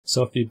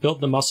So if you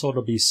build the muscle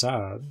to be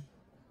sad,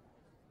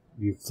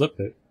 you flip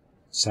it.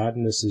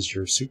 Sadness is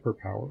your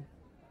superpower.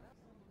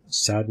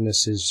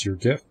 Sadness is your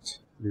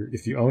gift.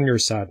 If you own your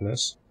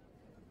sadness,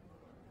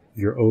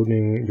 you're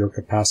owning your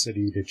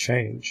capacity to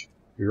change.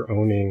 You're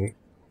owning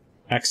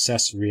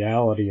excess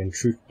reality and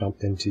truth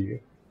dumped into you.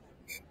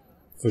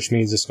 Which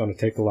means it's going to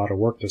take a lot of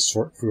work to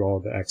sort through all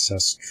the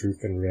excess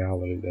truth and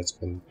reality that's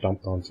been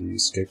dumped onto you,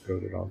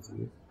 scapegoated onto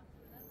you.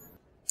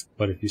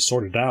 But if you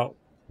sort it out,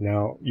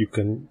 now you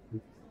can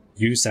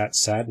use that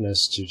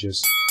sadness to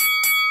just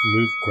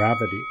move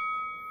gravity.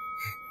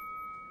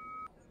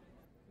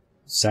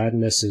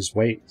 Sadness is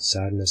weight.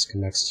 Sadness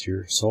connects to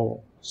your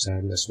soul.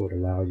 Sadness would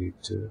allow you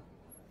to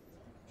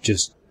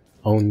just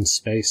own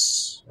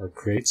space or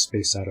create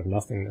space out of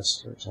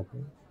nothingness or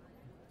something.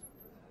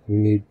 You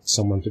need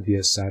someone to be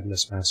a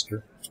sadness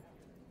master.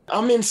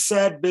 I'm in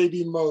sad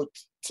baby mode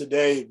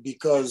today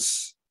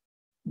because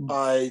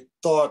I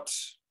thought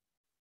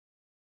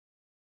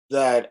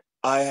that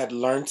I had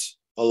learned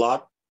a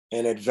lot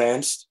and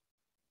advanced,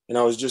 and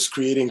I was just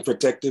creating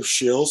protective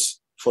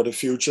shields for the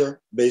future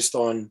based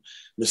on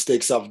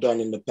mistakes I've done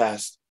in the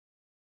past.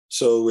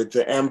 So with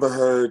the Amber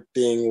Heard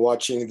thing,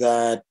 watching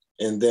that,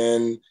 and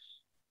then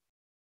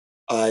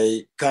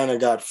I kind of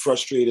got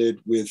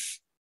frustrated with,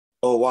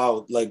 oh,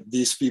 wow, like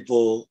these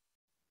people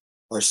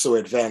are so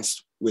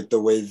advanced with the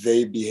way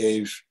they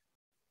behave.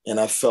 And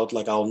I felt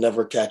like I'll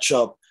never catch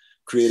up,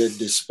 created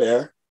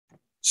despair.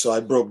 So I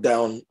broke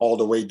down all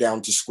the way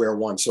down to square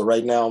one. So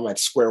right now I'm at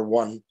square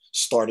one,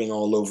 starting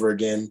all over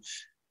again.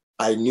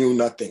 I knew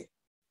nothing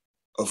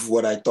of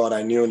what I thought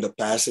I knew in the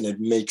past, and it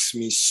makes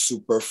me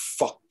super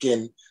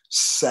fucking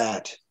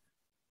sad.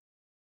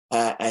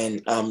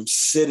 And I'm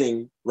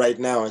sitting right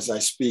now as I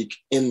speak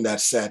in that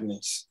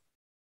sadness.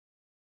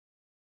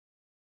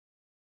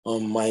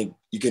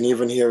 You can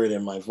even hear it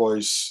in my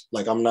voice.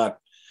 Like I'm not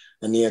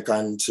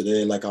Aniekan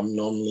today like I'm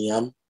normally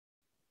am.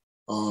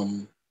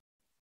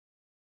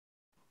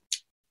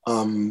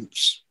 I'm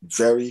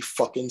very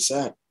fucking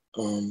sad.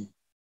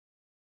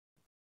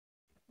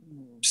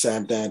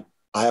 Sad that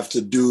I have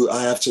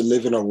to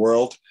live in a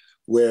world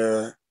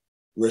where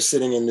we're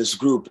sitting in this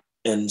group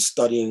and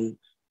studying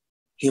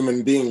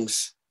human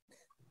beings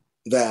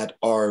that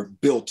are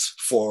built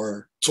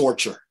for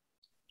torture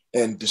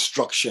and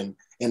destruction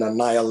and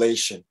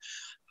annihilation.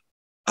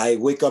 I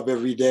wake up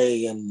every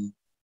day and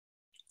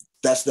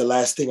that's the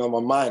last thing on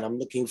my mind. I'm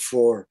looking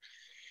for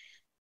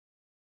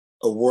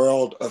a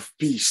world of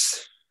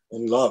peace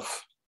and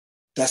love.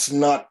 That's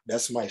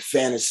my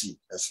fantasy.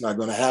 That's not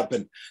gonna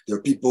happen. There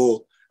are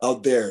people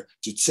out there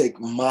to take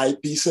my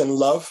peace and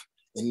love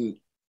and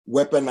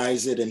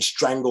weaponize it and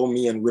strangle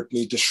me and rip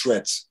me to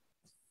shreds.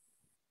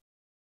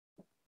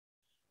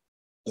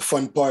 The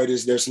fun part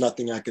is there's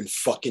nothing I can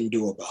fucking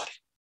do about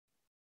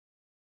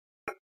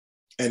it.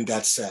 And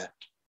that's sad.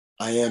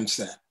 I am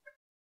sad.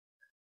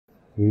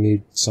 You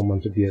need someone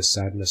to be a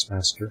sadness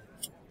master.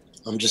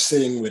 I'm just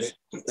sitting with it.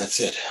 That's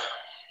it.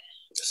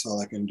 That's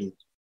all I can do.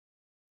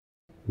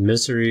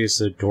 Misery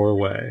is a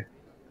doorway.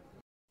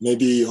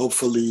 Maybe,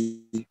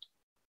 hopefully,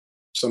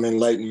 some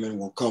enlightenment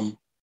will come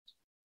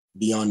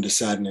beyond the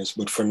sadness.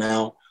 But for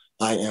now,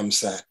 I am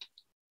sad.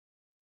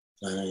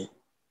 I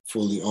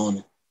fully own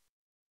it.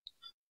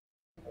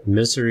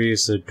 Misery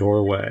is a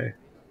doorway.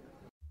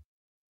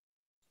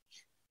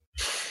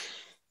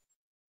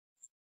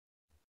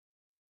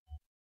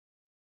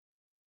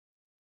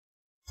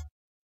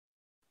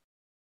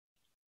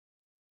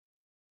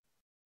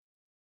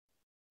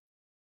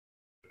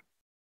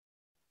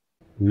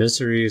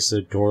 Misery is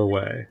a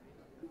doorway.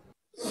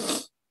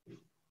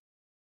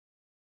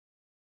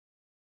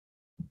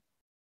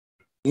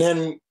 And then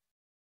I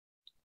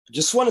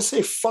just want to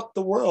say, fuck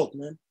the world,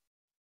 man.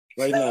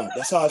 Right now.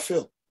 That's how I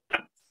feel.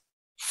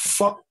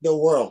 Fuck the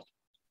world.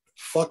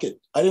 Fuck it.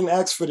 I didn't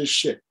ask for this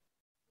shit.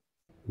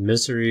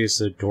 Misery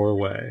is a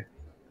doorway.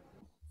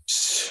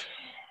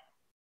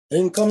 I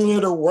didn't come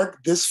here to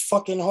work this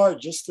fucking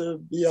hard just to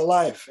be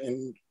alive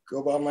and go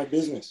about my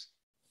business.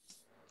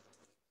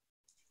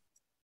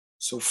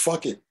 So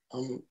fuck it.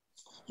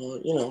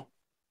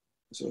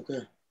 It's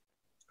okay.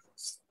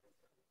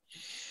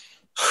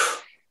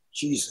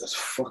 Jesus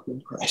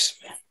fucking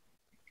Christ,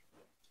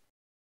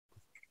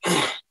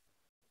 man.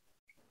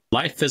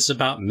 Life is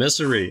about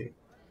misery.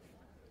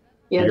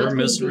 Yeah, your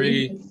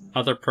misery,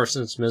 other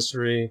person's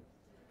misery.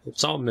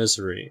 It's all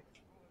misery.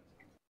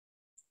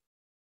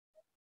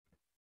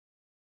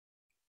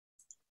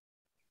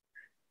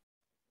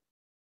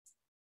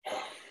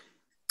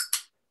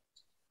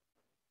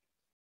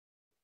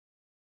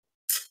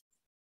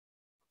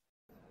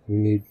 You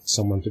need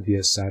someone to be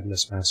a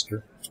sadness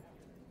master.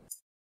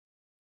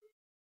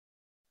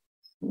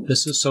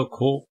 This is so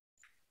cool.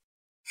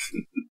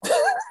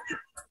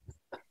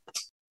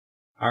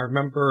 I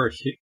remember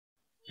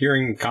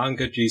hearing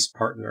Gangaji's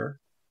partner,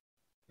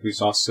 who's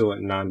also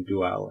in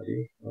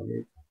non-duality. Let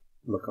me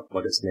look up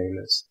what his name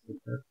is.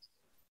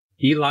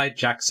 Eli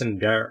Jackson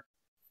Bear.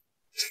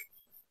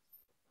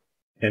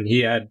 And he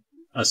had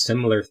a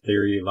similar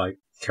theory like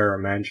Kara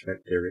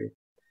management theory.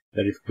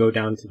 that if you go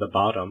down to the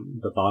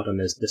bottom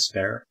is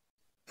despair.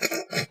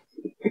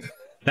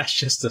 That's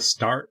just a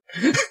start.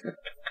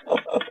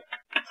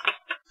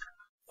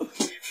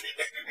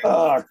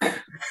 Fuck.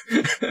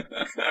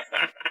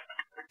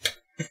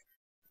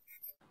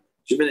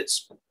 2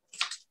 minutes.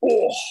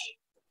 Oh.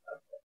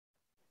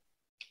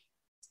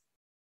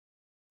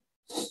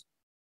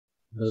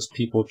 Those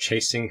people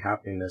chasing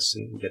happiness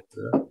and get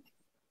the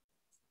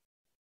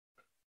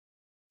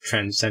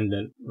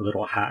transcendent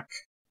little hack,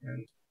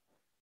 and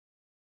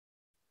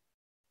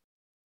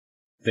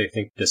they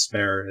think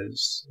despair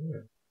is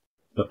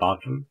the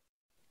bottom.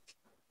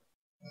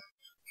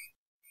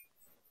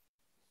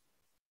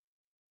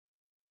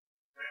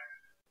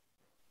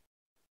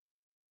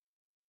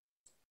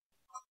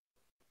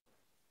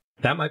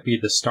 That might be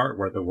the start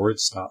where the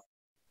words stop.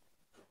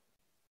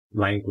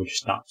 Language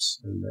stops,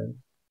 and then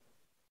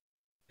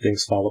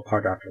things fall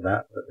apart after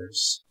that, but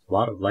there's a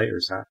lot of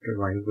layers after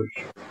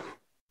language.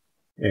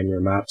 And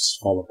your maps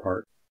fall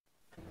apart.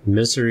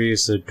 Misery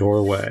is a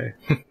doorway.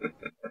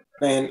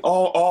 Man,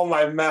 all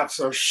my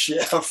maps are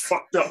shit.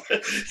 Fucked up.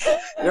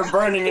 They're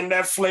burning in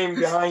that flame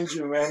behind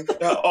you, man.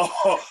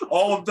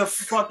 All of the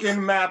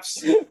fucking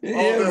maps,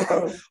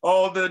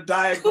 all the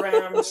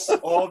diagrams,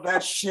 all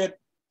that shit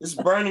is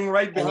burning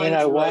right behind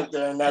you, right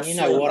there. And you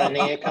know what,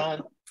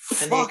 Aniekan?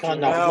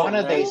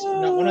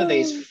 Aniekan, one of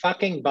these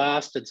fucking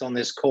bastards on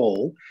this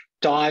call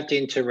dived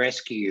in to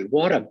rescue you.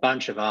 What a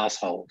bunch of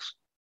assholes.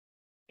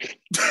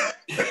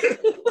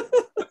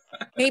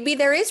 Maybe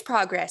there is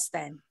progress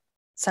then.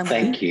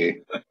 Somewhere. Thank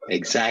you.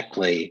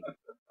 Exactly.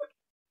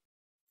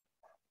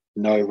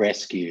 No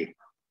rescue.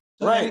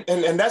 Right,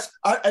 and that's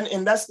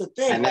the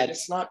thing. And like,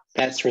 it's not.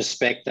 That's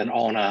respect and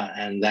honor,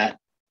 and that.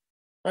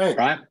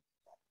 Right.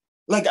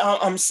 Like I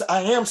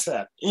am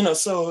sad,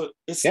 So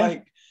it's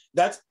like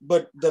that's.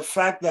 But the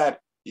fact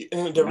that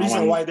the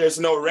reason why there's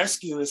no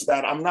rescue is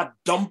that I'm not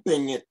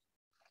dumping it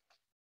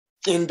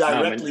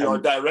indirectly or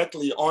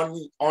directly on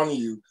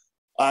you.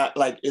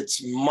 Like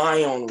it's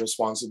my own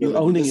responsibility.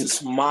 You're owning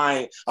it.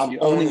 I'm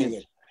owning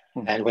it.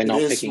 And we're not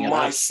picking it up. It is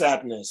my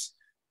sadness.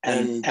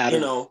 And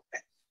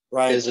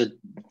right.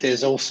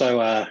 There's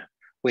also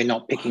we're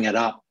not picking it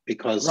up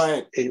because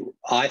I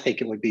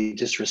think it would be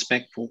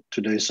disrespectful to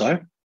do so,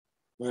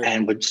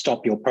 and would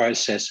stop your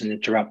process and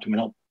interrupt.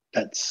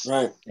 That's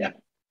right. Yeah.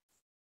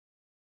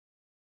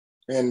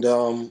 And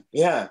and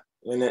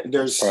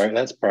there's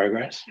that's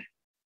progress.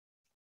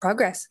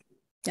 Progress.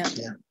 Yeah.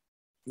 Yeah.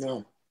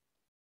 No.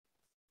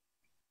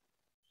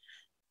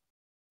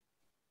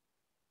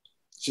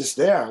 Just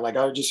there, like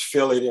I would just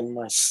feel it in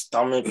my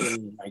stomach,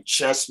 in my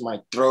chest,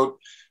 my throat.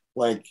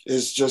 Like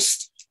it's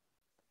just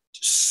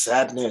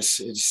sadness.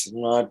 It's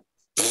not.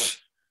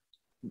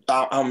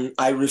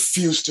 I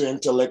refuse to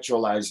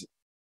intellectualize it.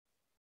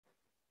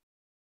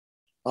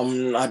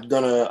 I'm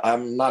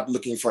not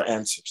looking for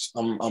answers.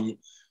 I'm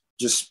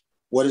just.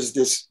 What is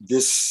this?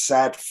 This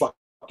sad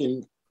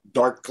fucking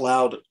dark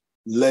cloud.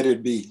 Let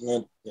it be.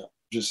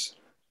 Just.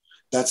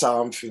 That's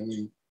how I'm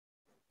feeling.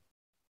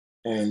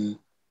 And.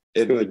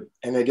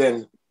 And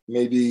again,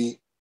 maybe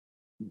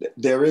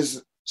there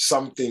is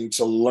something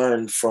to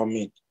learn from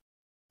it,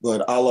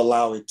 but I'll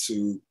allow it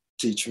to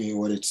teach me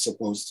what it's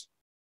supposed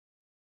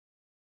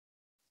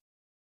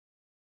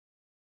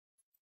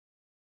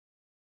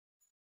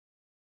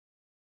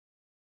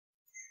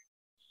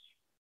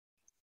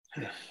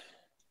to.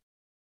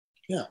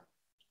 Yeah.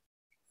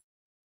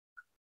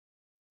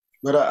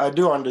 But I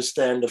do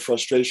understand the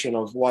frustration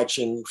of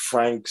watching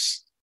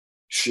Frank's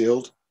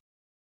shield,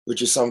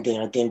 which is something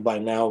I think by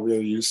now we're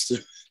used to,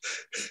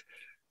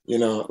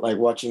 like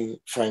watching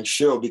Frank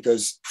show,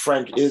 because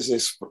Frank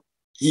is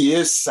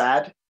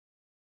sad,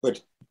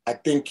 but I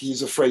think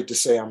he's afraid to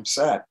say I'm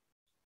sad,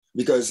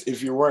 because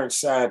if you weren't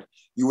sad,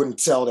 you wouldn't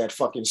tell that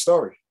fucking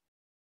story.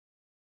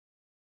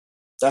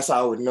 That's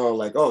how I would know,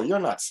 like, oh, you're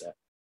not sad.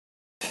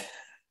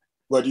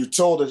 But you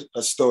told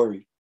a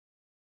story,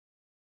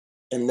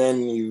 and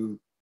then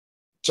you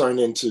went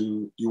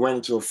into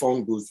a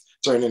phone booth,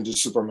 turned into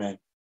Superman.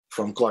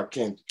 From Clark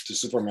Kent to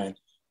Superman,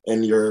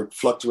 and you're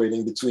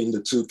fluctuating between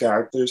the two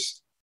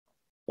characters.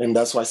 And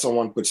that's why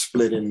someone put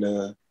split in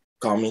the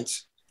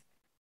comments.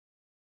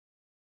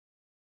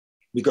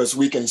 Because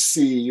we can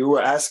see, you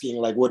were asking,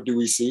 like, what do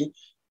we see?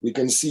 We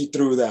can see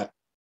through that.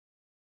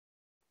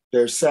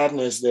 There's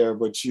sadness there,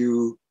 but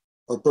you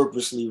are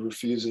purposely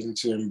refusing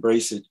to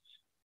embrace it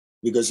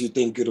because you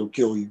think it'll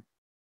kill you.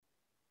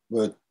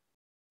 But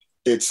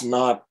it's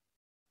not,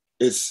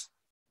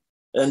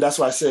 and that's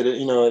why I said,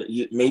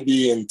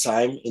 maybe in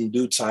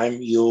due time,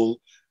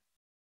 you'll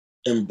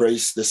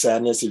embrace the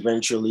sadness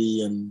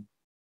eventually. And,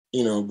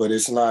 but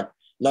it's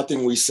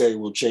nothing we say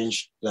will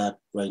change that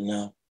right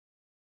now.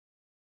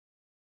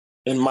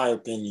 In my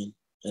opinion,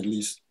 at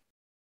least.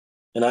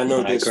 And I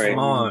know this. Come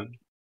on.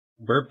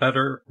 We're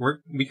better.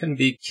 We can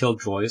be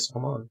killjoys.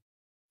 Come on.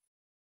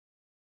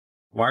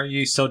 Why are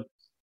you so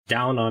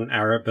down on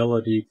our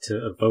ability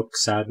to evoke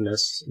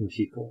sadness in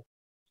people?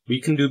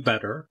 We can do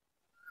better.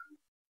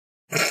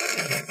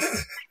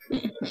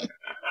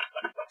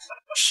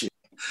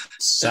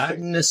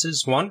 Sadness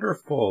is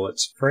wonderful.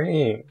 It's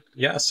freeing.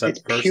 Yes, at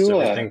It's first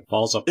pure. everything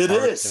falls apart. It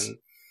is. And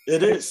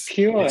It is.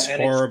 Pure. it's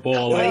and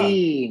horrible. It's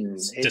clean.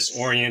 It's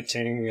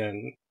disorienting,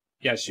 and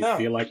yes, you Yeah.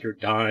 feel like you're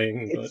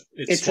dying, but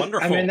it's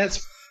wonderful. I mean,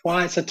 that's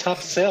why it's a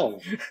tough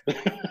sell.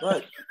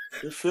 Right.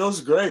 It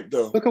feels great,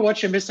 though. Look at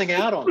what you're missing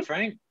out on,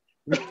 Frank.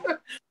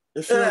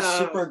 It feels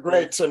super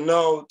great to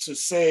know, to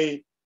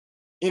say,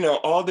 you know,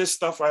 all this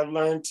stuff I've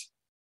learned,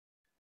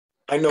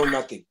 I know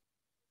nothing.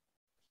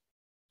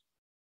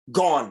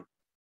 Gone.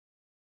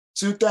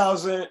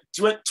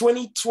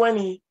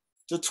 2020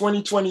 to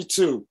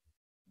 2022,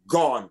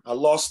 gone. I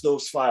lost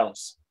those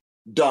files.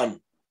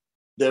 Done.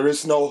 There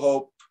is no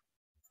hope.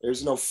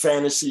 There's no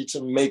fantasy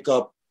to make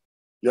up.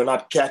 You're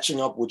not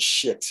catching up with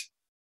shit.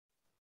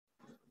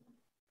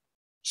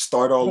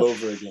 Start all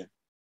over again.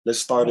 Let's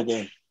start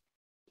again.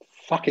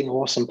 Fucking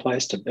awesome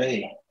place to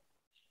be.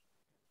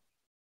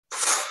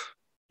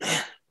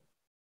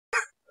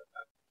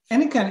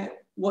 Aniekan,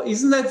 well,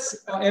 isn't that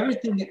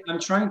everything? I'm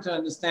trying to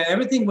understand.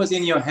 Everything was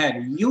in your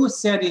head. You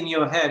said in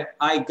your head,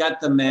 I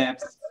got the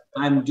maps.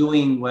 I'm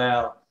doing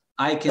well.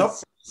 I can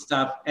see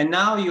stuff. And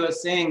now you are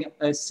saying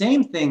the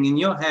same thing in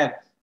your head.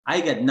 I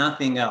get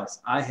nothing else.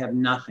 I have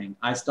nothing.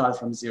 I start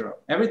from zero.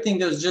 Everything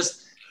was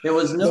just, there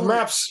was no...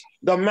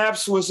 The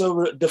maps was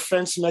a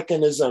defense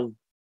mechanism.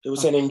 It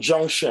was an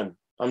injunction.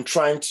 I'm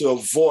trying to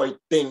avoid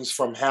things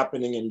from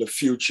happening in the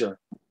future.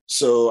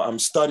 So I'm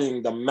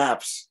studying the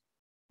maps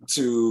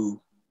to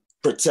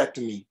protect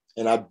me.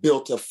 And I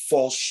built a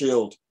false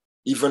shield,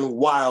 even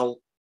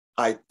while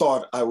I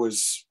thought I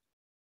was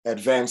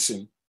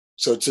advancing.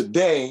 So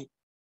today,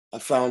 I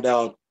found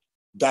out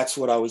that's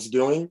what I was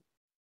doing.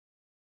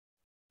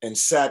 And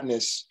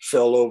sadness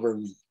fell over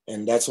me.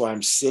 And that's why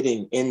I'm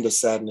sitting in the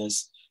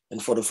sadness.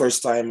 And for the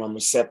first time, I'm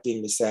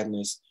accepting the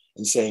sadness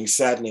and saying,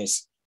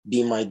 sadness,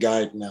 be my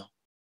guide now.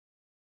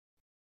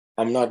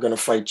 I'm not going to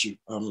fight you.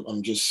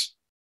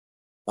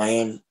 I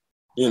am,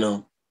 you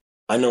know,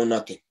 I know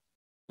nothing.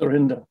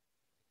 Surrender.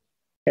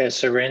 Yeah,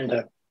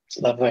 surrender. It's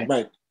lovely.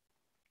 Right.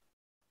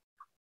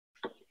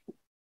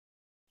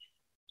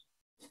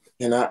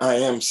 And I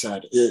am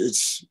sad.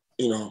 It's,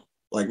 you know,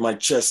 like my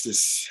chest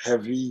is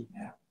heavy,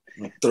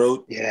 my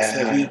throat is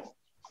heavy.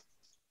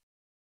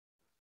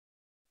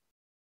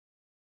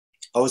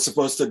 I was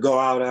supposed to go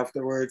out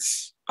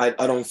afterwards. I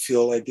don't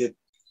feel like it.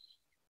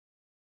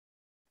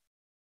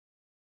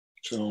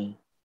 So,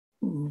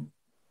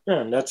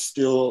 yeah, and that's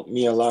still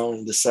me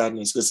allowing the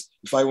sadness. Because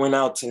if I went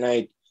out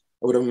tonight,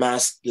 I would have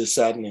masked the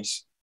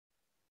sadness.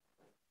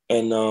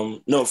 And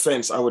no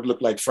offense, I would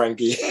look like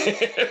Frankie.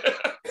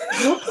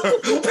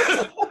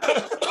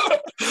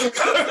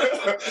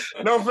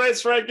 No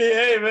offense, Frankie.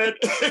 Hey, man,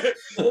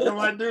 you're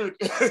my dude.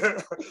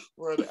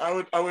 But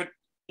I would,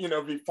 you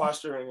know, be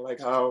posturing like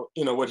how,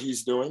 you know, what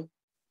he's doing.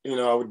 You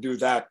know, I would do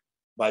that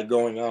by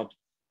going out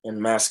and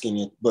masking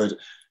it. But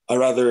I'd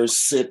rather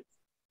sit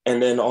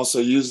and then also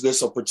use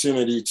this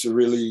opportunity to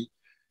really,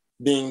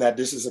 being that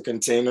this is a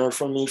container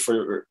for me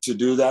to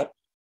do that,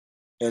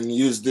 and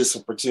use this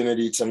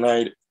opportunity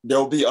tonight.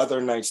 There'll be other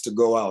nights to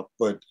go out,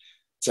 but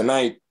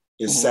tonight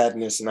is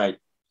sadness night.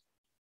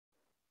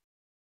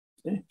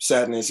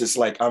 Sadness is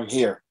like, I'm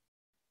here.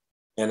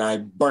 And I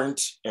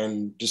burnt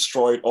and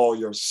destroyed all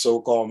your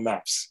so-called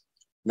maps.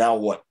 Now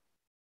what?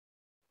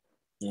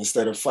 And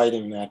instead of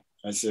fighting that,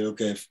 I say,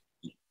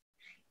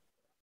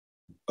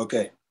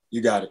 okay,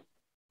 you got it.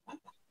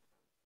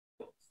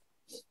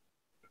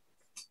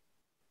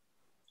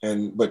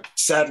 But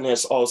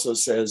sadness also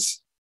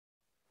says,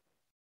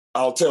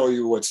 I'll tell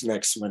you what's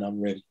next when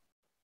I'm ready.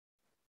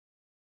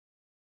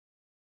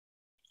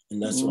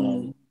 And that's what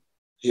I'm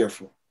here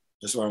for.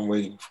 That's what I'm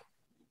waiting for.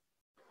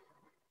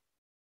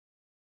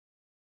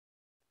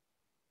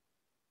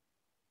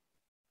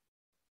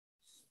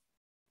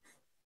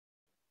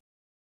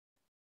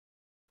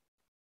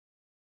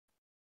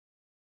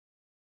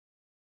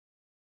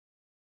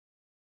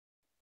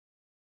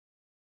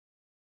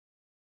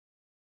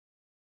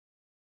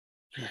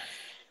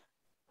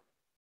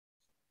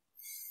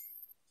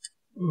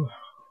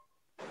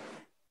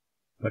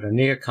 But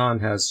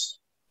Aniekan has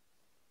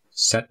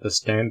set the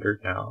standard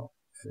now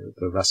for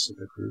the rest of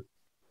the group.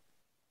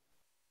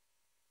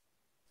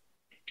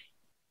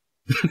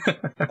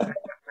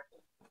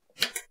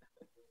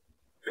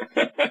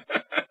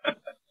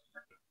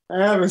 I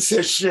haven't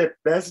said shit.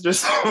 That's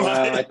just.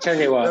 I tell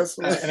you what.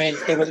 I mean,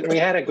 we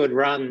had a good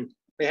run.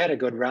 We had a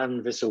good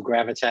run, Visceral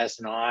Gravitas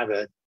and I,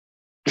 but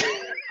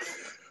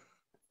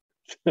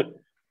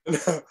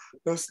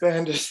no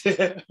standards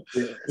here.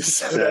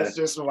 So that's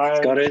just my.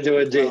 It's got into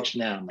a ditch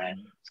now,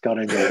 man. It's got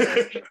into a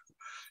ditch.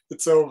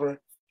 It's over.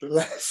 The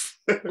last.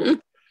 It'll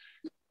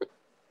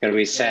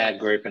be a sad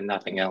group and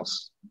nothing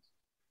else.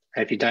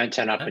 If you don't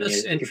turn up,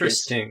 That's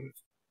interesting.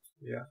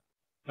 Yeah,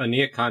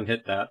 Aniekan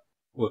hit that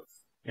with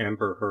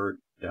Amber Heard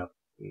death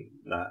and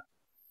that,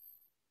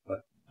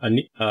 but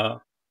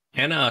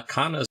Anna,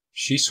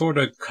 she sort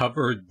of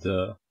covered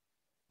the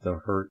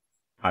hurt.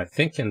 I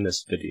think in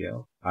this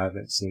video. I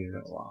haven't seen it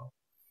in a while.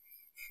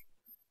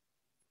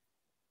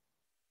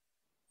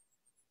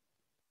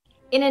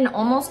 In an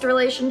almost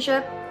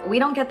relationship, we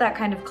don't get that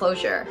kind of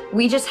closure.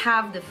 We just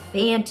have the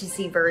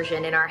fantasy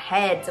version in our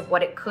heads of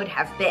what it could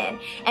have been.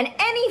 And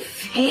any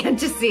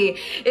fantasy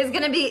is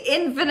gonna be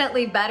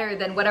infinitely better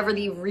than whatever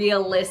the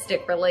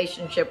realistic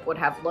relationship would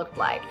have looked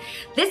like.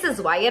 This is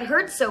why it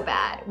hurts so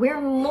bad. We're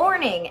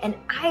mourning an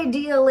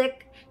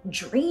idyllic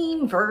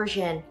dream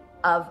version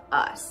of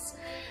us.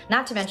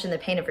 Not to mention the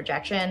pain of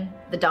rejection,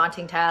 the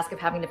daunting task of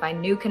having to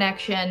find new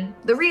connection,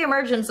 the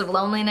reemergence of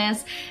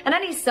loneliness, and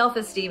any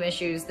self-esteem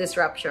issues this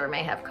rupture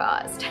may have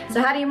caused.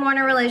 So how do you mourn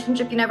a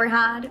relationship you never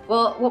had?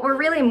 Well, what we're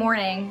really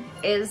mourning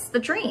is the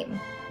dream.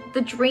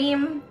 The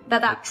dream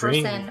that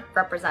person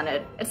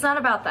represented. It's not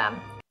about them.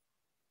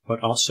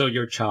 But also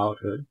your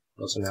childhood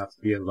doesn't have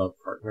to be a love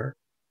partner.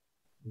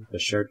 The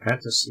shared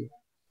fantasy.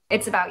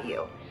 It's about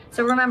you.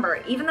 So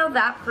remember, even though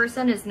that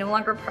person is no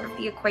longer part of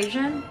the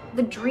equation,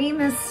 the dream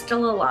is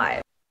still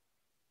alive.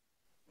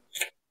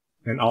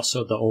 And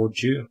also the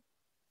old you.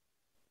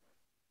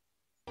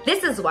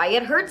 This is why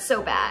it hurts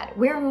so bad.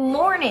 We're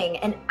mourning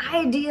an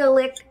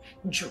idyllic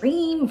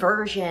dream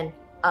version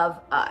of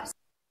us.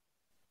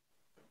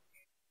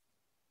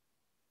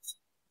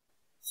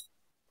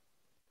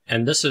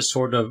 And this is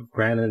sort of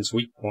Brandon's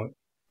weak point.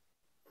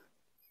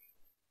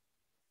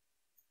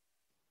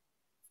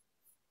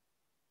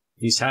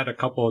 He's had a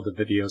couple of the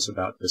videos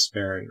about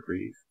despair and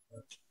grief.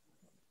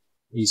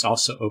 He's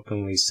also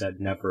openly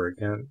said never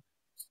again.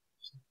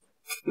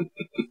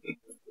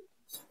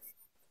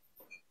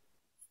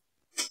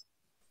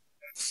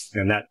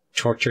 And that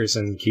tortures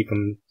and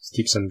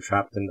keeps him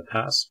trapped in the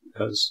past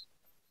because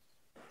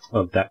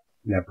of that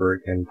never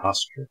again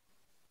posture.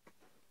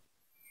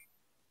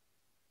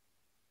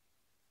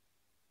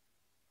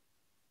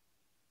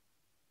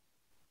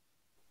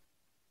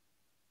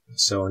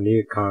 So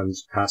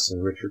Aniekan's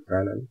passing Richard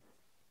Brennan.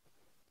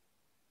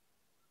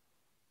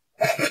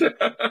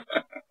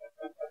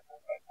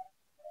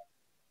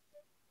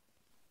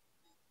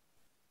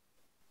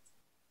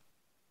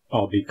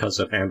 All because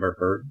of Amber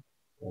Heard.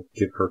 I'll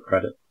give her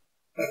credit.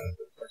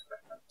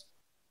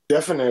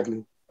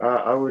 Definitely.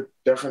 I would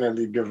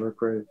definitely give her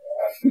credit.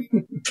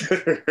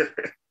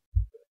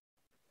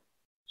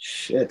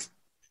 Shit.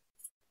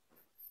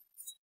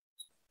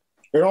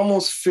 It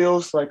almost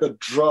feels like a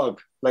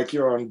drug, like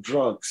you're on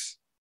drugs.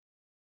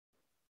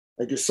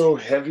 Like it's so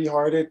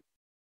heavy-hearted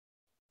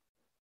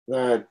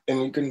that,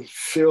 and you can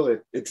feel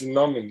it, it's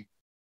numbing.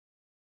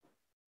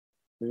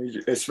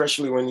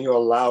 Especially when you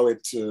allow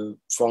it to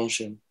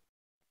function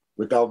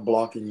without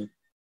blocking it.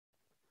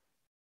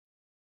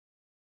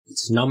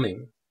 It's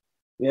numbing.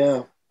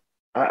 Yeah,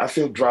 I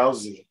feel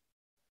drowsy.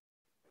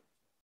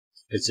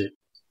 Is it,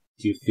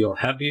 do you feel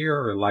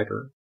heavier or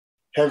lighter?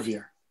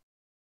 Heavier.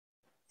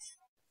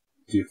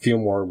 Do you feel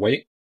more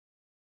weight?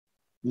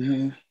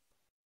 Mm-hmm.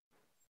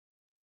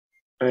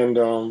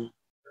 And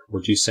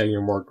would you say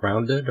you're more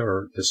grounded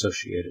or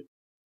dissociated?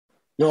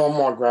 No, I'm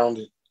more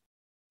grounded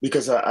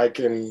because I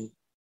can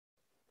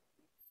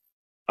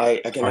Are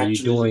actually...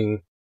 you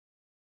doing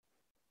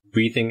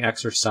breathing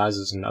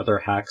exercises and other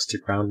hacks to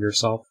ground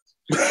yourself?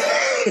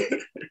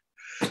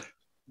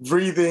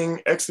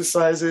 Breathing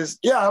exercises.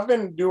 Yeah, I've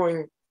been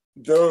doing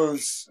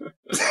those.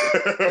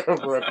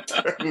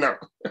 But no.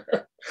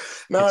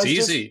 No, it's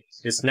easy.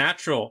 It's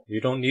natural.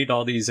 You don't need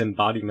all these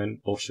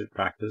embodiment bullshit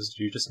practice.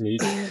 You just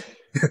need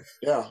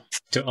yeah.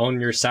 to own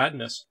your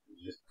sadness.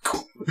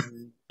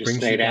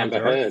 Just need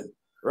Amber Heard.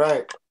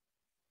 Right.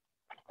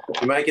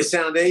 You make it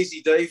sound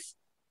easy, Dave.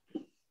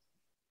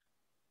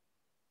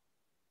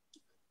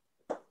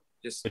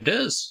 It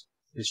is.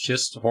 It's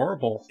just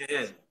horrible.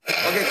 Yeah.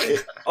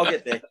 I'll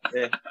get there.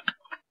 Yeah.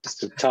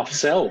 Just a tough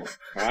sell,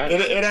 right?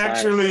 It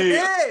actually...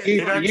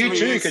 You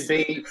too could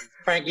be...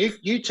 Frank,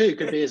 you too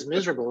could be as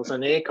miserable as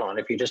an Aniekan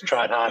if you just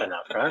tried hard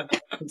enough, right?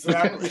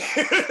 Exactly.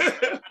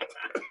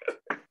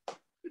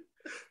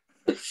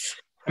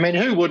 I mean,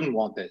 who wouldn't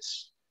want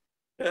this?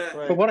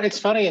 Right. But it's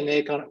funny in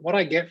Aniekan, what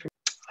I get from...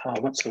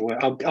 Oh, what's the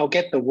word? I'll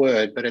get the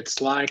word, but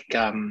it's like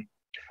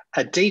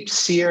a deep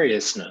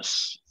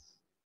seriousness.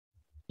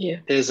 Yeah.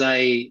 There's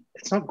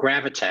it's not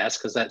gravitas,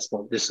 because that's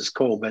what this is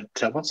called, but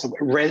what's the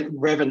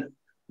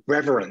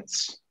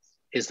reverence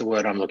is the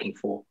word I'm looking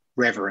for.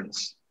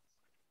 Reverence.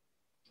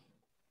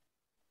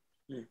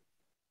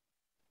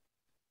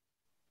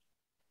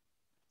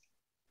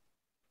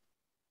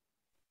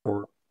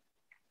 Or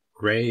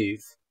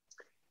grave.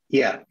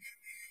 Yeah,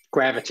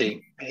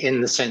 gravity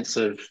in the sense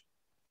of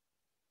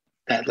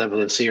that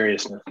level of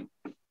seriousness.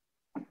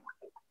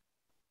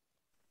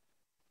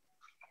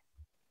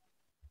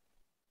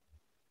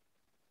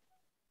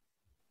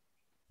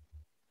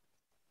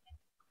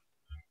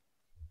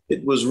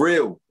 It was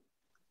real.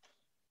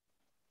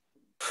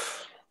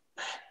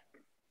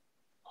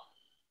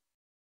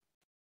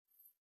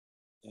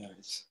 Yeah,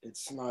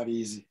 it's not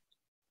easy.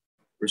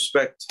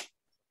 Respect.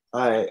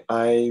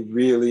 I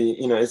really,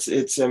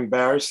 it's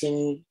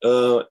embarrassing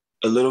a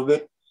little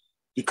bit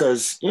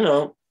because,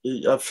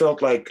 I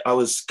felt like I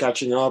was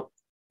catching up,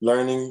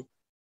 learning.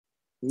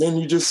 And then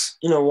you just,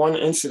 one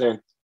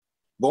incident,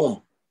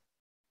 boom.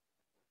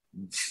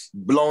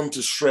 blown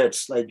to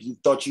shreds. Like you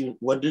thought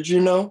what did you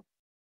know?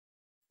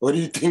 What do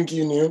you think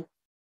you knew?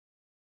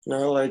 You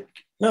know, like,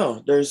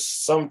 no, there's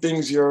some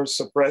things you're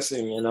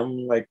suppressing. And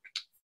I'm like,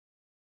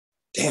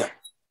 damn.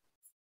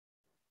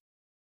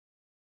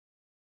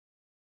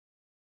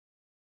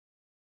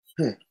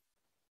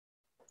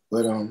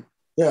 But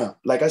yeah,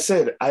 like I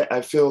said,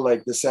 I feel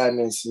like the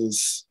sadness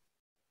is,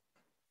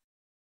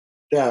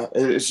 yeah,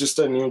 it's just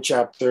a new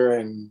chapter,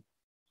 and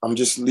I'm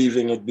just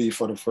leaving it be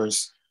for the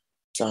first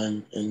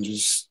time and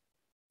just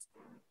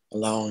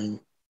allowing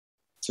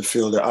to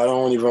feel that. I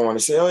don't even want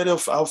to say, oh,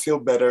 I'll feel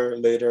better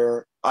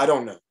later. I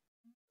don't know.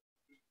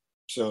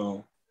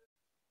 So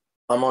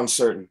I'm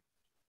uncertain.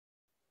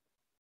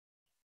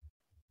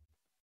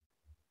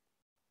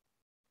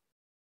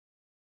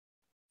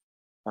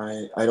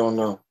 I don't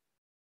know,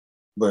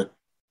 but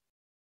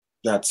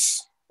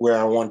that's where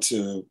I want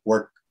to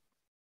work.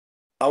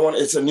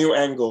 It's a new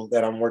angle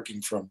that I'm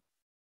working from.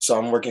 So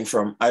I'm working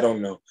from, I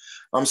don't know.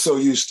 I'm so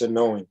used to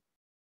knowing.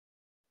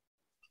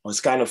 I was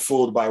kind of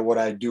fooled by what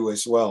I do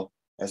as well.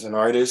 As an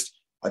artist,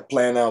 I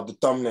plan out the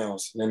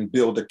thumbnails and then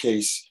build a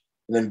case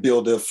and then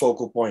build a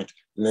focal point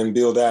and then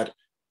build that.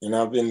 And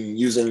I've been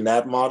using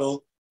that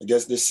model. I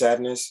guess this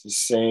sadness is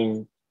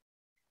saying,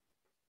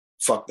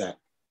 fuck that.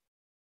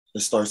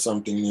 Let's start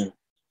something new.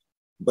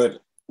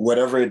 But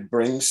whatever it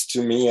brings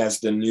to me as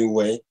the new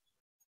way,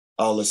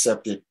 I'll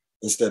accept it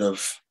instead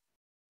of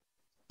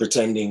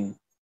pretending,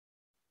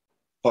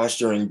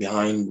 posturing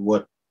behind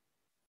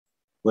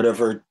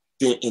whatever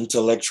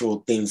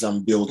intellectual things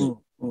I'm building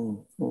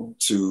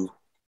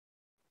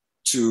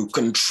to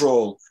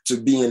control,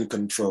 to be in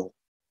control.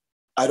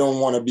 I don't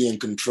want to be in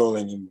control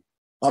anymore.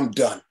 I'm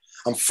done.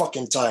 I'm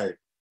fucking tired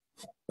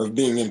of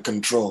being in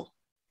control.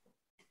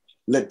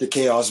 Let the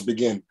chaos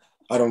begin.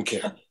 I don't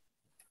care.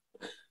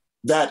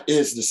 That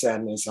is the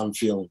sadness I'm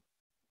feeling.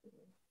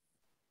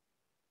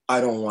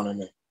 I don't want to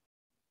know.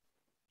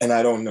 And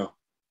I don't know.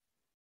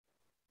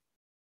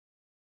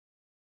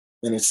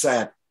 And it's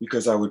sad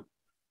because I've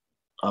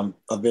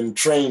been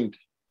trained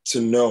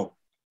to know.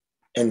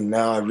 And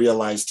now I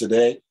realize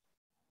today,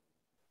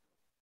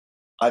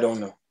 I don't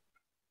know.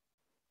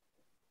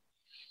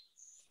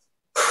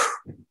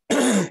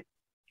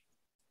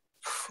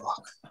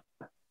 Fuck.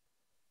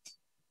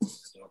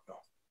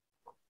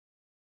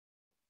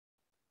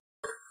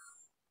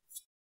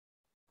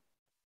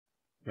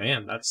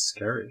 Man, that's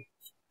scary.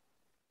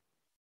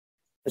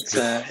 It's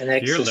an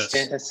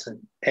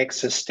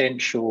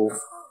existential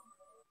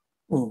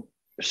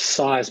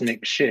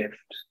seismic shift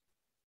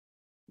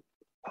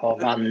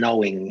of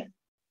unknowing.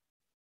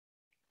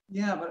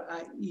 Yeah,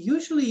 but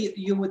usually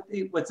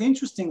what's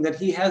interesting that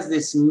he has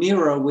this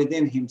mirror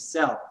within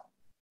himself.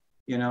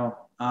 You know,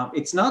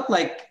 it's not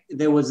like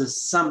there was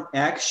some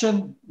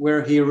action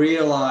where he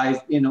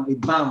realized, you know,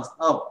 it bounced.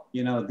 Oh,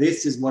 you know,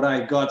 this is what I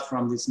got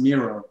from this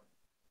mirror.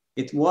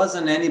 It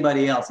wasn't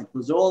anybody else. It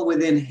was all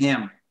within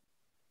him.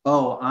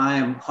 Oh,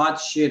 I'm hot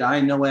shit.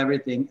 I know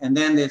everything. And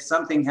then there's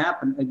something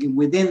happened again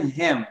within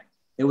him.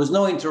 There was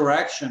no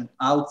interaction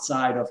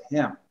outside of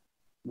him.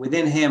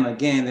 Within him,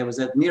 again, there was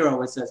that mirror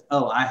which says,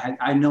 oh,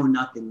 I know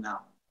nothing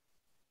now.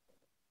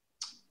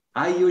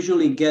 I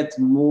usually get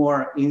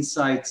more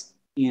insights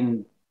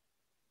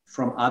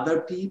from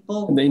other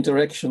people. In the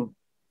interaction.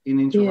 In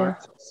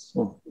interactions.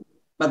 Yeah.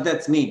 But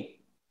that's me.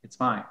 It's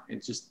fine.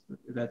 It's just,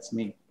 that's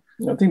me.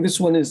 I think this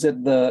one is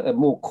at the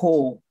more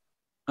core.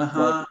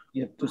 Like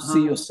you have to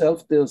see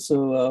yourself there.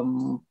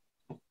 So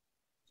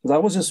I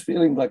was just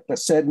feeling like the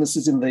sadness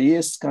is in the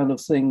ears kind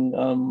of thing.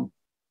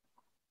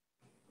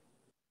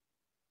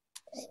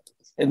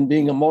 And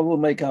being a model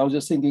maker, I was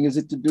just thinking, is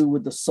it to do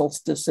with the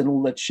solstice and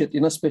all that shit?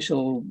 You know,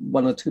 special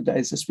 1 or 2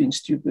 days has been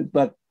stupid.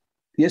 But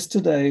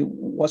yesterday,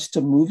 watched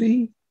a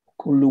movie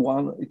called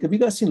Luana. Have you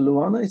guys seen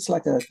Luana? It's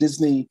like a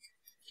Disney.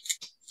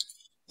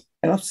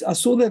 And I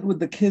saw that with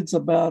the kids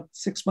about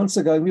 6 months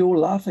ago, and we were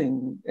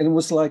laughing. And it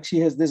was like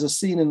there's a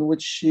scene in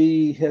which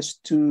she sees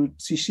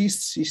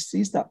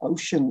the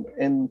ocean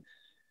and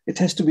it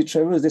has to be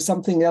traversed. There's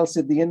something else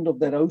at the end of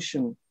that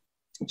ocean.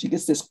 And she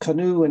gets this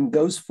canoe and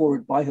goes for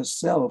it by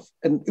herself.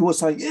 And it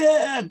was like,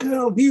 yeah,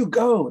 girl, you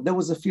go. That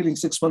was the feeling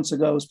 6 months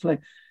ago I was playing.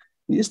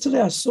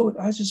 Yesterday I saw it.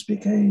 I just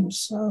became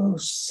so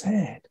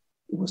sad.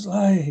 It was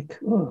like,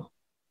 oh.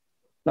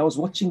 And I was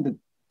watching the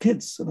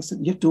kids and I said,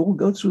 you have to all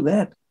go through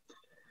that.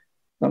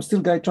 I'm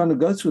still trying to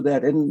go through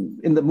that. And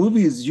in the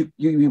movies, you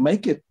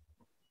make it.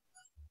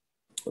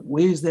 But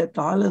where's that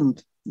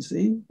island? You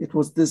see, it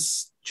was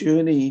this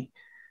journey.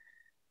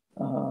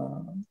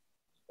 And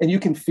you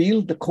can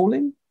feel the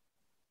calling.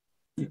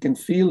 You can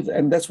feel,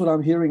 and that's what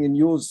I'm hearing in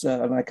yours,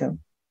 Aniekan,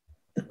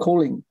 the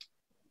calling.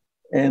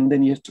 And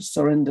then you have to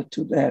surrender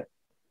to that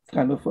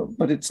kind of,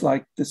 but it's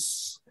like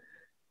this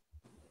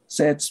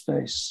sad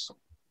space.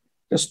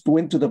 Just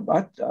went to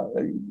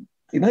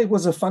you know, it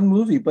was a fun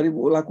movie, but it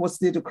was like, what's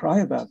there to cry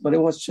about? But it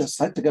was just,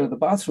 I had to go to the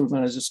bathroom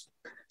and I just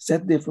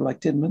sat there for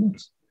like 10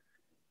 minutes.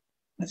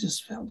 I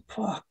just felt,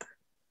 fuck.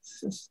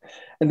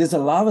 And there's a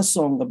lava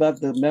song about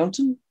the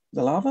mountain,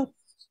 the lava.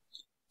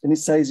 And he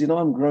says, you know,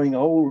 I'm growing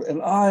old.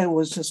 And I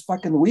was just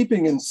fucking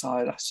weeping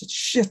inside. I said,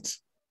 shit,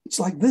 it's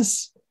like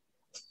this.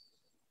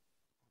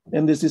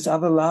 And there's this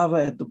other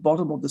lava at the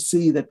bottom of the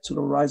sea that sort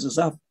of rises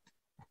up.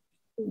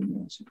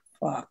 And I said,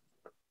 fuck.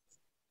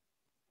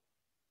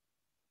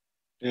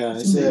 Yeah,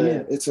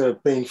 it's a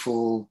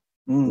painful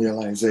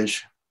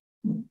realization.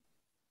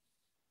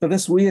 But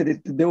that's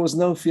weird. There was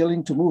no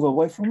feeling to move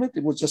away from it.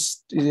 It was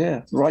just,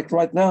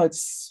 right now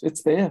it's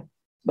there.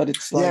 But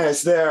it's like... Yeah,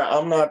 it's there.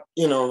 I'm not,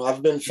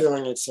 I've been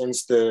feeling it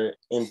since the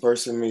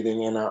in-person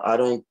meeting, and I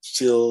don't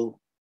feel,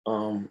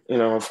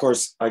 of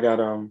course, I got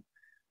a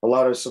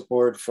lot of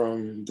support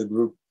from the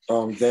group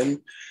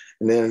then.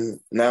 And then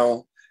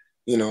now,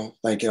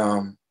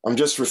 I'm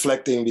just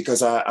reflecting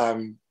because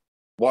I'm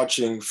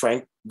watching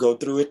Frank go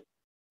through it,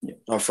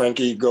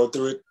 Frankie go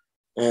through it,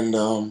 and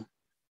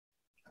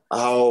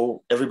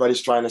how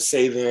everybody's trying to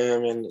save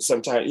him and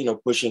sometimes,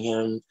 pushing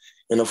him.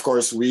 And of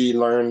course, we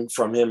learn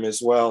from him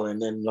as well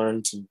and then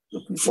learn to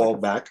fall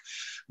back.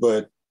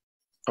 But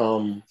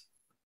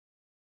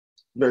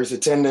there's a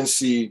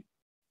tendency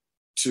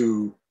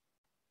to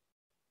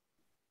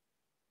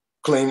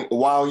claim,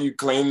 while you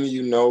claim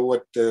you know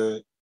what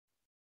the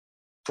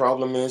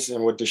problem is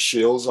and what the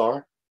shields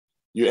are,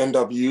 you end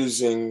up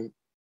using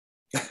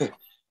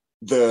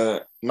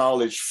the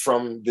knowledge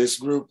from this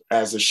group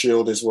as a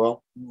shield as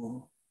well. Mm-hmm.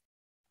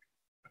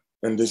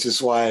 And this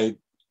is why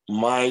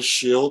my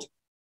shield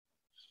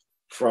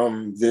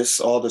from this,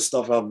 all the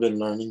stuff I've been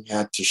learning,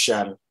 had to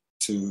shatter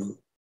to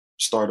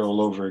start all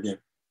over again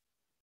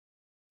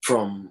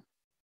from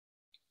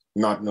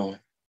not knowing.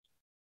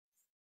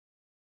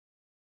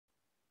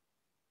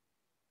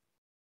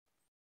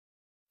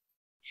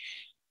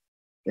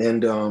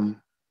 And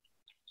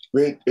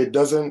it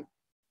doesn't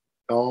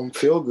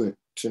feel good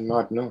to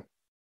not know.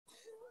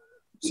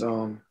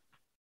 So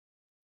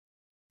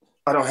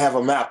I don't have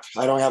a map.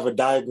 I don't have a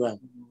diagram,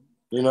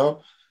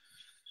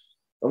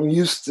 I'm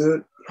used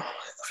to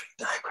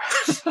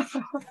diagrams.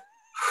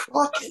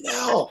 Fucking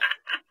hell.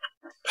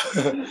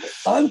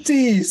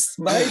 Aunties,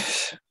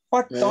 mate.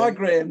 Fuck man.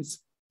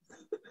 Diagrams.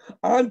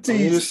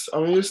 Aunties.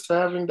 I'm used to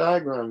having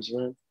diagrams,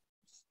 man.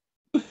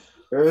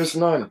 There is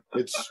none.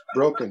 It's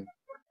broken,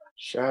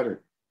 shattered.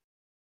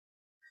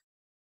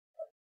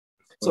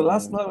 So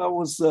last night I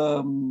was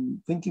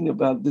thinking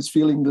about this,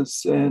 feeling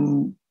this,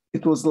 and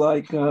it was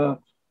like the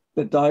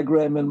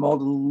diagram and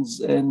models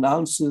and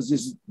answers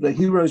is the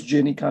hero's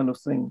journey kind of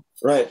thing.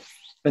 Right.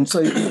 And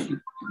so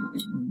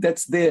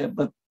that's there,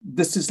 but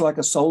this is like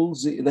a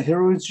soul's, the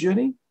hero's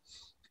journey.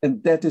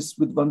 And that is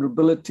with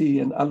vulnerability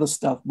and other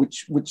stuff,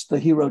 which the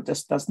hero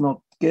just does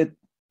not get,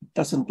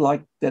 doesn't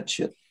like that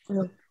shit.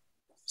 Yeah.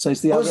 So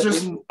it's the I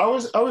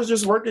was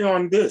just working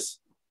on this,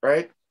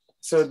 right?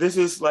 So this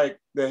is like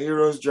the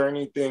hero's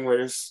journey thing where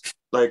it's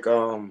like,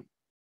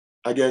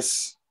 I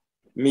guess,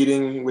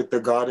 meeting with the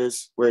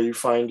goddess where you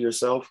find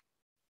yourself.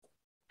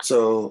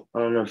 So I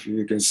don't know if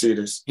you can see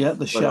this. Yeah,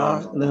 the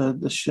shark,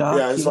 the shark.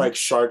 Yeah, it's like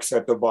sharks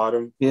at the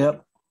bottom.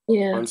 Yep.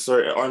 Yeah.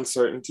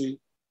 Uncertainty.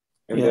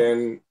 And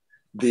then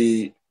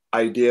the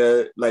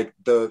idea, like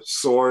the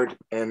sword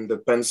and the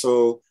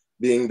pencil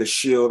being the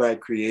shield I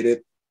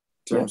created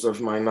in terms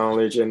of my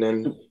knowledge. And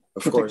then,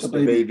 of course,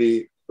 the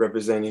baby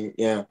representing,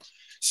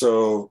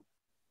 So,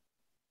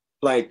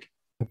 like,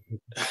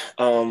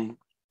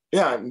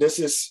 this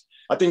is,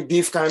 I think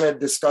Deef kind of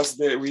discussed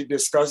it. We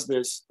discussed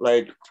this,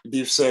 like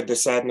Deef said, the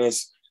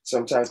sadness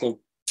sometimes can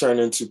turn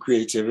into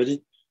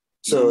creativity.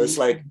 So it's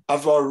like,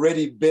 I've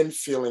already been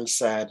feeling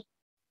sad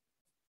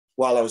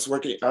while I was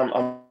working.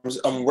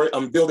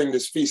 I'm building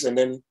this piece, and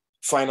then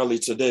finally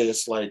today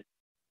it's like,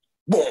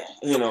 boom,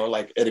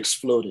 like it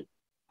exploded.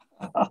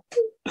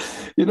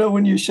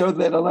 When you showed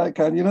that,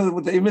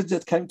 Aniekan, the image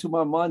that came to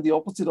my mind, the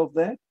opposite of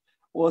that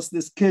was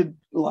this kid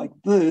like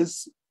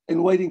this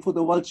and waiting for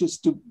the vultures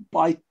to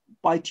bite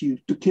you,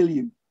 to kill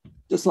you,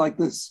 just like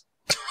this.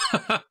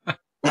 Like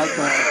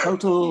a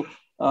total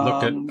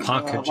look at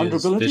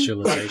Pankaj's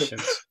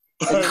visualizations.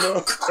 I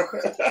know.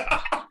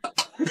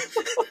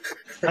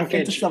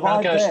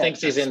 Pankaj thinks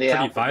he's in the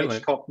Alfred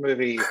Hitchcock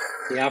movie,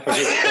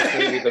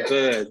 The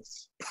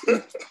Birds.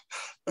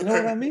 You know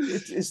what I mean?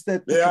 It's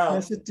that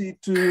capacity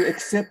to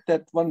accept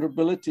that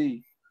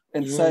vulnerability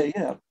and say,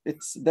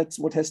 that's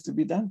what has to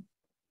be done.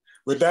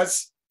 But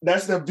that's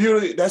the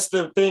beauty. That's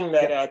the thing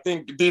that I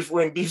think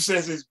when Deef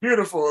says it's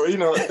beautiful,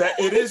 that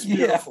it is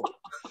beautiful,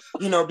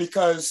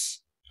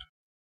 because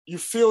you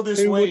feel this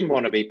way. Who wouldn't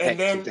want to be pecked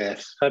to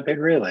death? I mean,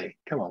 really?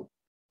 Come on.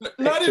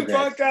 Not in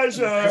Pankaj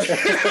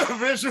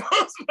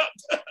visuals.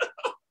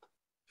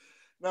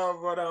 No,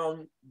 but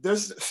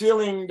just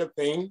feeling the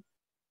pain,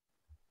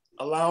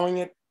 allowing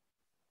it,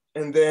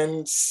 and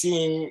then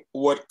seeing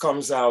what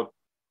comes out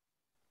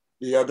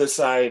the other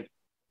side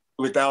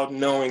without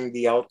knowing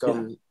the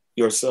outcome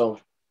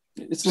yourself.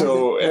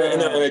 So,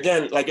 and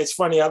again, like, it's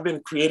funny, I've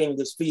been creating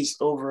this piece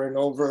over and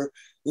over,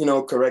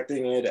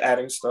 correcting it,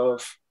 adding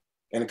stuff,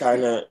 and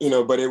kind of,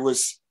 but it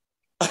was,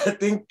 I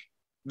think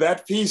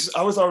that piece,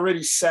 I was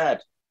already sad,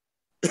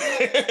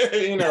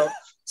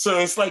 so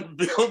it's like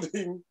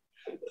building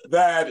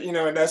that, you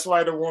know, and that's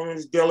why the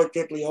woman's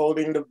delicately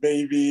holding the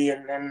baby,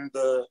 and then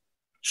the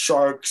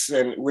sharks,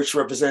 and which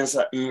represents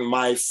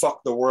my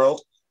fuck the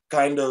world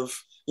kind of,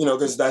 you know,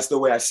 because that's the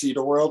way I see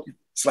the world.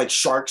 It's like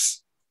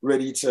sharks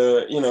ready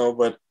to, you know,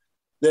 but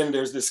then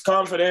there's this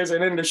confidence,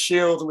 and then the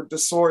shield with the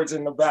swords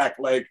in the back,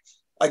 like,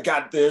 I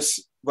got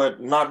this,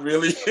 but not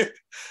really.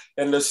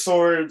 And the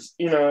swords,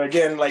 you know,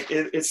 again, like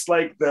it's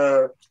like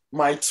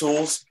my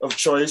tools of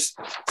choice.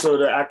 So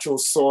the actual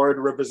sword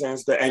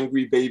represents the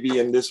angry baby,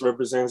 and this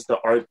represents the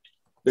art,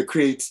 the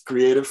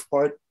creative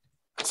part.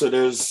 So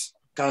there's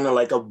kind of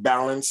like a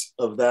balance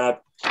of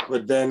that.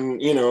 But then,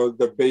 you know,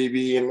 the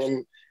baby, and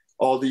then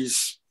all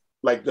these,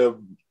 like the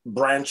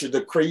branch of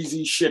the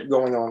crazy shit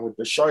going on with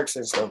the sharks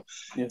and stuff.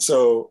 Yeah.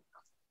 So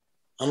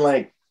I'm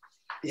like,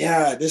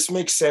 yeah, this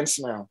makes sense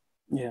now.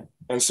 Yeah.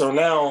 And so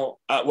now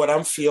what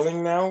I'm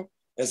feeling now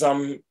is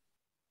I'm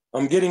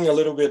getting a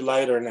little bit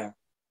lighter now.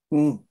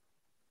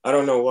 I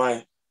don't know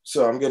why.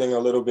 So I'm getting a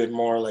little bit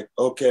more like,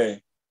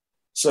 okay.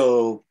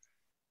 So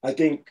I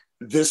think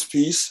this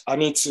piece, I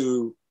need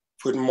to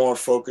put more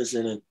focus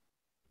in it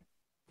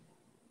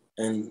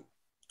and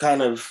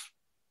kind of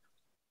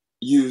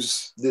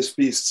use this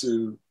piece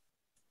to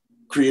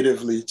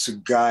creatively to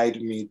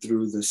guide me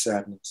through the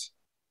sadness.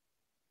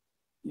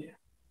 Yeah.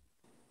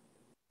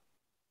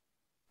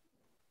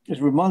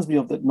 It reminds me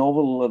of that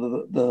novel,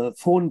 the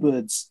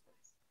Thornbirds.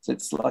 So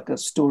it's like a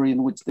story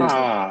in which there's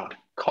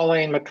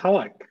Colleen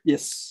McCulloch.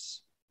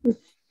 Yes.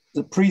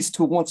 The priest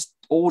who wants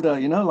order,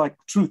 you know, like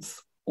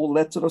truth, all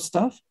that sort of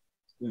stuff.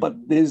 But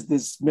there's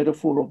this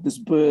metaphor of this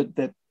bird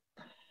that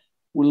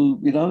will,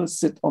 you know,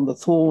 sit on the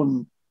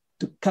thorn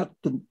to cut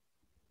the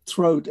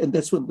throat, and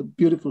that's when the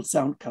beautiful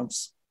sound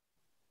comes.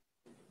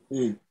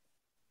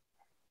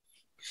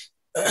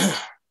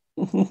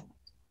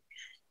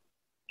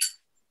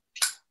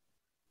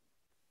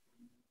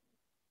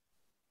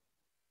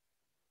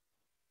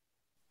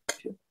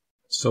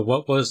 So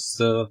what was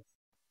the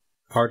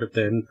part of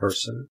the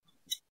in-person?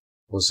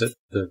 Was it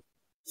the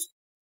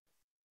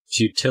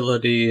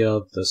futility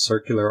of the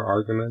circular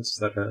arguments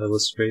that I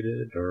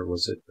illustrated, or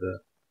was it the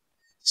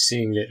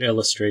seeing it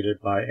illustrated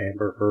by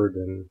Amber Heard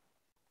and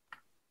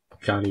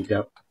Johnny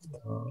Depp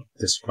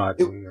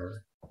describing?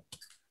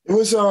 It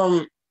was,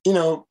 you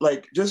know,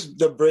 like just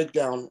the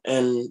breakdown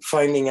and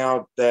finding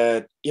out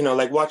that, you know,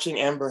 like watching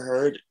Amber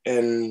Heard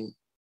and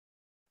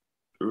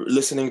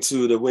listening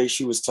to the way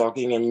she was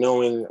talking and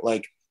knowing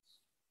like,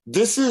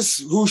 this is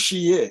who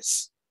she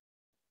is.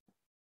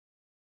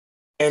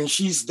 And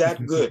she's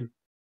that good.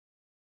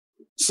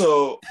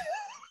 So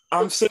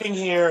I'm sitting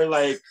here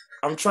like,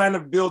 I'm trying to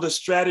build a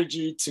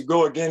strategy to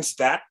go against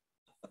that.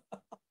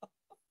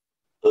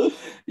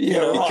 You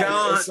know, you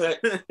can't.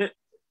 like,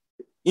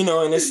 you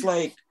know, and it's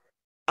like,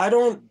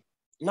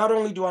 not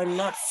only do I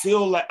not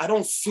feel like, I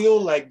don't feel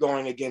like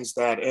going against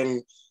that.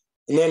 And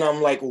then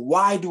I'm like,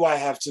 why do I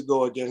have to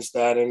go against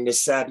that? And the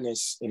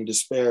sadness and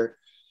despair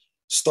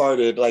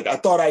started. Like, I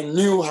thought I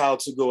knew how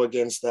to go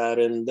against that.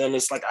 And then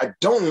it's like, I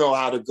don't know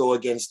how to go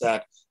against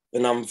that.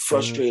 And I'm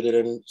frustrated.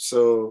 And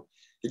so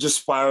it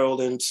just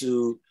spiraled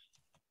into,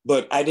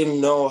 but I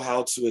didn't know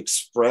how to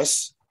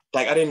express.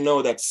 Like, I didn't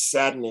know that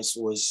sadness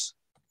was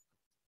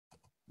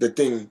the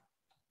thing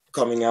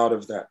coming out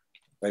of that,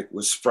 like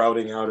was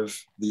sprouting out of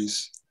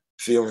these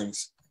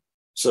feelings.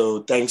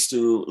 So thanks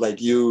to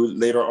like you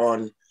later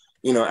on,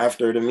 you know,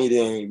 after the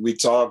meeting, we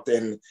talked,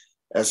 and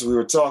as we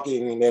were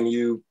talking, and then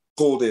you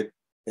pulled it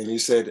and you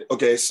said,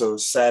 okay, so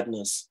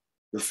sadness,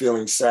 you're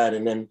feeling sad.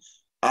 And then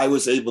I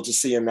was able to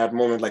see in that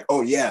moment, like,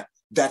 oh yeah,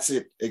 that's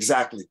it,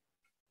 exactly.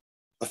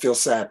 I feel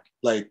sad,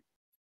 like,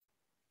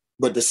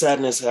 but the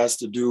sadness has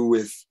to do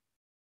with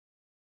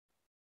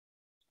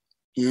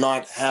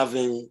not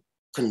having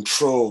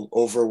control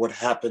over what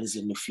happens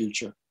in the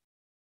future.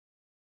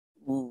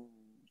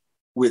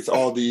 With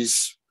all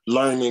these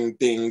learning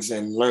things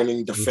and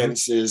learning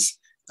defenses,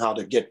 how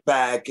to get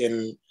back,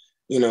 and,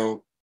 you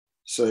know,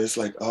 so it's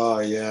like, oh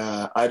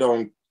yeah, I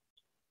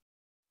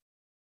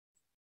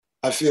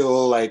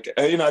feel like,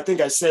 you know, I think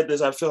I said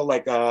this, I feel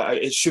like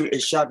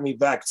it shot me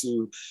back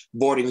to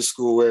boarding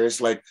school, where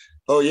it's like,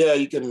 oh yeah,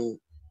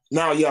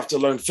 now you have to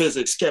learn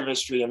physics,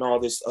 chemistry, and all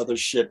this other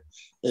shit.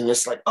 And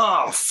it's like,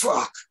 oh,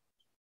 fuck.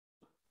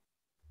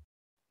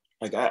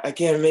 Like, I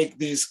can't make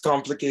these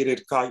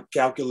complicated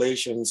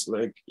calculations,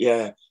 like,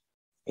 yeah.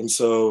 And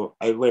so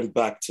I went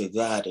back to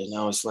that, and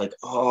I was like,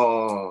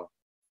 oh.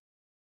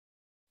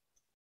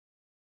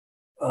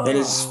 And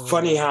it's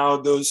funny how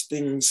those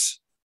things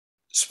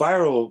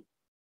spiral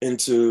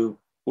into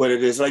what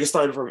it is. Like, it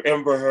started from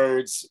Amber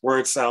Heard's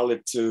word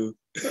salad to,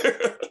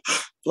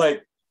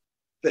 like,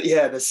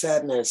 the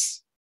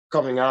sadness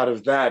coming out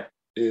of that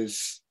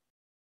is,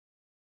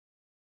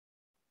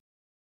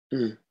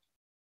 yeah,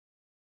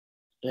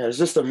 it's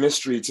just a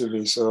mystery to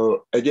me.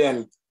 So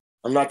again,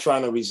 I'm not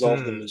trying to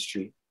resolve the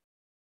mystery.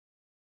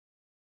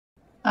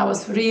 I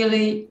was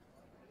really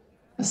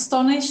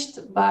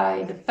astonished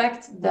by the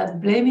fact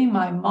that blaming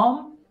my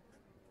mom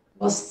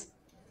was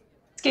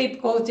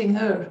scapegoating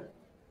her.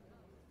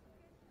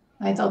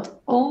 I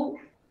thought, oh,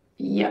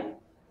 yeah,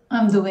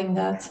 I'm doing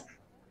that.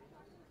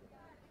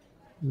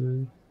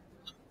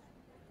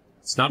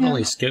 It's not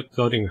only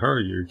scapegoating her,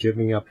 you're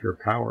giving up your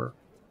power.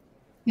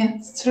 Yeah,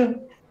 it's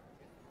true.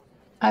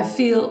 I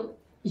feel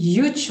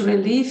huge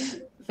relief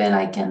when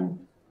I can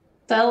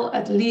tell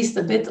at least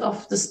a bit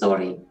of the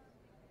story,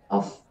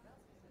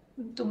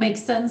 to make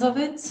sense of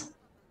it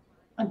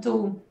and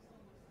to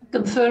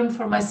confirm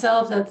for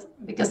myself that,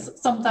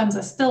 because sometimes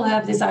I still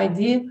have this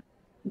idea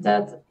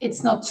that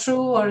it's not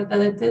true or that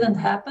it didn't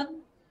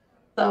happen.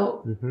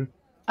 So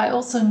I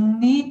also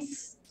need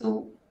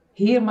to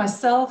hear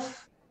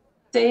myself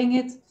saying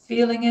it,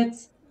 feeling it,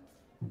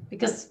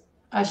 because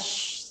I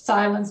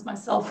silence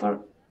myself for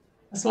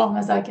as long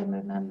as I can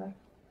remember.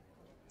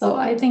 So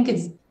I think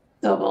it's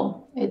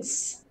double.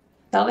 It's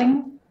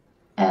telling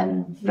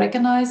and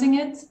recognizing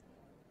it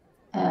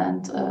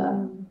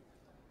and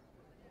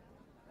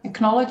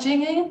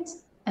acknowledging it.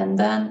 And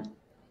then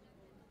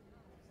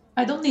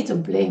I don't need to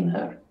blame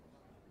her.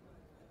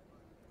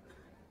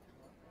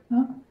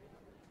 Huh?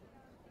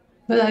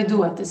 But I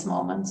do at this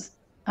moment.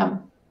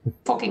 I'm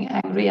fucking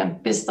angry. I'm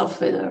pissed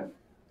off with her.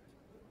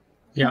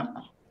 Yeah.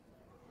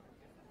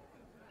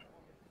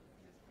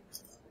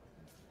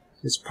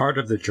 It's part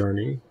of the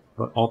journey,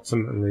 but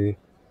ultimately,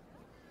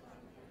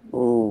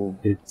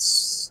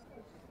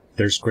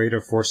 there's greater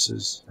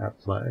forces at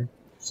play.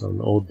 So in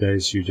the old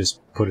days, you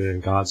just put it in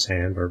God's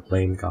hand or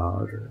blame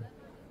God or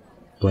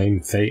blame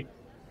fate.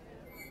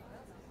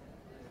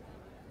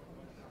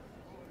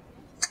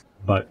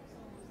 But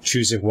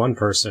choosing one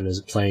person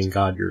is playing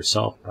God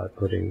yourself by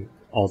putting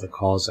all the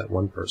calls at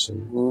one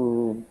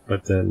person.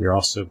 But then you're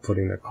also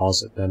putting the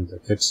calls at them to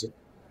fix it.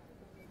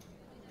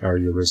 Or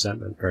your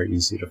resentment, very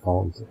easy to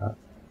fall into that.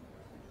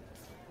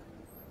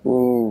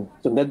 So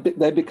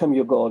they become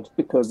your God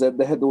because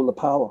they had all the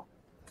power.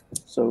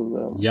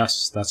 So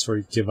yes, that's where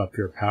you give up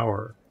your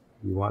power.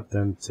 You want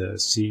them to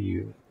see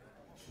you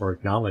or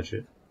acknowledge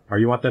it. Or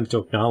you want them to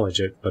acknowledge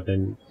it, but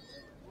then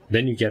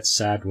you get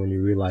sad when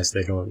you realize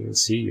they don't even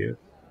see you.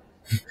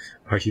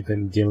 Or you've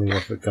been dealing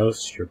with a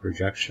ghost, your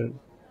projection.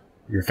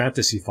 Your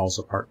fantasy falls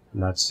apart,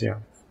 and that's,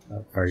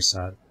 very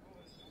sad.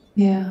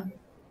 Yeah,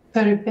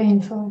 very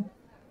painful.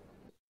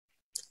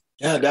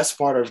 Yeah, that's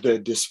part of the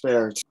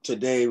despair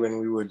today when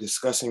we were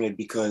discussing it,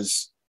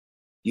 because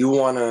you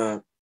want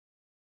to,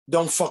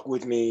 don't fuck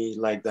with me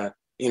like that.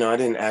 I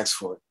didn't ask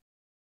for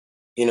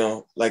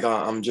it. Like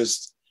I'm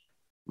just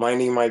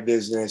minding my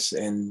business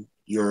and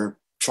you're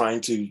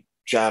trying to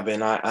jab,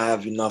 and I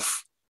have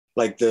enough,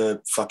 like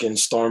the fucking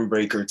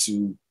Stormbreaker,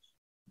 to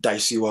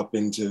dice you up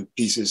into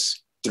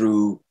pieces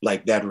through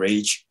like that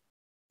rage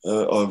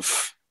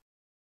of,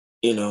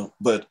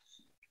 but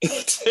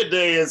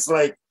today it's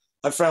like,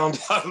 I found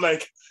out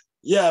like,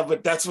 yeah,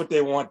 but that's what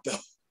they want though.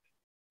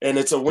 And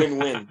it's a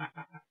win-win.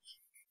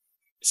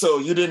 So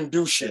you didn't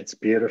do shit. That's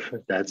beautiful.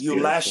 You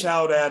lash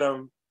out at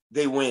them,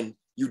 they win.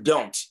 You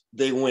don't,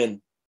 they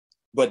win.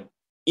 But,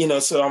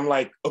 so I'm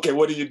like, okay,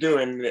 what do you do?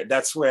 And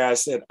that's where I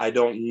said, I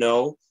don't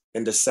know.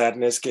 And the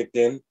sadness kicked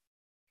in,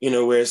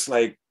 where it's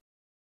like,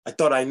 I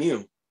thought I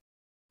knew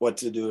what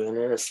to do. And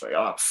then it's like,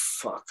 oh,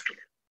 fuck.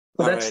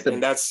 Well,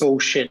 that's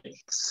bullshit.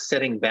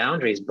 Setting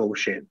boundaries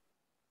bullshit.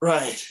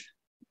 Right.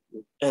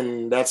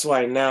 And that's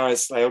why now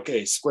it's like,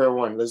 okay, square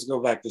one. Let's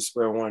go back to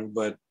square one.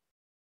 But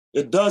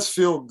it does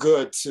feel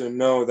good to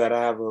know that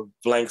I have a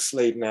blank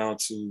slate now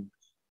to,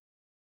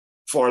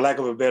 for lack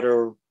of a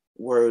better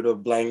word, a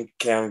blank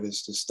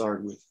canvas to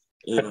start with.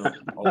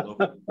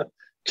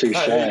 Touche.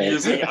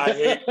 I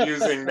hate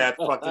using that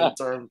fucking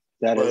term.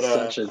 That is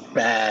such a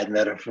bad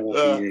metaphor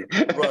for you.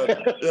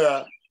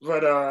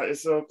 but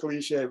it's so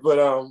cliche.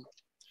 But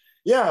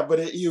but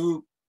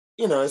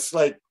it's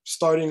like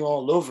starting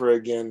all over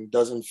again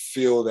doesn't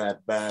feel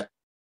that bad.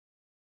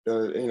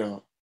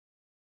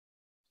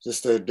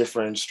 Just a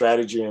different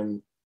strategy.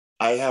 And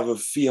I have a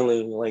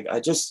feeling like, I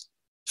just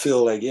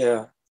feel like,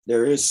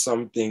 there is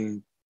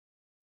something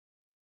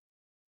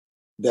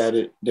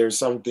there's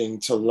something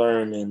to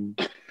learn.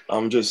 And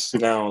I'm just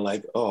now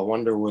like, oh, I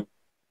wonder what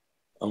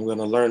I'm going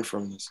to learn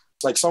from this.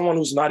 It's like someone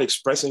who's not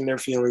expressing their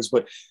feelings,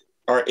 but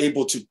are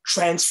able to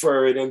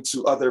transfer it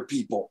into other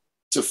people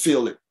to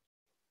feel it.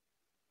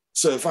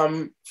 So if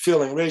I'm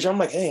feeling rage, I'm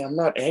like, hey, I'm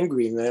not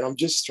angry, man. I'm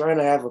just trying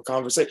to have a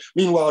conversation.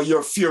 Meanwhile,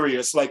 you're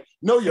furious. Like,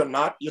 no, you're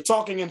not. You're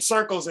talking in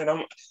circles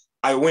and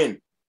I win.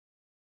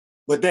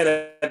 But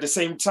then at the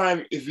same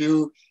time, if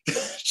you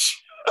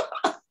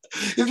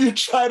if you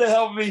try to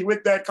help me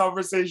with that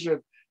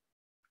conversation,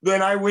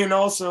 then I win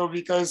also,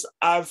 because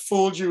I've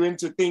fooled you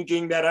into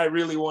thinking that I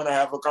really want to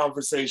have a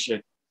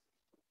conversation.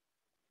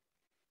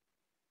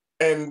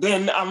 And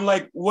then I'm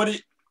like,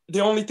 the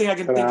only thing I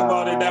can think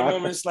about in that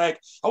moment is like,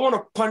 I want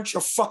to punch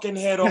your fucking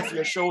head off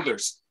your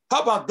shoulders.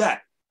 How about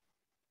that?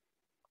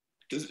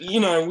 Because,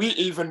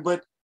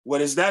 but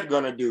what is that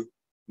going to do?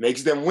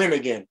 Makes them win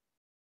again.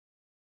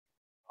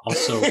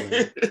 Also,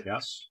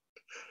 yes.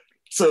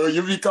 So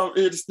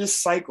it's this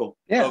cycle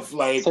of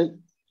like,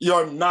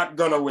 you're not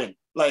going to win.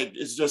 Like,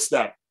 it's just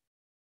that.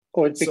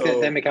 Or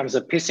then becomes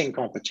a pissing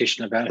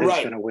competition about who's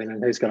going to win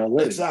and who's going to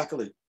lose.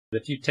 Exactly.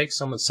 If you take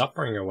someone's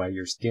suffering away,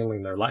 you're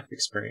stealing their life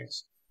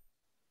experience.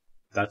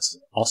 That's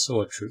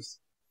also a truth.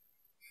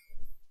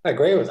 I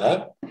agree with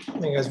that. I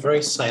think it's a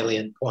very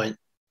salient point.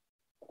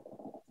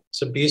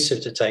 It's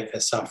abusive to take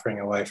their suffering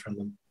away from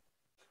them.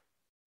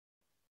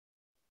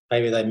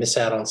 Maybe they miss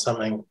out on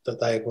something that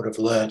they would have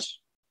learned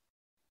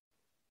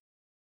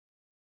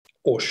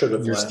or should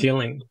have You're learned.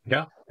 stealing,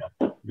 yeah.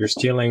 You're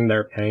stealing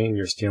their pain.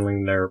 You're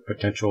stealing their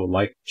potential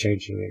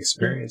life-changing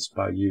experience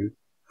by you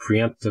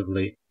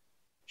preemptively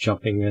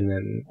jumping in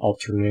and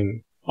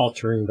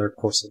altering their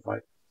course of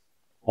life,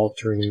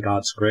 altering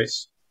God's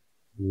grace.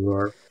 You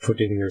are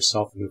putting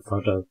yourself in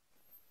front of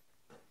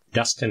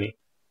destiny.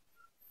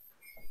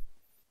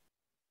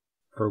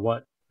 For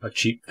what? A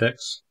cheap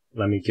fix?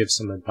 Let me give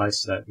some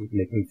advice that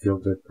make me feel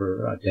good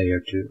for a day or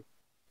two.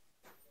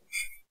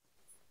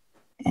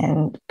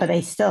 But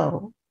I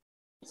still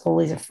was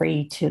always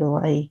afraid to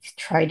like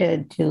try to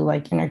do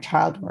like inner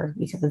child work,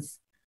 because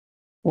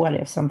what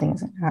if something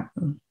doesn't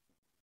happen?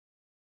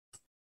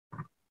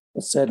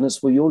 The sadness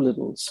for your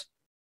littles.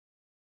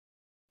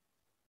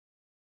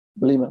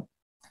 Blima.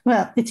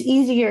 Well, it's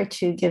easier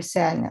to give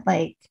sadness,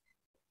 like,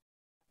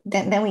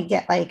 then we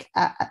get like,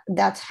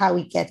 that's how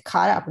we get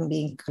caught up in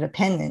being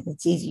codependent.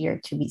 It's easier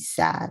to be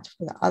sad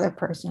for the other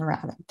person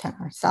rather than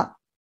ourselves.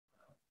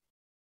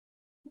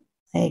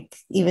 Like,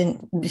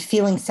 even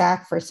feeling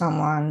sad for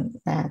someone,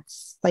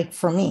 that's like,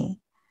 for me,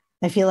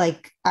 I feel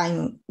like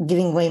I'm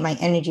giving away my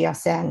energy of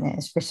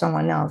sadness for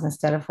someone else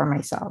instead of for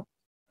myself.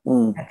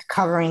 That's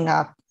covering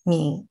up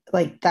me,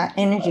 like that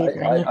energy.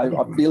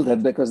 I feel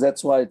that, because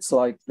that's why it's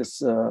like this,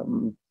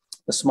 the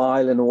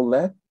smile and all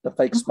that, the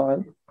fake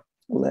smile,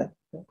 all that,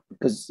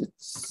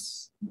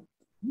 because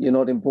you're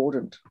not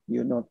important,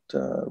 you're not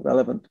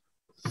relevant.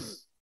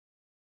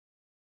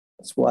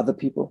 It's for other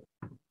people.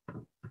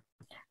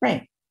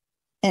 Right.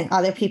 And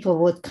other people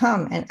would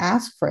come and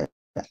ask for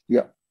that.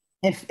 Yeah.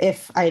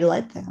 If I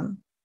let them.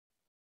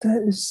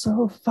 That is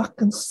so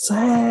fucking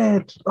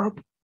sad. I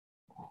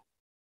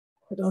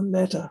don't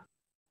matter.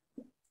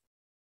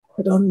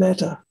 I don't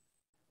matter.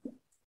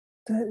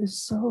 That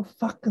is so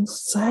fucking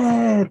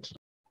sad.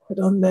 I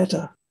don't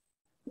matter.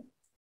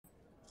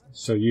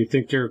 So you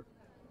think you're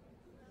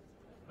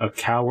a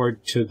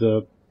coward to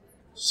the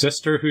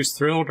sister who's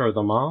thrilled, or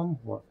the mom?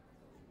 What?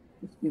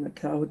 It's been a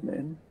coward,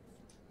 man.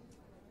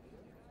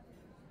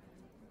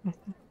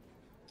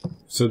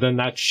 So then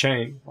that's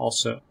shame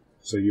also.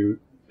 So you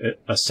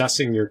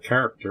assessing your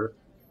character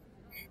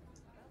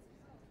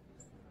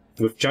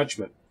with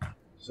judgment.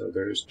 So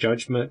there's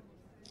judgment,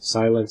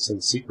 silence,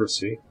 and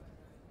secrecy.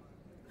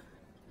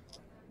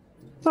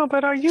 No,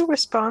 but are you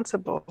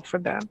responsible for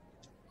them?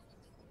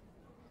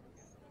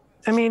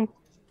 I mean,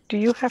 do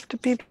you have to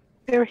be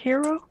their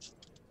hero?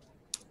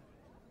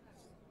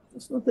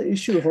 It's not the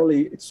issue,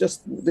 Holly. It's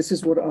just, this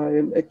is what I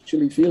am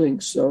actually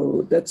feeling.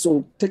 So that's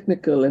all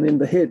technical and in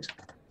the head.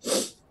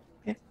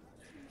 Yeah.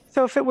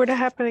 So if it were to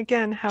happen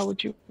again, how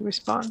would you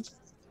respond?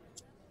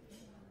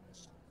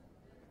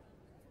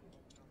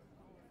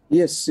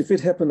 Yes, if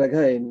it happened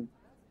again,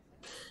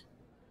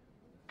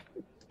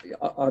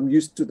 I'm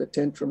used to the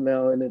tantrum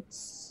now, and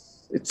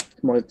it's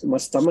my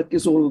stomach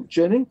is all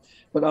churning,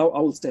 but I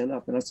will stand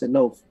up and I say,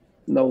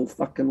 no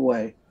fucking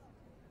way.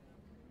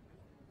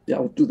 Yeah,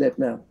 I'll do that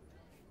now.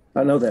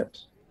 I know that.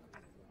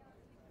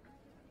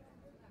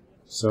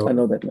 So I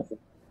know that now.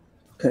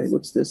 Okay,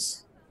 what's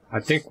this? I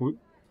think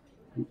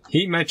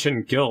he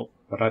mentioned guilt,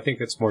 but I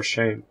think it's more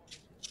shame.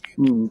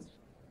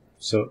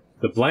 So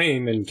the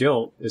blame and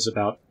guilt is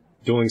about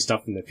doing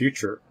stuff in the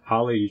future.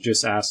 Holly, you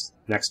just asked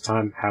next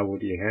time, how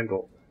would he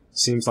handle?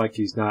 Seems like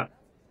he's not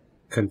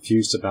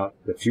confused about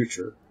the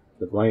future,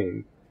 the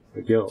blame,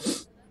 the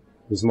guilt.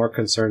 He's more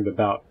concerned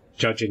about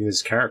judging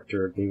his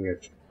character, being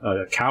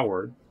a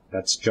coward.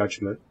 That's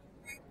judgment.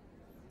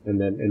 And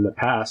then in the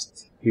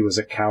past, he was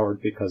a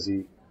coward because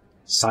he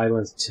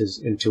silenced his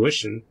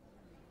intuition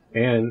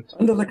and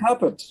under the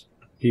carpet.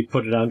 He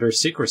put it under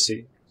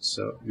secrecy.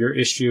 So your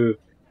issue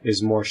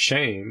is more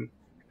shame,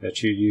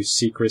 that you use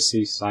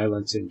secrecy,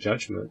 silence, and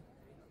judgment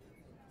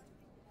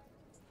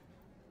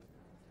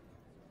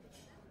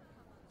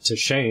to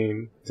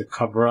shame, to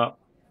cover up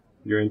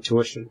your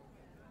intuition.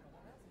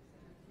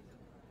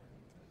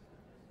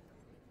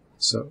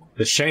 So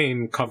the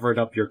shame covered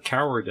up your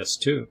cowardice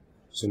too.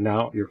 So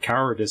now your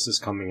cowardice is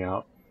coming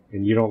out,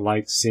 and you don't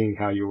like seeing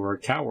how you were a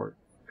coward,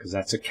 because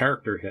that's a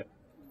character hit.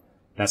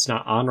 That's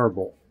not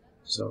honorable.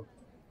 So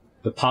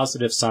the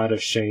positive side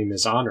of shame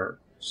is honor.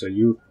 So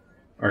you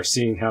are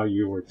seeing how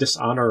you were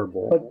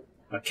dishonorable,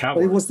 a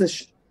coward.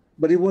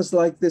 But it was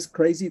like this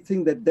crazy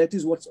thing that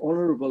is what's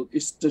honorable,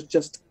 is to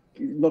just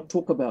not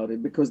talk about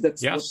it, because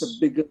that's what the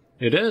bigger.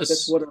 It is.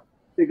 That's what a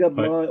bigger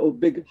mind or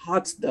big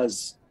heart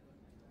does.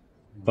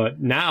 But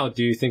now,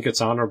 do you think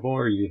it's honorable,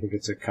 or do you think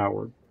it's a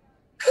coward?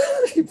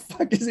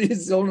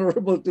 It's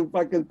honorable to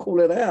fucking call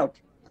it out.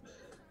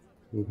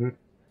 Mm-hmm.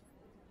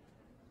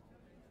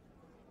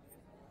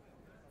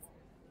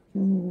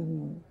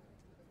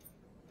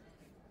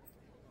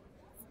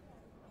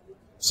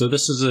 So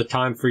this is a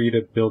time for you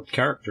to build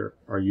character,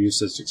 or use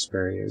this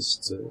experience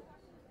to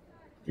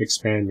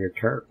expand your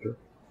character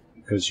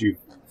because you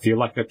feel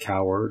like a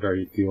coward, or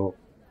you feel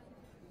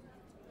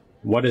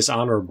what is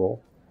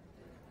honorable,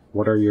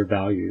 what are your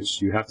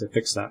values. You have to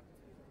fix that.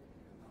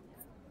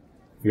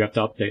 You have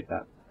to update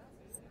that.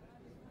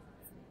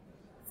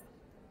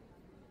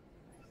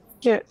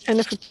 Yeah, and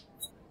if it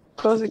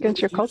goes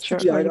against your culture,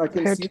 are you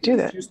prepared to do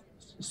that?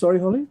 Sorry,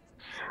 Holly?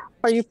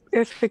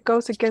 If it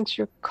goes against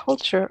your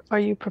culture, are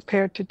you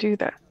prepared to do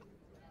that?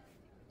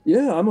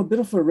 Yeah, I'm a bit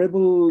of a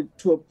rebel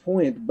to a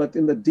point, but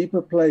in the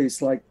deeper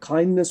place, like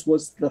kindness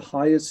was the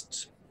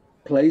highest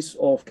place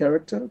of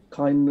character,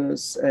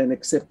 kindness and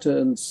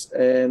acceptance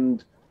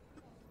and...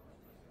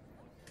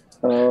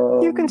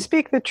 you can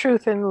speak the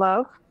truth in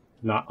love.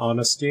 Not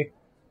honesty.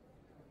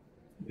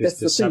 That's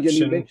the thing, and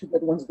you mentioned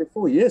that once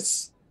before,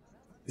 yes.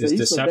 Is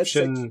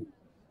deception actually,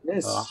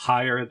 yes.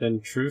 Higher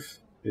than truth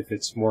if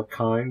it's more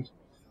kind?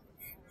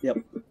 Yep.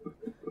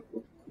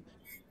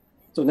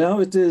 So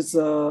now it is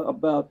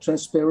about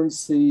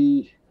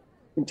transparency,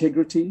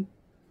 integrity.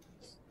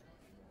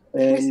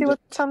 Can you see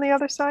what's on the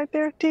other side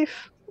there,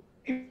 Deef?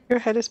 Your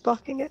head is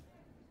blocking it.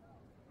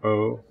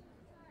 Oh.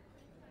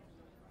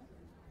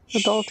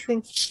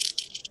 Adulting.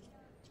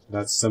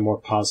 That's the more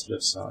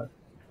positive side.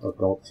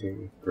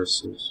 Adulting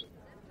versus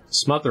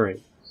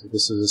smothering. So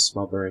this is a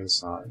smothering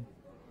side.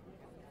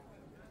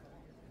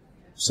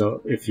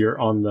 So if you're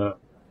on the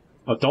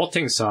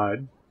adulting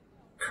side,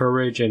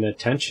 courage and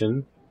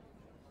attention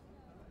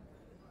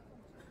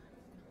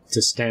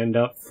to stand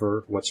up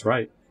for what's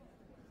right.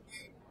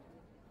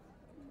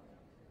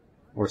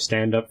 Or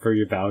stand up for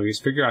your values.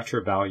 Figure out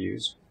your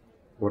values.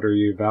 What are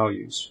your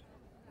values?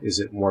 Is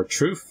it more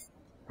truth?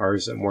 Or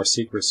is it more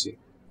secrecy?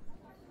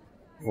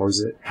 Or is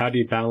it, how do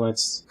you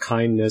balance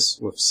kindness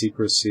with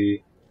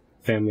secrecy,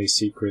 family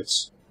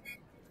secrets,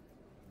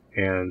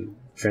 and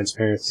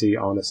transparency,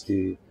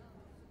 honesty,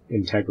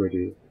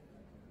 integrity?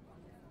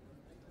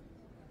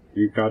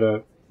 You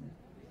gotta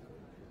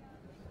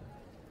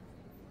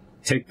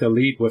take the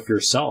lead with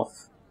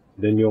yourself,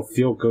 then you'll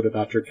feel good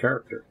about your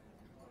character.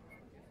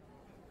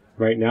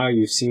 Right now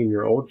you've seen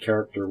your old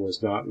character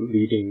was not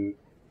leading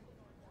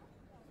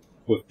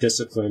with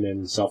discipline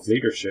and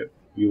self-leadership.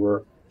 You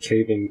were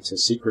caving to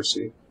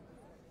secrecy.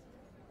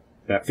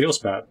 That feels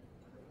bad.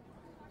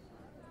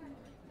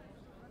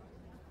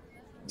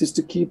 Just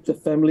to keep the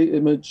family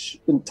image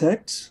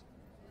intact.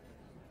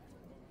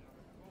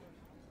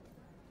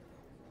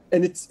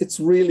 And it's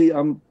really,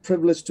 I'm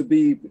privileged to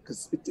be,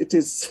 because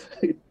it's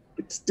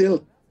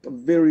still a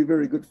very,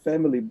 very good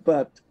family,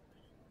 but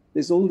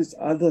there's all this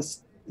other,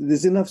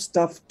 there's enough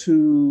stuff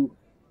to,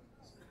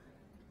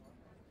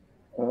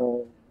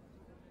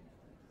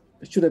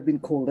 it should have been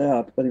called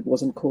out, but it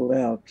wasn't called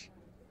out.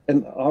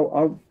 And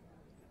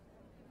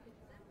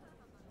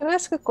Can I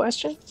ask a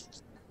question?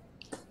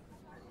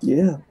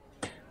 Yeah.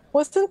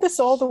 Wasn't this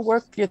all the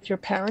work that your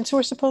parents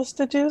were supposed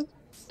to do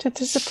to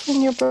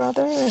discipline your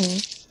brother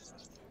and,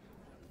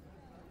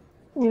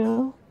 you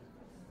know?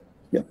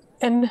 Yeah.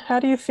 And how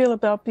do you feel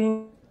about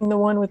being the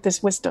one with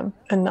this wisdom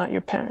and not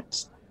your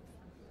parents?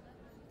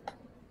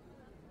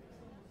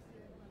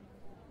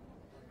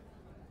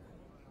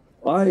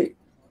 What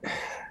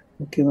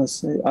can I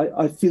say?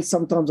 I feel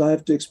sometimes I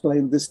have to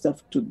explain this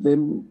stuff to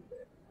them,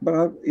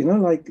 but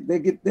like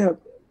they're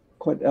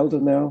quite elder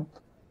now.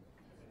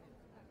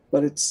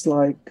 But it's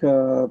like,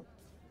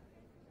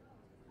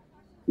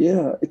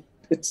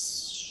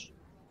 it's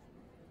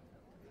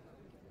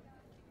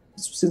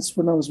since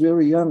when I was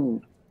very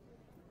young.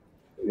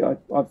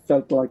 I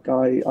felt like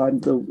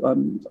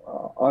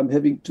I'm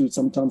having to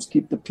sometimes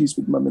keep the peace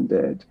with mum and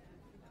dad,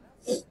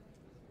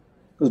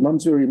 because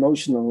mum's very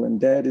emotional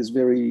and dad is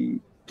very.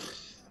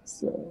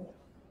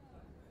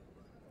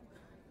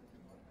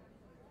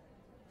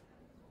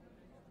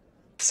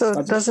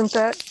 So doesn't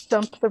that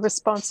dump the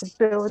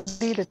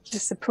responsibility to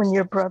discipline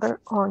your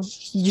brother on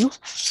you?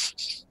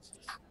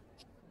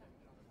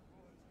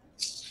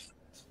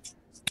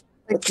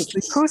 Like,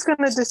 who's going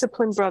to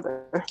discipline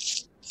brother?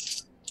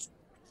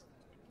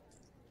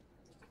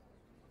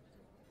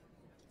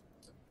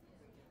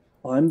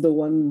 I'm the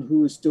one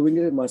who is doing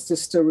it, and my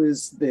sister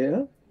is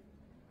there.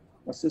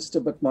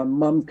 But my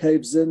mum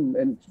caves in,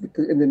 and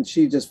then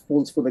she just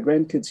falls for the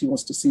grandkids. She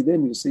wants to see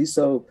them, you see.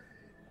 So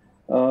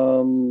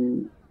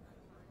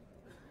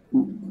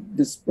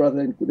this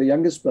brother, the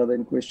youngest brother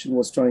in question,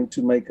 was trying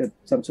to make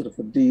some sort of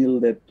a deal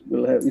that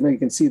will have, you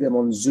can see them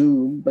on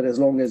Zoom, but as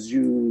long as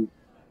you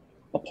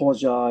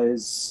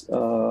apologize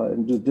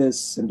and do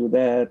this and do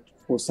that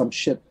for some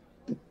shit.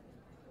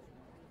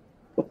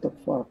 What the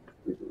fuck?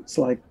 It's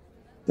like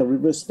the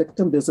reverse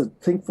spectrum. There's a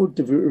thing for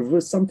to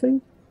reverse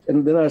something.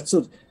 And then I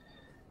said,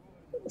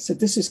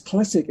 this is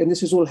classic, and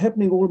this is all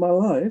happening all my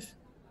life,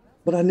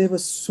 but I never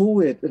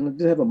saw it, and I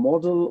didn't have a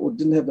model or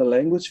didn't have the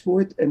language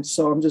for it, and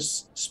so I'm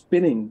just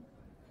spinning.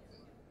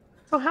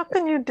 So how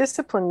can you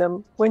discipline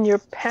them when your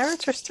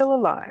parents are still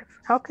alive?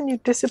 How can you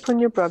discipline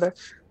your brother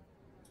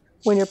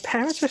when your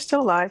parents are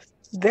still alive?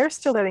 They're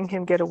still letting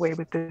him get away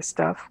with this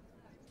stuff,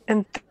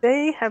 and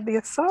they have the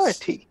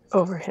authority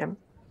over him.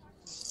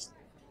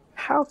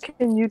 How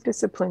can you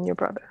discipline your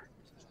brother?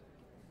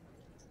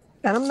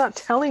 And I'm not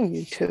telling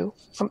you to.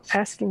 I'm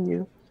asking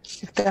you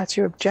if that's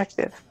your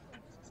objective.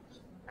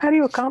 How do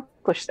you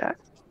accomplish that?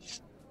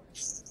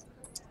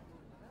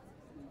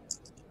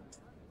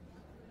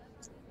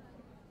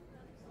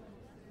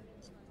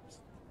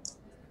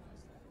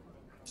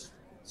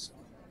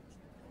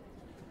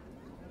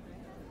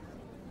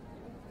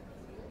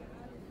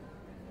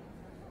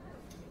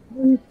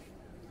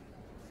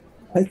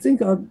 I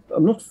think I'm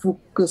not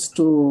focused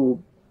or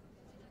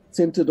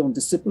centered on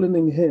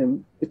disciplining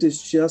him. It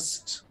is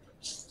just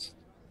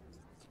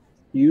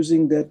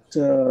using that,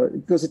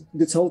 because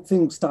this whole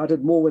thing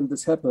started more when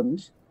this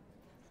happened,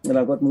 and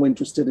I got more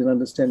interested in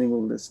understanding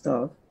all this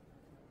stuff.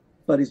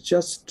 But it's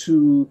just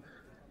to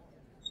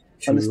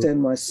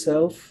understand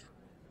myself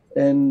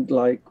and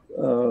like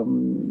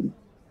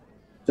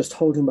just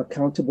hold him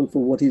accountable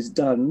for what he's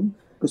done,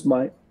 because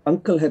my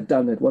uncle had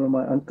done it. One of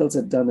my uncles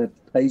had done it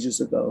ages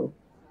ago.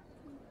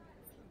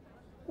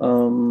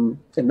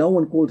 And no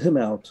one called him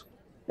out.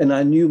 And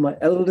I knew my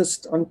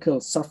eldest uncle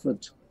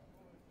suffered.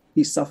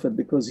 He suffered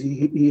because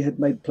he had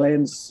made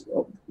plans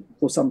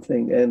for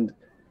something. And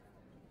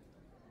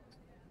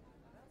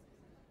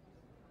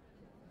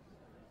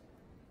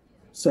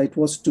so it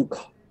was to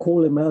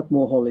call him out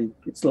more, Holly.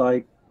 It's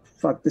like,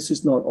 fuck, this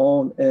is not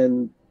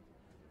on.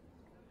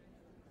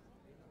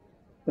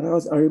 But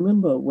I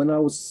remember when I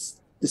was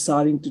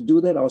deciding to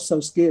do that, I was so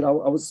scared. I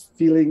was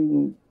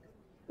feeling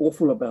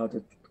awful about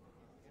it.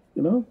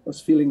 You know, I was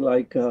feeling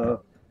like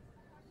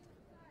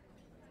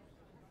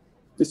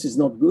this is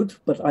not good,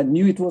 but I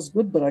knew it was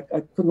good, but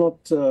I could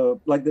not,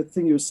 like the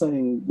thing you're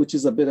saying, which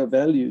is a better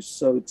values.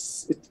 So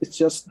it's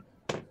just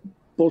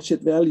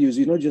bullshit values,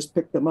 you know, just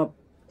pick them up.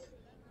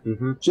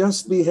 Mm-hmm.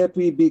 Just be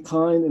happy, be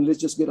kind, and let's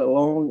just get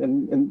along.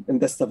 And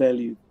that's the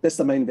value. That's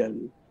the main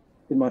value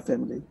in my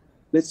family.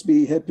 Let's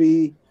be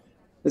happy.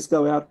 Let's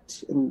go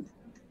out and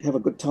have a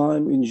good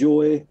time,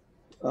 enjoy.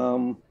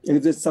 And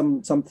if there's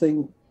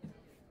something,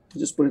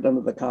 just put it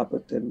under the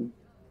carpet and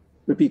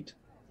repeat.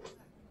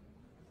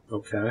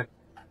 Okay.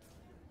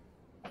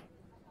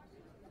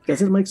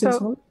 Does it make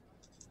sense?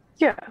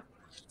 Yeah.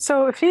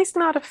 So if he's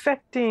not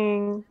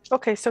affecting,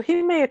 okay, so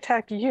he may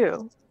attack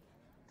you.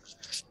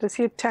 Does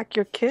he attack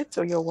your kids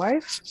or your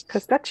wife?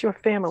 Because that's your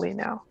family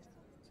now.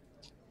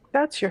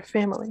 That's your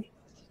family.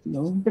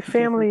 No. Your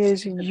family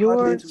is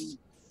yours.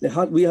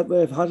 We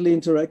have hardly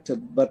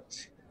interacted,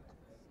 but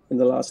in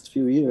the last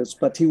few years.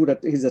 But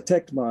he's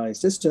attacked my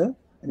sister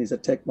and he's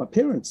attacked my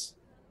parents.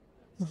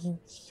 Mm-hmm.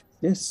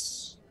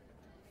 Yes.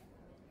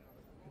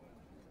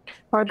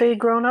 Are they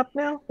grown up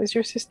now? Is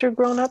your sister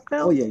grown up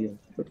now? Oh, yeah.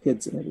 With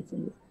kids and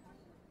everything.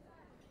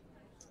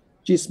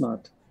 She's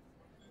smart.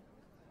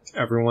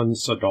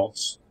 Everyone's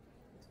adults.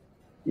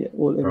 Yeah,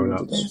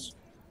 everyone's adults.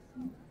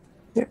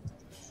 Yeah.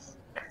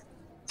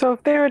 So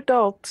if they're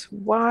adults,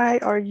 why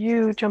are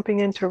you jumping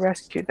in to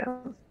rescue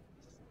them?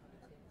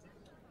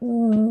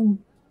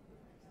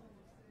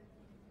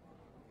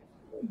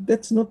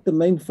 That's not the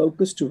main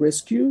focus to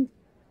rescue.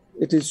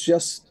 It is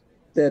just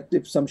that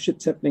if some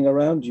shit's happening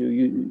around you,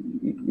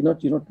 you're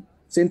not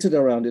centered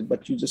around it,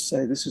 but you just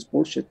say, this is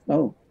bullshit.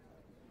 No.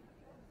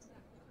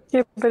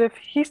 Yeah, but if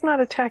he's not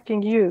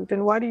attacking you,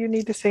 then why do you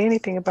need to say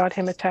anything about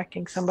him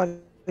attacking somebody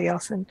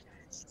else and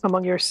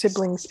among your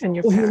siblings and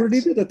your parents? He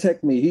already did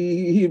attack me.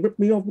 He ripped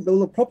me off with all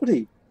the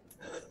property.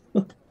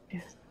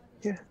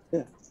 Yeah.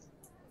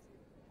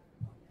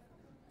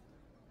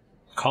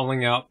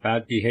 Calling out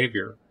bad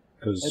behavior.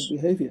 Bad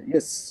behavior,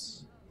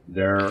 yes.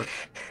 They're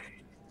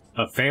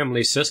a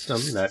family system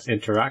that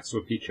interacts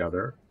with each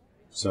other.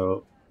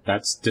 So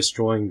that's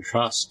destroying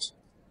trust.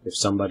 If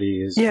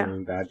somebody is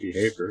doing bad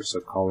behavior,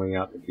 so calling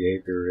out the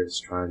behavior is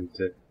trying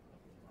to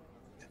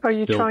Are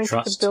you trying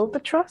to build the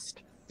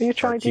trust? Do you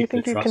think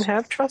you can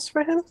have trust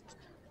for him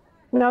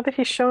now that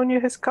he's shown you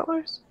his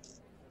colors?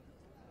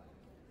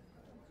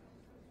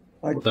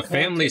 Well, the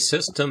family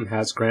system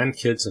has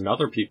grandkids and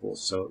other people,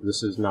 so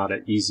this is not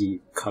an easy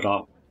cut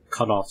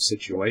off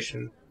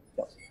situation.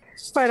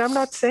 Right, I'm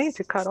not saying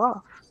to cut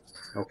off.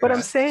 Okay. What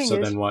I'm saying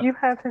is you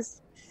have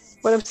his.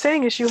 What I'm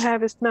saying is you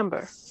have his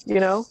number. You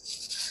know,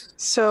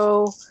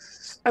 so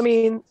I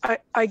mean,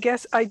 I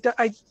guess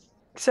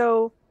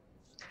so.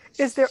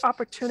 Is there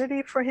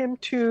opportunity for him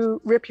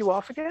to rip you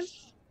off again?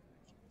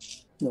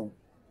 No.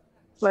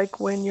 Like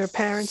when your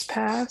parents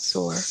pass,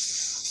 or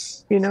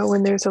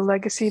when there's a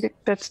legacy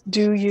that's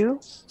due you?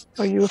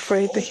 Are you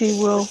afraid that he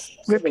will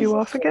rip you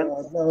off again?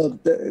 No,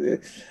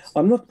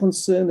 I'm not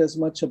concerned as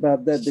much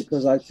about that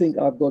because I think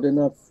I've got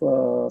enough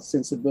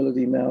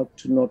sensibility now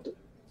to not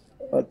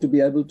to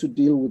be able to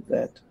deal with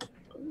that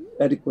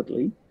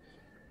adequately.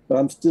 But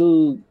I'm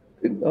still,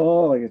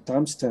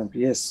 timestamp,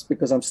 yes,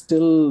 because I'm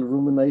still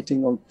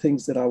ruminating on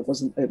things that I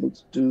wasn't able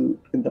to do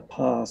in the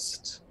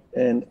past,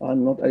 and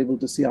I'm not able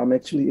to see I'm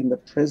actually in the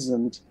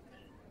present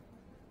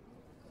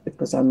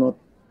because I'm not.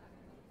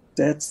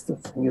 That's the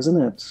thing,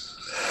 isn't it?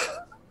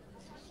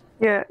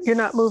 Yeah, you're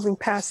not moving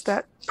past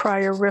that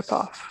prior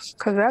ripoff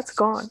because that's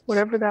gone,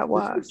 whatever that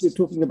was. You're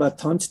talking about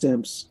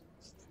timestamps.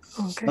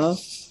 Okay.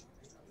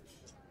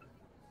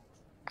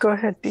 Go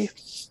ahead, Dee.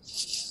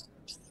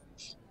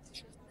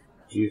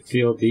 Do you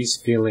feel these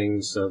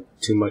feelings of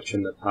too much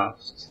in the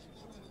past?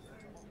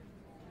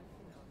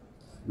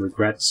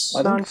 Regrets,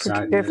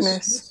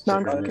 non-forgiveness,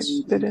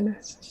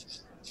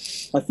 bitterness.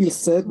 I feel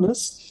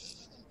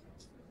sadness.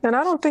 And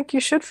I don't think you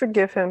should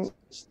forgive him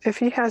if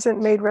he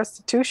hasn't made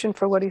restitution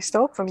for what he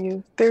stole from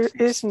you. There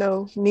is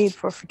no need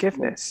for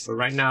forgiveness. But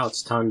right now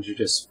it's time to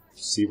just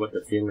see what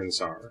the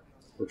feelings are.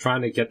 We're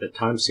trying to get the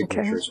time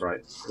signatures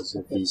right. Because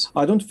if he's...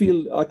 I don't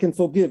feel I can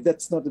forgive.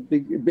 That's not a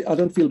big... I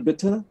don't feel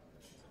bitter.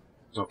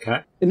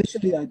 Okay.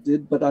 Initially I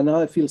did, but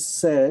now I feel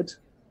sad.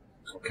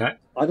 Okay.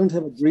 I don't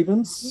have a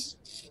grievance.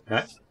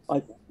 Okay.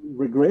 I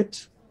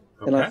regret.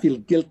 Okay. And I feel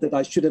guilt that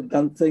I should have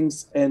done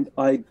things and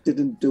I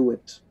didn't do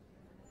it.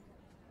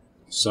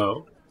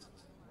 So,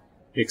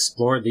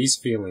 explore these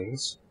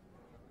feelings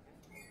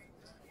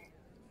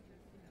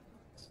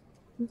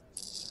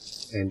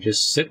and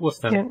just sit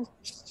with them.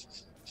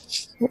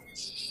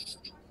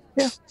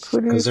 Yeah.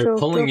 Because they're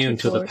pulling you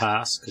into the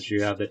past because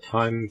you have the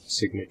time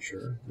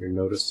signature. You're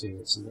noticing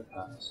it's in the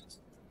past.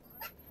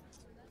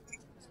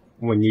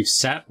 When you've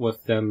sat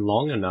with them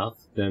long enough,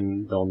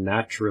 then they'll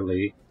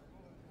naturally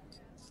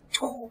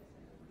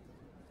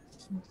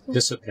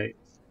dissipate.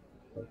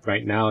 But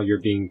right now, you're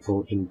being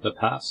pulled into the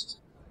past.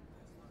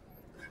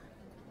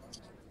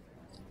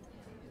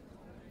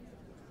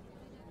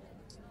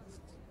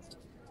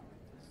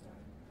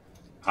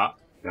 Ah,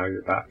 now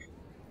you're back.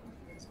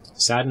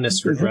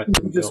 Sadness, regret,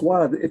 and just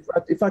wild.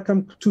 If I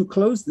come too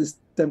close, this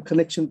damn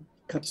connection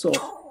cuts off.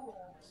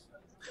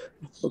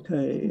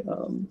 Okay.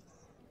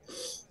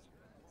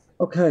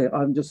 Okay,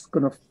 I'm just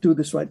gonna do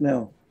this right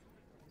now.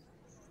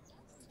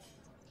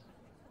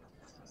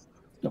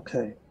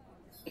 Okay.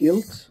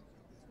 Guilt.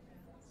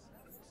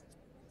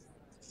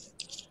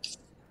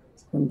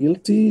 I'm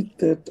guilty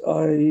that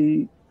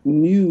I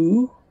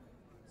knew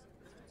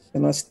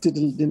and I still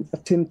didn't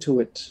attend to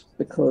it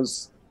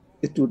because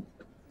I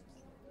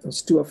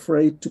was too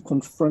afraid to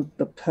confront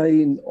the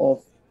pain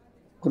of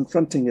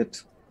confronting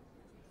it.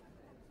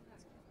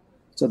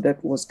 So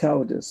that was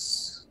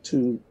cowardice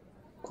to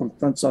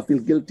confront. So I feel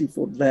guilty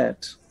for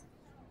that.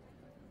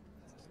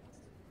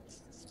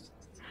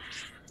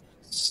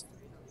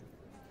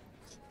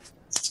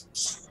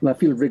 And I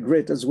feel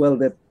regret as well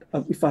that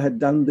if I had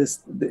done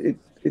this,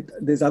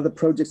 there's other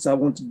projects I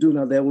want to do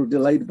now. They will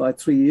delayed by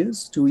 3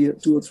 years, 2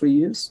 or 3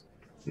 years.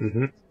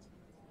 Mm-hmm.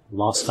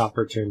 Lost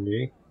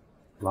opportunity,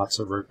 lots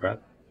of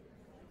regret.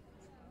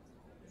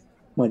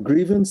 My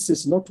grievance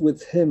is not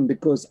with him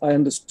because I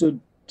understood,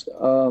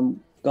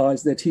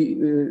 guys, that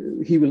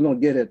he will not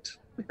get it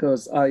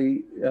because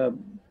when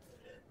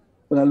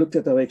I looked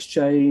at our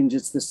exchange,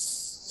 it's this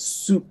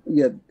soup.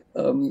 Yeah,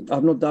 I'm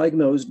not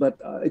diagnosed, but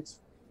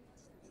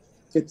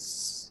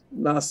it's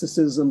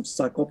narcissism,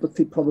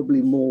 psychopathy,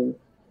 probably more,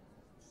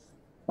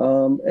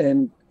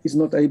 and he's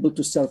not able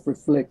to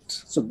self-reflect.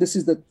 So this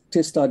is the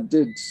test I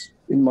did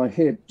in my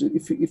head.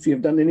 If you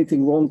have done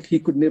anything wrong, he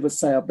could never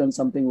say I've done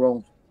something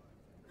wrong.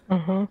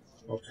 Mm-hmm.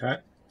 Okay.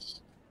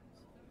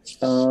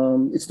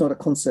 It's not a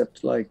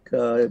concept like,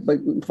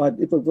 but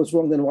if it was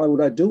wrong, then why would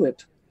I do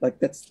it? Like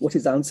that's what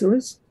his answer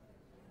is.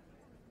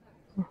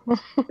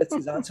 That's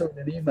his answer in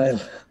an email.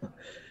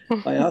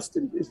 I asked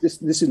him,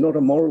 this is not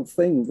a moral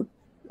thing?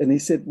 And he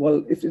said,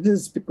 well, if it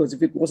is, because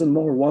if it wasn't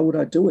moral, why would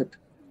I do it?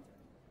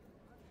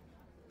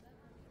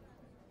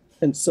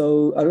 And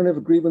so I don't have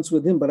a grievance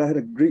with him, but I have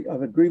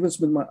a grievance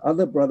with my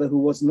other brother who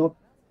was not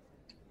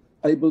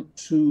able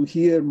to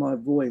hear my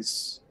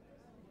voice.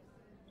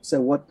 So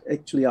what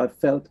actually I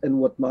felt and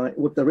what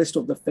the rest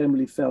of the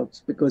family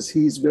felt, because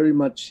he's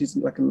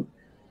like a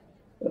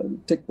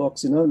tick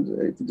box, you know.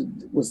 It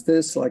was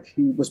this, like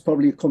he was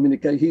probably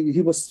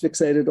he was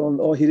fixated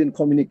on, he didn't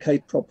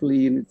communicate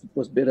properly, and it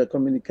was better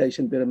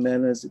communication, better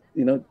manners,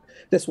 you know.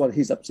 That's what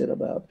he's upset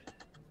about.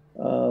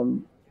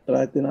 But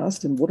I then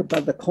asked him, what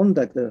about the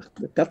conduct,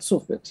 the guts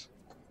of it?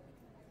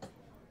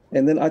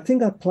 And then I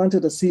think I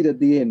planted a seed at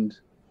the end,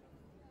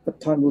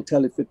 but time will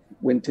tell if it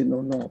went in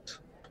or not.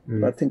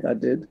 But I think I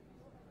did.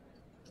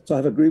 So I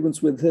have a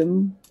grievance with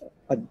him.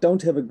 I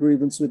don't have a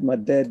grievance with my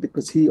dad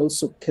because he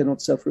also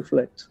cannot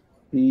self-reflect.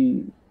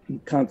 He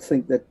can't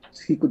think that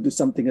he could do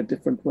something a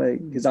different way.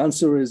 His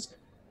answer is,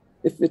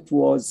 if it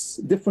was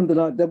different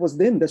than that was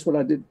then, that's what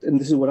I did, and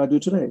this is what I do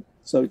today.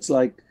 So it's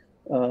like,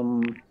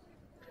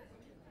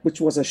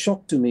 which was a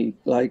shock to me.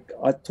 Like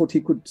I thought he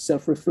could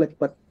self-reflect,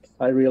 but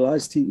I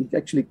realized he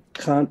actually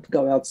can't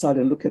go outside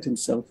and look at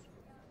himself.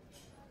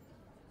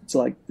 It's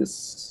like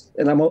this,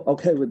 and I'm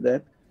okay with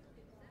that.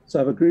 So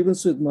I have a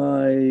grievance with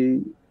my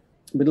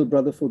middle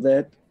brother for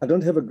that. I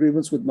don't have a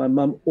grievance with my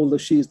mum, although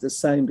she's the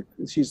same.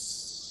 Because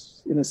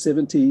she's in her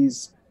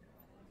 70s.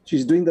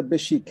 She's doing the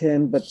best she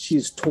can, but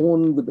she's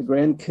torn with the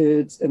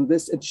grandkids and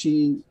this, and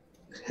she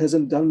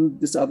hasn't done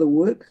this other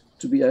work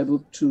to be able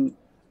to.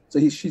 So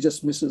she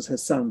just misses her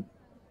son.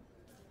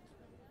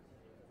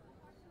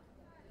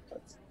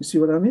 You see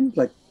what I mean?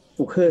 Like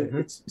for her,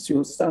 it's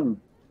your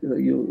son, your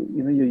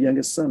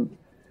youngest son.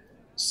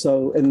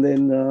 So, and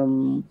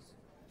then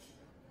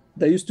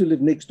they used to live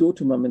next door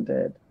to mum and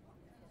dad.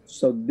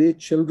 So their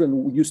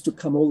children used to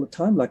come all the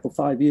time, like for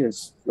 5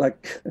 years,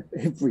 like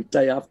every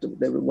day after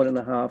they were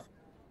 1.5,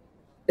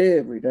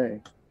 every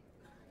day.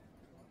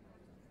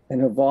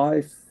 And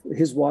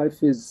his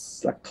wife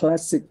is like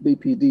classic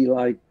BPD,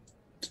 like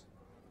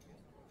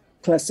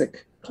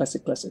classic.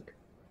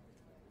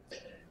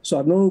 So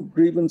I've no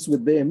grievance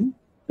with them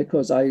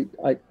because they're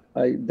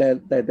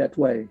that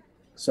way.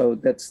 So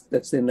that's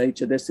their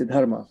nature, that's their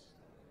dharma.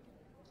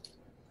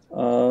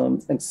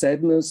 And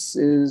sadness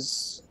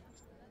is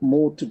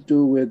more to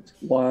do with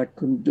why I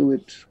couldn't do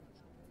it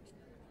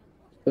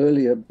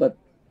earlier, but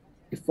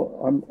if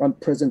I'm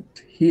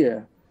present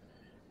here,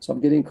 so I'm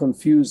getting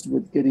confused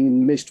with getting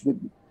enmeshed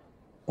with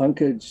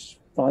Pankaj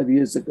 5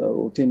 years ago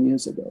or 10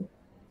 years ago.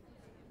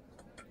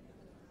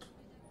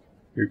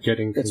 You're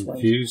getting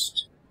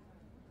confused?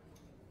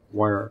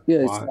 Where?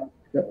 Yeah,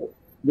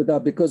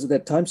 because of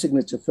that time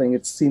signature thing,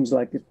 it seems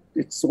like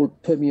it's all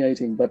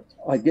permeating, but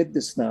I get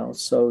this now,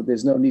 so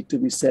there's no need to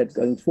be sad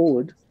going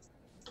forward.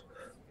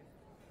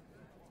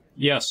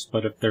 Yes,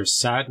 but if there's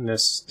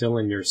sadness still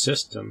in your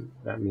system,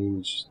 that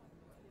means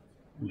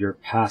your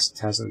past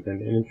hasn't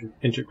been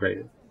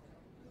integrated.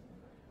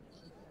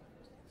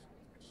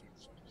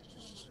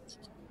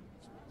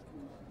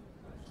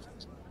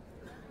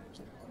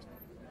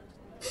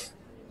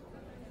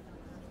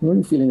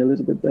 I'm feeling a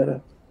little bit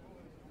better.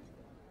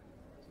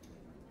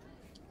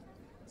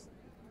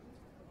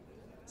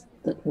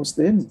 That was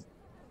then.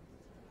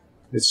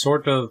 It's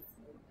sort of,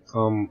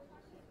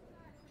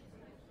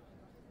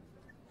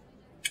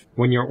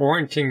 when you're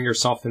orienting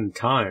yourself in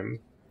time,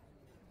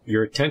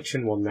 your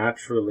attention will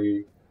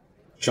naturally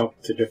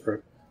jump to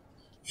different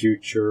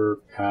future,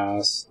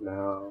 past,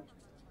 now.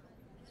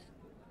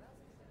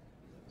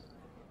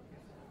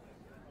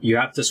 You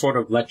have to sort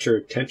of let your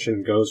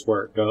attention goes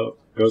where it goes.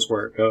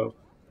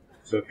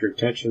 So if your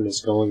attention is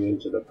going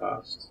into the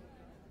past,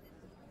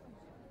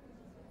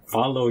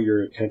 follow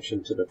your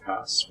attention to the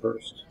past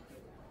first.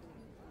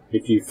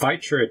 If you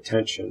fight your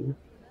attention,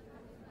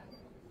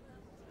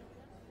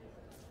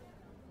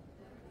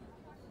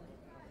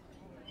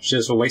 it's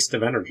just a waste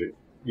of energy.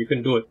 You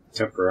can do it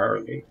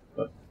temporarily,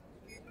 but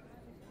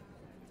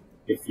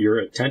if your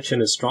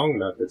attention is strong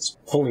enough, it's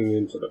pulling you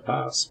into the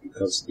past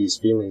because these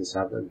feelings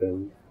haven't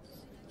been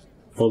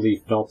fully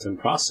felt and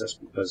processed,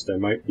 because there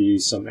might be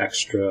some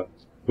extra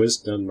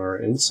wisdom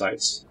or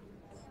insights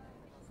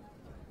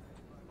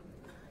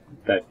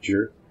that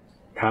your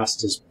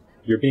past is,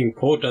 you're being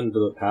pulled into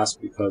the past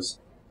because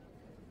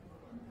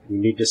you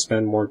need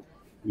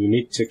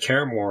to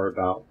care more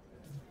about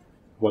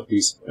what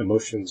these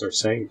emotions are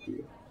saying to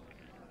you,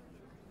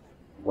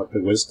 what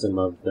the wisdom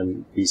of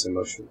these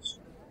emotions.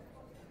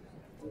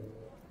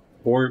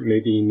 Or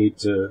maybe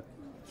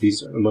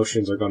these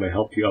emotions are going to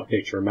help you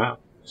update your map.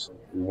 So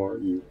the more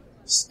you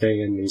stay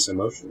in these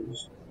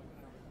emotions,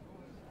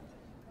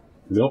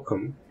 milk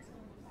them,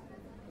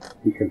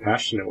 be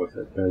compassionate with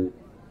it, then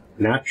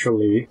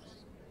naturally,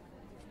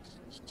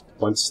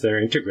 once they're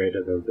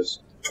integrated, they'll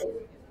just...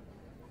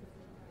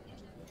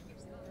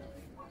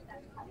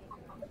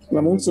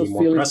 I'm also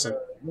feeling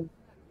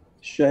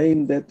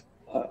shame that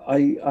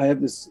I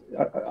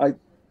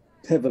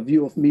have a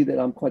view of me that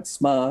I'm quite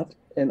smart,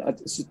 and I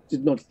just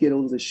did not get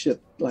all the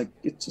shit. Like,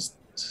 it's just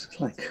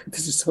like,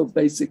 this is so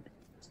basic.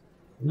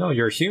 No,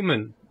 you're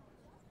human.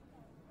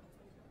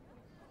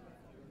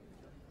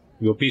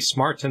 You'll be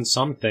smart in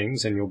some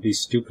things, and you'll be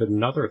stupid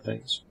in other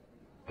things.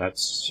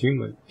 That's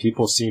human.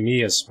 People see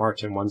me as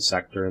smart in one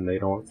sector, and they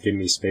don't give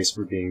me space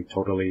for being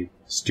totally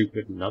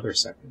stupid in other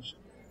sectors.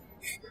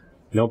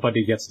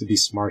 Nobody gets to be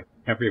smart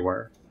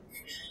everywhere.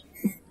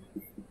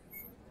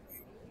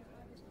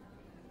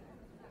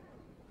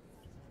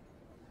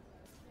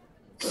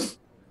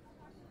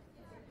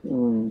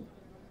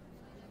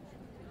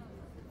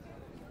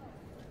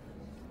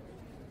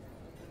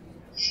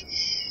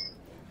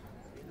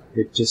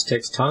 It just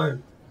takes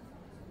time.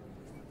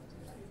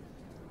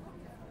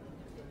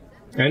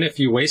 And if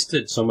you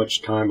wasted so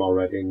much time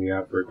already and you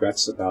have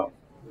regrets about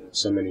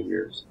so many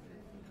years,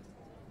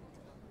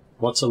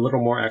 what's a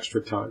little more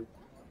extra time?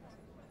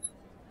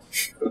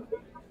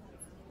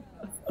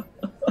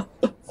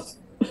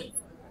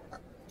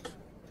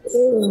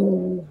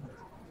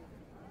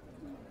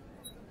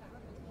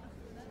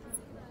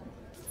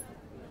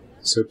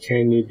 So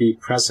can you be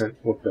present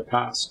with the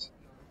past?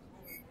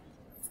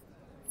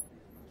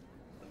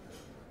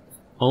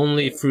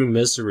 Only through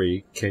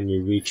misery can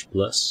you reach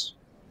bliss.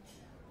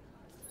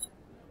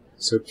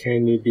 So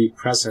can you be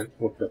present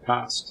with the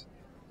past?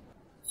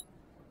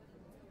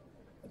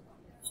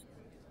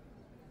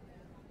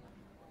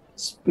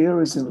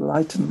 Spirit is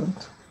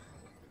enlightenment.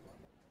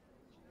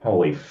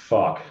 Holy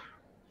fuck.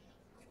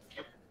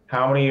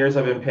 How many years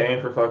I've been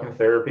paying for fucking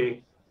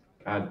therapy?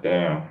 God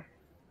damn.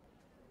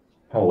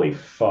 Holy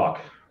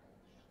fuck.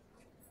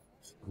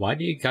 Why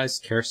do you guys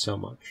care so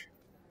much?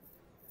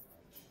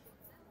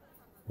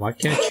 Why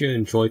can't you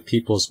enjoy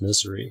people's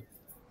misery?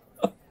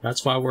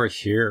 That's why we're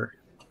here.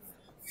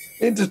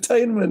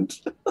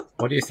 Entertainment.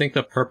 What do you think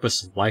the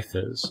purpose of life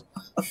is?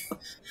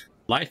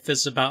 Life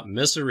is about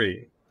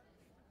misery.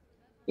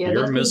 Yeah,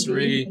 your that would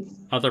misery, be...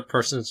 other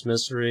person's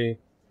misery,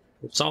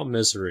 it's all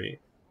misery.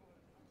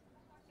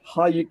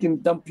 How you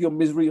can dump your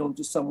misery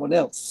onto someone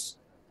else.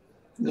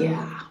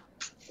 Yeah.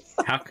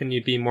 How can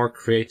you be more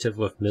creative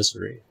with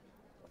misery?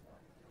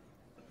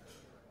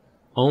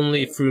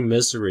 Only through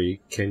misery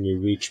can you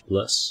reach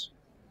bliss.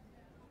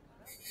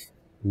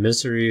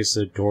 Misery is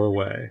a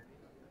doorway.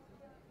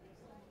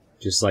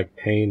 Just like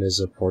pain is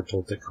a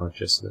portal to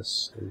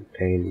consciousness, and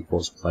pain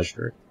equals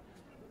pleasure.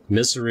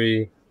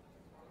 Misery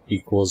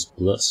equals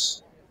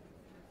bliss.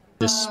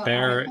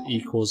 Despair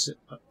equals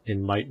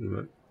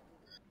enlightenment.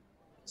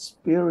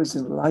 Despair is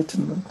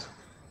enlightenment.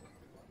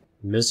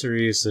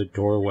 Misery is a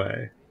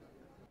doorway.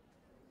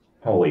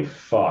 Holy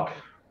fuck.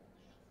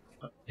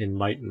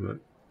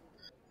 Enlightenment.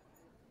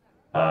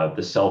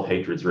 The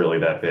self-hatred's really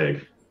that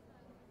big.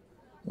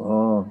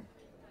 Oh.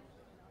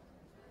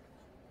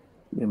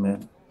 Yeah,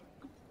 man.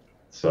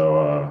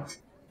 So,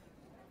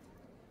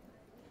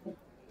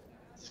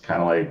 it's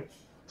kind of like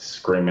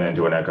screaming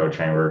into an echo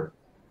chamber.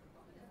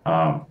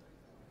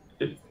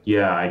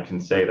 Yeah, I can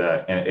say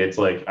that. And it's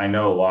like, I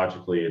know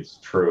logically it's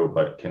true,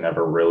 but can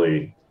never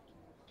really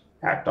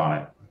act on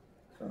it.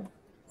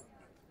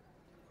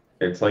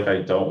 It's like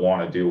I don't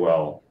want to do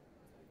well.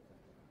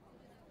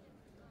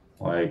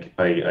 Like,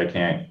 I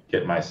can't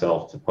get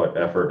myself to put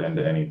effort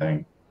into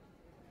anything,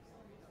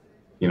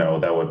 you know,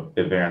 that would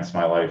advance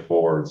my life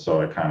forward.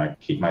 So I kind of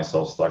keep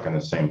myself stuck in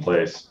the same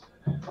place.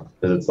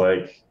 Because it's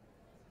like,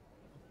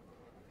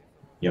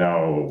 you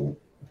know,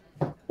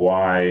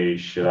 why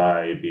should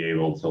I be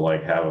able to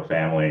like have a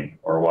family,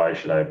 or why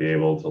should I be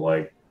able to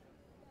like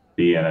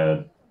be in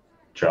a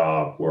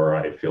job where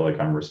I feel like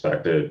I'm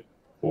respected,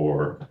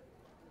 or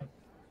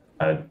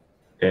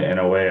in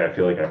a way I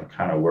feel like I'm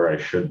kind of where I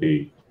should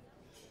be,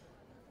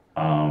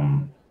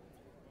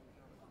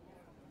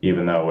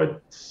 even though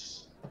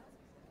it's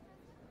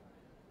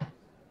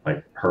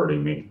like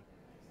hurting me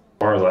as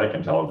far as I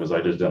can tell, because I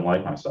just didn't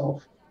like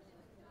myself.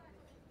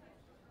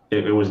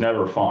 It was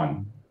never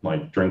fun.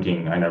 Like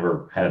drinking, I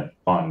never had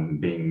fun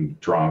being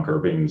drunk or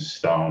being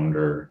stoned,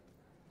 or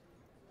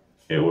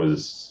it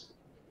was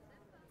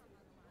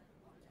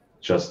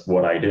just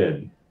what I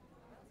did.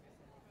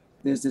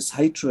 There's this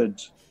hatred,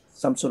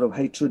 some sort of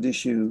hatred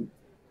issue,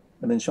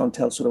 and then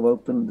Chantel sort of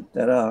opened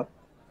that up.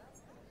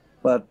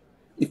 But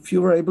if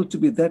you were able to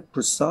be that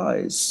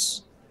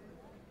precise,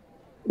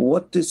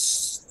 what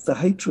is the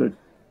hatred?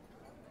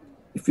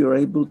 If you're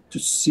able to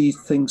see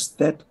things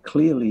that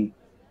clearly,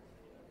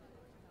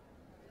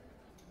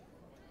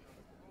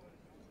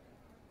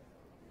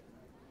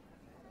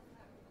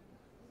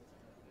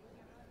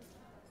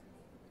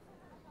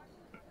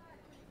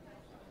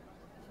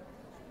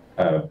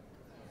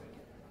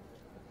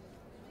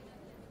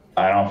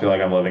 I don't feel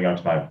like I'm living up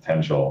to my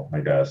potential, I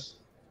guess.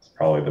 It's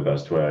probably the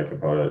best way I could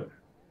put it.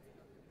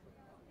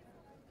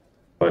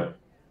 But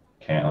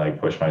can't like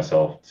push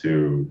myself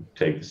to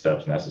take the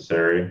steps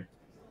necessary.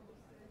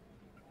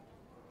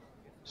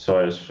 So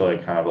I just feel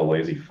like kind of a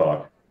lazy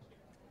fuck.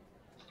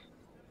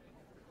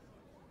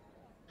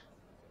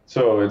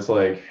 So it's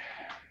like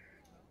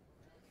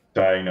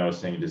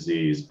diagnosing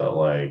disease, but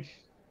like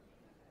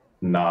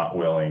not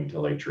willing to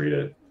like treat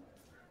it.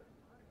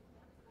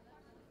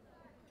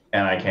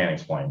 And I can't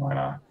explain why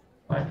not.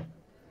 Like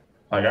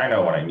I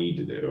know what I need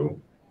to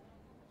do,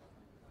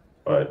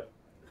 but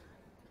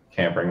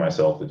can't bring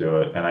myself to do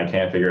it. And I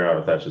can't figure out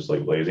if that's just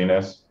like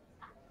laziness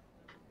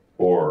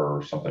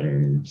or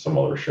something, some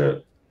other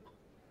shit.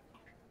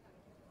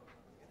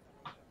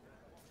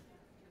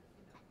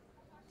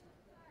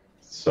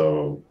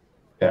 So,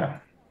 yeah.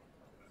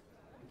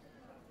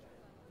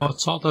 Well,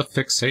 it's all the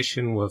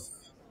fixation with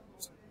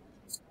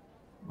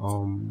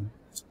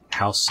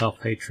how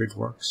self-hatred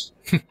works.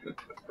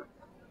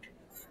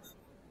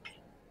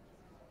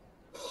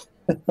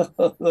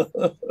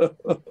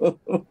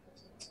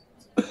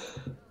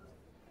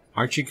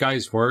 Aren't you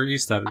guys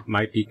worried that it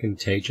might be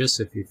contagious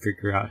if you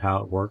figure out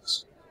how it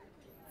works?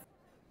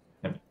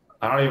 I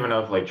don't even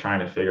know if like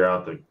trying to figure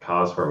out the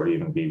cause for it would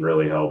even be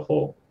really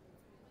helpful.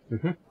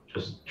 Mm-hmm.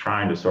 Just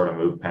trying to sort of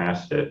move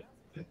past it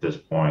at this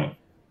point.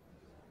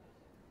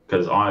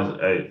 Because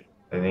honestly,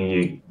 I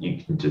think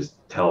you can just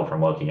tell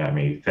from looking at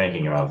me,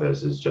 thinking about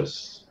this is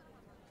just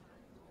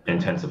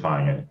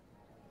intensifying it.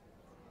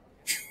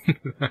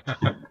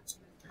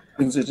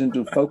 brings it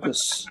into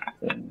focus.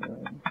 And,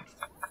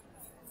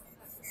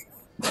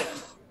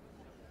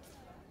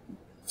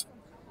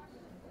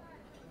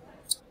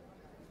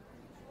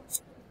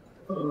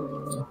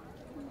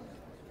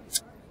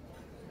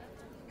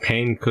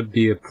 Pain could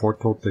be a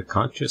portal to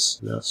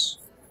consciousness.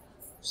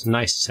 It's a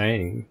nice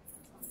saying.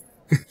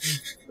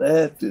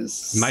 That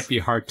is... It might be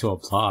hard to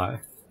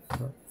apply.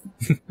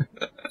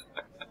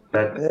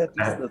 That is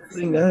the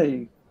thing,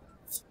 eh?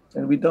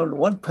 And we don't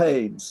want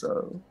pain,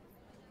 so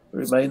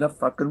remain a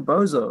fucking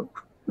bozo.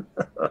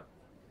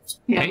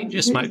 Pain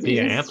just might be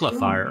an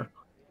amplifier.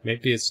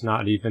 Maybe it's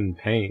not even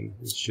pain.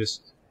 It's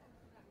just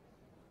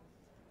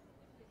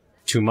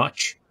too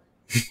much.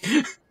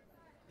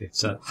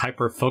 It's a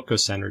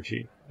hyper-focus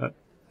energy.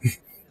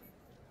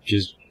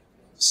 Just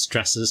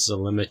stresses the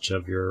limits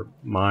of your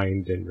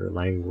mind and your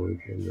language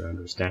and your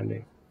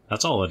understanding.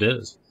 That's all it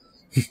is.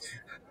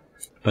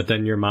 But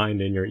then your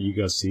mind and your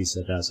ego sees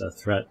it as a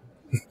threat.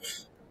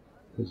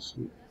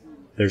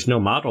 There's no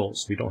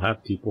models. We don't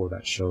have people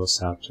that show us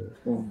how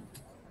to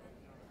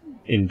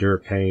endure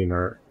pain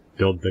or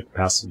build the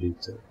capacity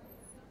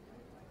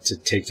to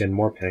take in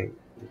more pain.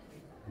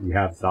 We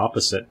have the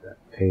opposite, that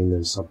pain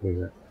is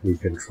something that we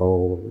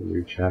control and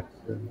reject.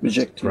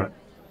 Reject. Right.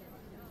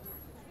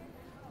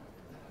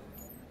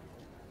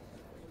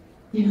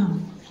 Yeah.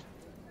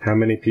 How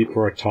many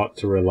people are taught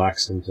to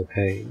relax into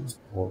pain,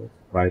 or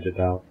write it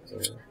out,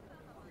 or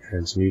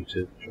transmute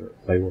it, or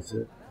play with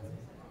it?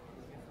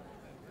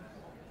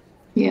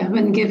 Yeah,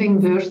 when giving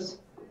birth,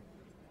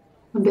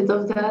 a bit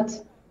of that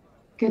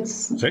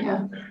gets,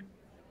 yeah.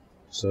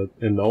 So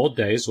in the old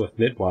days with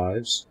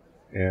midwives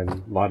and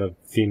a lot of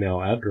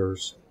female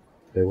elders,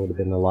 there would have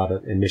been a lot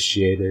of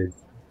initiated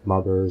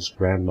mothers,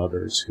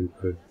 grandmothers who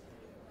could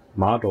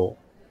model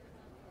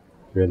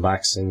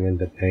relaxing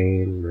into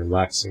pain,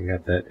 relaxing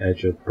at that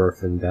edge of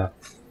birth and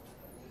death.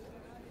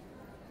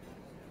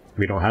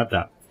 We don't have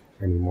that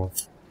anymore.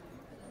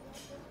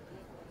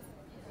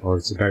 Or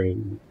it's a very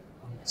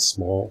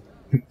small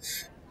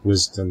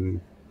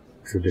wisdom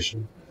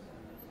tradition.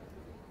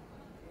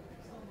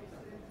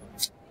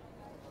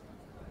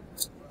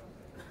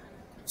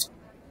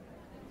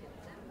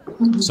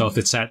 So if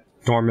it's that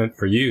dormant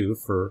for you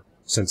for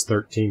since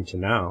 13 to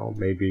now,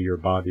 maybe your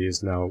body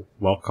is now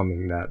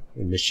welcoming that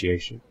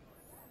initiation.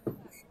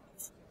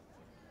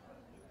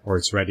 Or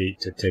it's ready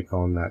to take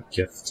on that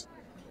gift.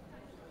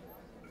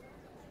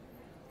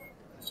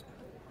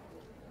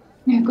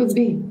 Yeah, could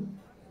be.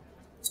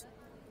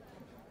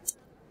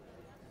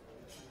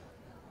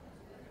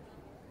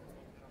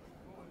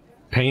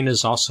 Pain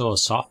is also a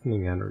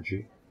softening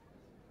energy,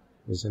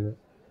 isn't it?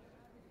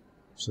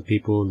 So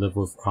people who live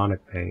with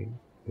chronic pain,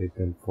 they've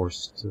been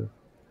forced to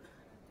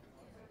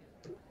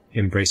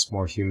embrace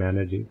more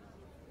humanity,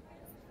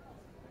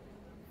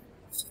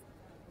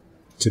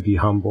 to be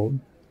humbled.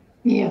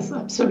 Yes,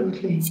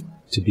 absolutely.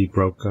 To be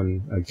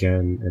broken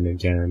again and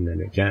again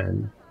and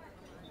again,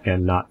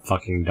 and not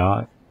fucking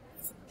die.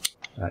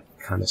 That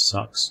kind of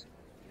sucks.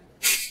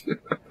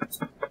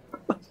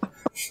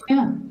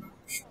 Yeah.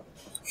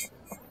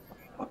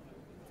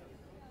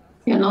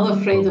 You're not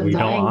afraid of we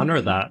dying. don't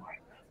honor that.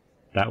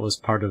 That was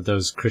part of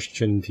those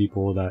Christian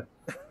people that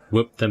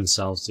whipped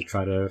themselves to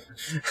try to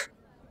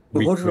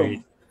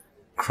recreate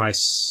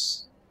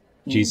Christ's,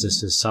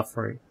 Jesus'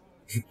 suffering.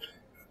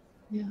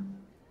 Yeah.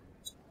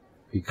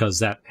 Because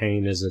that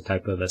pain is a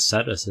type of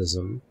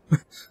asceticism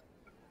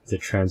to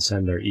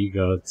transcend their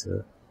ego,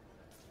 to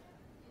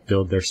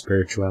build their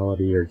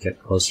spirituality or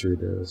get closer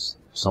to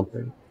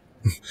something.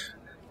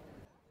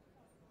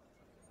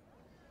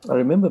 I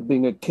remember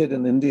being a kid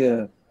in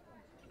India,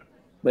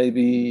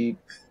 maybe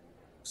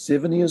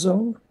 7 years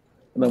old,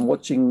 and I'm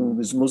watching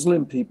these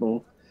Muslim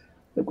people.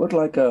 They've got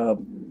like a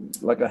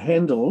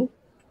handle,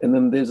 and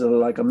then there's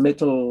like a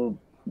metal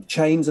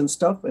chains and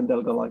stuff, and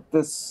they'll go like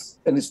this,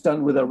 and it's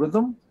done with a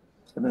rhythm,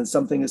 and then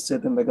something is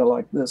said, and they go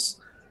like this.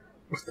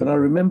 And I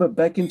remember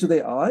back into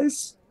their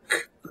eyes,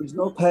 there's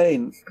no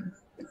pain.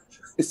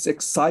 It's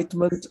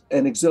excitement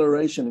and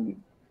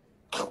exhilaration.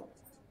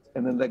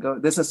 And then they go,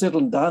 there's a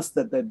certain dance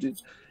that they do.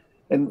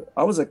 And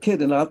I was a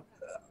kid, and I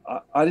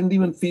didn't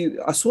even feel,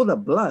 I saw the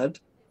blood,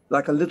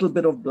 like a little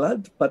bit of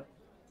blood, but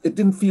it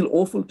didn't feel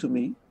awful to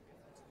me.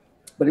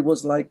 But it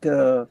was like,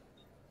 there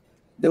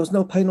was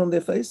no pain on their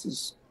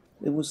faces.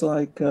 It was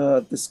like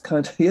this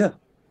kind of,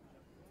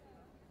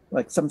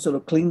 like some sort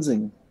of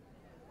cleansing,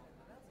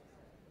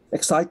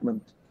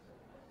 excitement.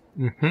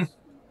 Mm-hmm.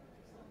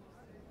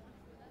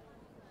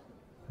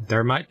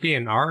 There might be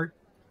an art,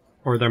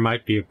 or there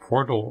might be a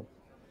portal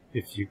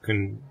if you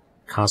can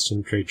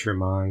concentrate your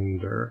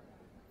mind or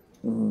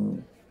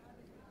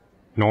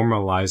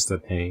normalize the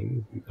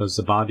pain, because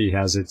the body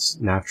has its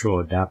natural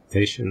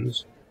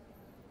adaptations.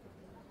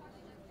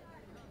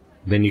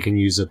 Then you can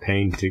use the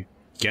pain to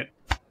get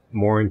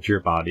more into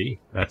your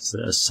body. That's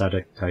the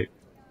ascetic type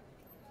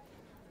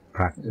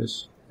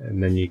practice.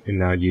 And then you can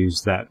now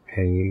use that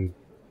pain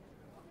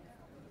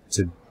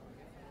to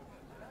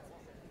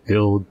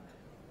build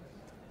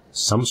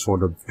some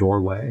sort of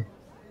doorway,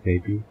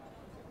 maybe.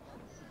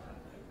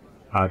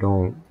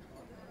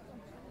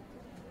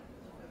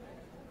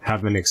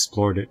 Haven't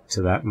explored it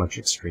to that much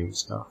extreme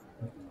stuff.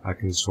 I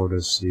can sort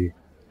of see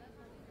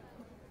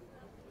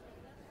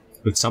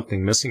with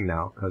something missing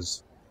now,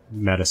 because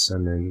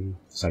medicine and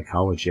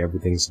psychology,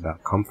 everything's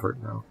about comfort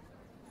now.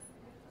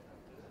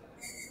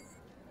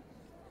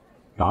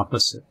 The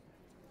opposite.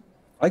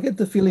 I get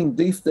the feeling,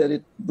 Deef, that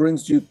it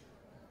brings you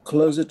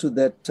closer to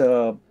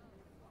that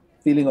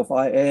feeling of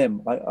I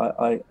am,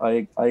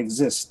 I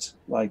exist,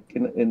 like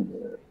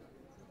in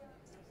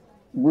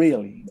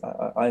really,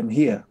 I'm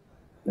here,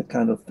 that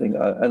kind of thing.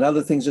 And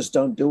other things just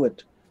don't do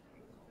it.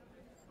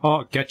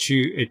 Oh,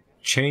 it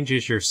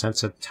changes your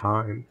sense of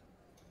time.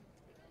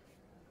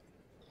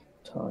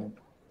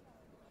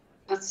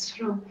 That's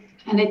true.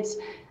 And it's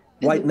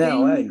right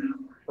now,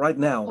 pain, right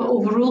now.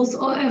 Overrules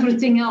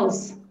everything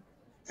else.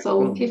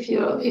 So if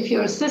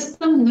your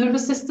system,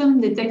 nervous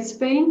system detects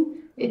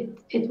pain,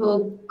 it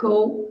will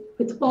go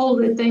with all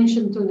the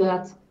attention to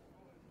that.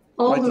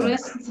 All right the now.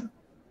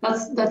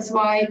 Rest, that's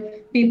why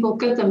people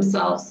cut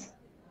themselves,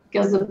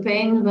 because the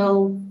pain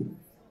will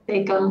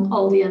take on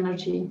all the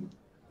energy.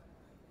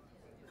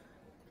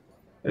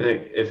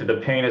 If the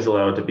pain is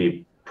allowed to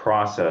be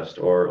processed,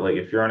 or like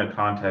if you're in a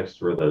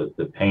context where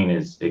the pain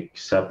is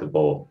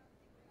acceptable,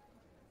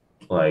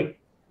 like,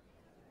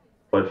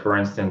 but for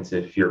instance,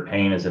 if your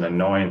pain is an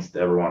annoyance to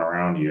everyone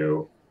around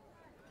you,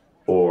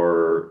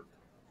 or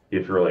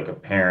if you're like a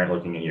parent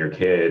looking at your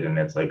kid and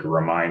it's like a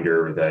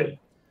reminder that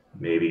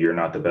maybe you're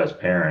not the best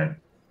parent,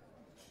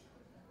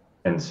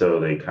 and so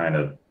they kind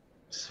of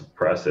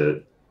suppress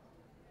it,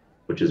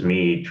 which is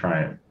me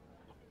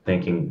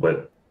thinking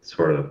what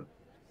sort of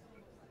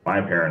my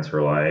parents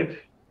were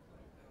like,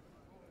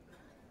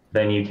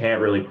 then you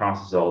can't really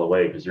process it all the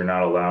way because you're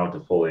not allowed to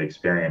fully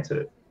experience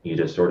it. You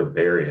just sort of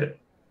bury it.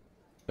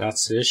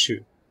 That's the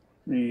issue.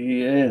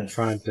 Yeah.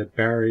 Trying to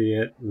bury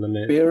it,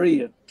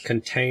 limit,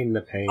 contain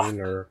the pain,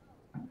 or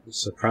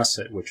suppress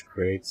it, which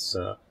creates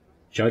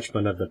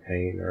judgment of the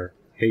pain, or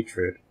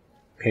hatred,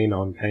 pain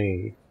on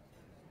pain,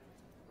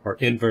 or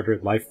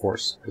inverted life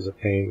force, because the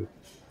pain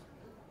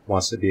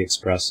wants to be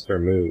expressed or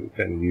moved,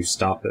 and you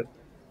stop it.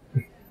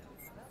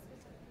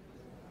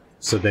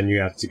 So then you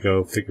have to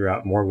go figure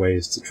out more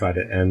ways to try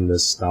to end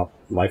this stop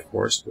life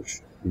force, which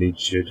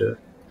leads you to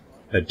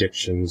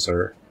addictions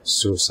or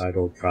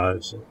suicidal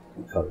drives,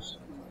 because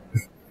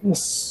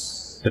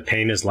the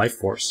pain is life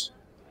force.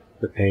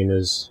 The pain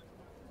is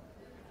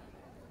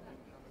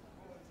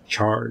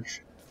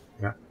charge.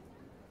 Yeah.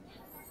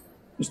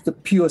 It's the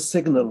pure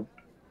signal.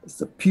 It's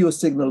the pure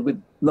signal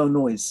with no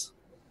noise.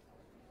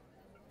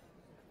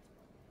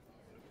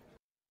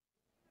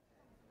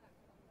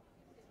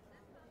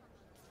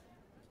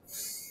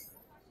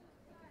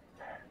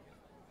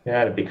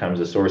 Yeah, it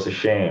becomes a source of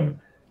shame.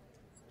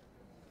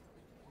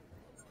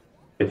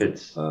 If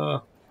it's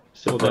well,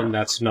 then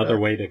that's another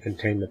way to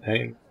contain the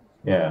pain.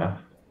 Yeah.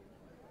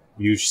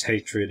 Use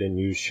hatred and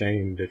use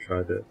shame to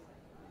try to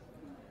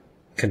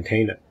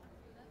contain it.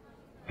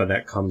 But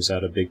that comes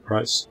at a big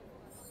price.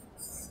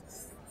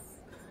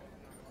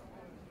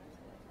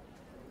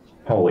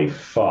 Holy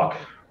fuck.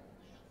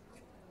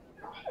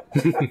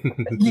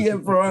 Yeah,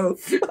 bro.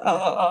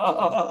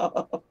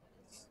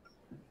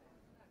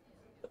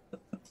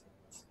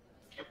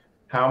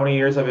 How many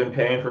years I've been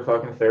paying for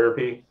fucking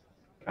therapy?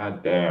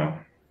 God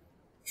damn.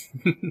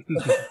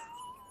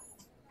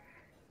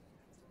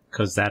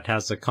 Because that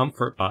has a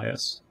comfort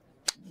bias.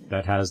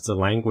 That has the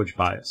language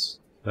bias.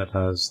 That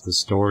has the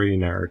story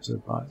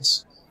narrative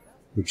bias.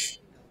 Which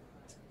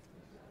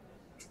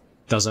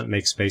doesn't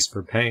make space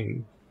for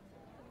pain.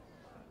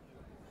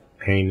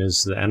 Pain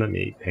is the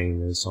enemy.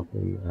 Pain is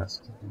something that has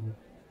to be...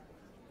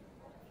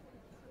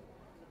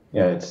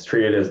 Yeah, it's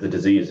treated as the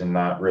disease and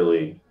not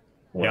really,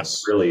 well,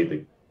 yes,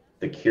 really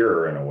the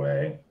cure in a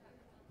way.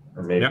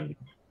 Or maybe. Yep.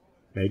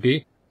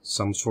 Maybe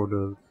some sort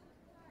of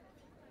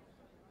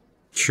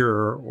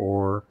cure,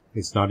 or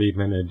it's not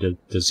even a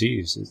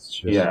disease. It's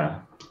just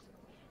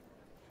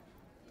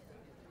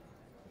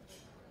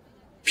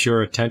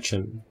pure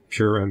attention,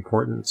 pure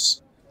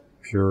importance,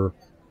 pure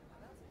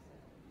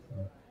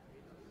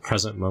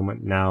present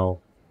moment now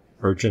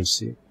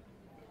urgency.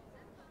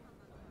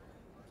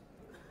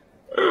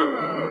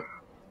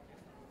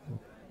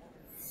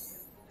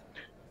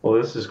 Well,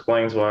 this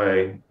explains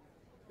why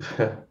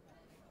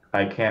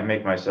I can't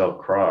make myself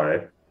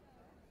cry.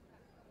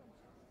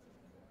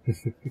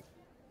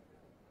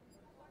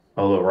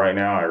 Although right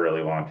now I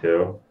really want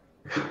to.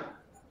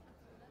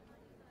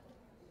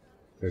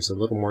 There's a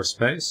little more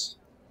space.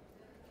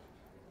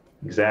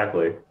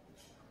 Exactly.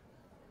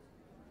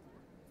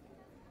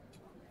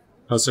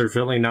 Because there's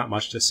really not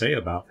much to say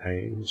about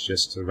pain. It's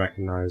just to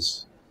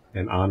recognize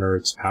and honor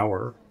its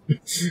power.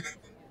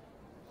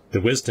 The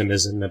wisdom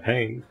is in the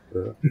pain.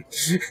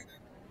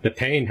 The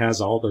pain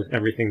has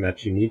everything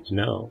that you need to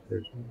know.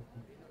 There's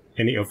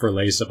any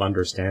overlays of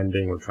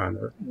understanding, we're trying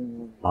to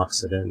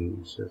box it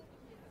in.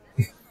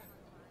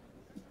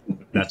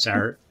 That's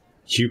our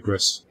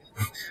hubris.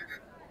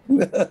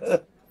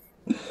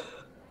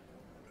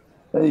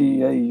 Hey,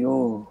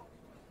 yo.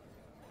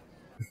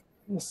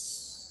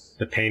 Yes.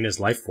 The pain is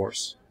life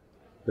force.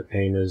 The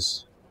pain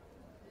is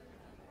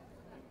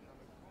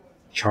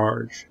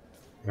charge.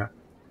 Yeah.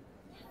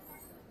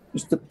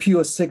 It's the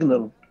pure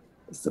signal.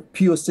 It's the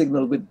pure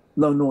signal with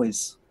no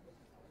noise.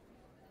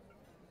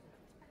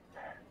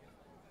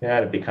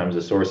 Yeah, it becomes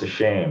a source of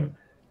shame.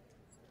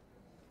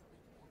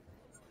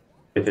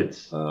 If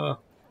it's... well,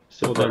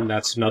 then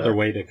that's another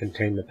way to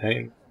contain the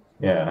pain.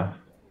 Yeah.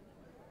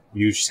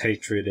 Use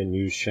hatred and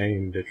use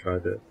shame to try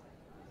to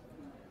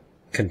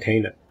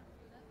contain it.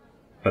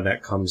 But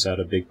that comes at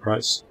a big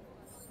price.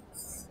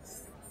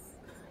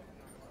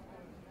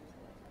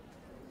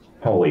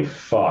 Holy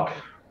fuck.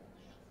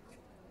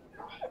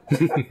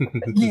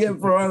 Yeah,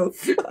 bro.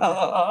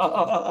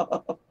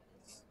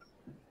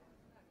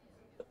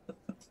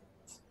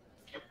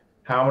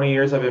 How many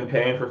years I've been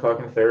paying for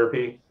fucking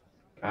therapy?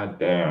 God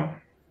damn.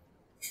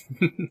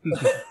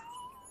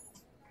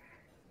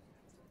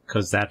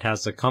 Because that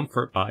has the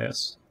comfort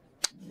bias.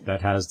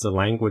 That has the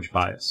language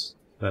bias.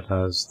 That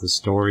has the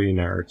story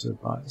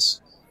narrative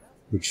bias.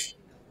 Which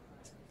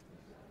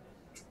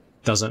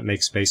doesn't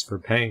make space for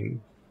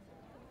pain.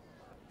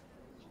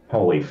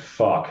 Holy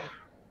fuck.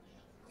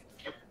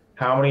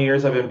 How many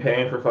years I've been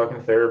paying for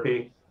fucking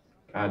therapy?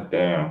 God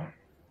damn.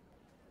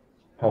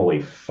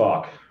 Holy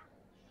fuck.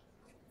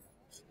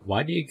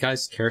 Why do you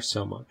guys care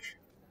so much?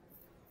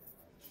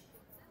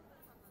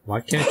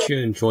 Why can't you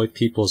enjoy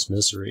people's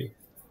misery?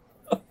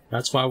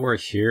 That's why we're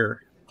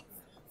here.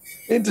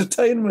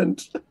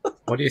 Entertainment.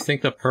 What do you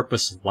think the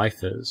purpose of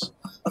life is?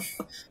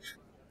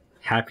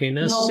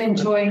 Happiness? Not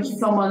enjoying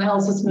someone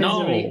else's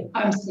misery. No.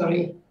 I'm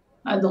sorry.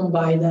 I don't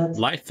buy that.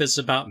 Life is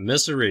about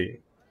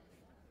misery.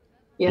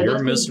 Yeah, Your that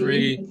would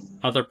misery, be-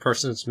 other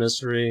person's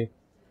misery.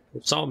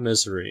 It's all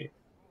misery.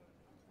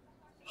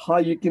 How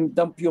you can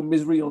dump your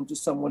misery onto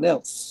someone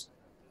else.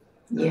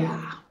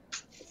 Yeah.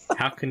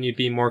 How can you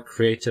be more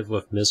creative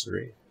with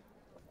misery?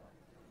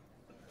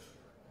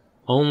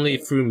 Only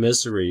through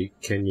misery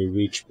can you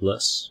reach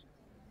bliss.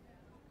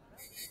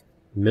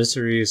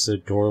 Misery is a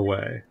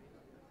doorway.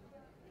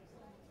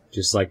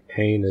 Just like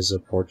pain is a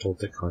portal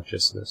to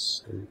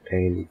consciousness, and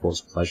pain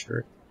equals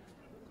pleasure.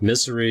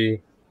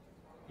 Misery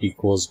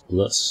equals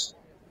bliss.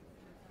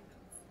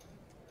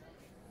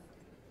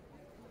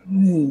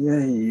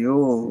 Yeah,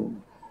 yo.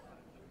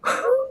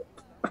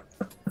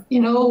 You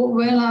know,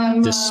 when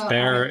I'm...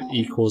 Despair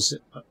equals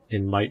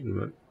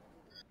enlightenment.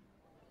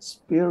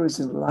 Despair is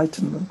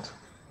enlightenment.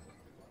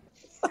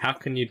 How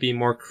can you be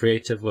more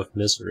creative with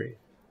misery?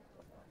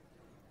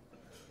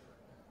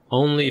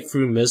 Only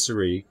through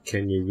misery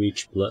can you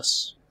reach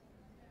bliss.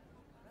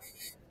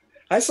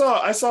 I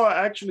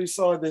actually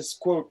saw this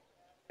quote,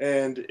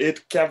 and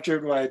it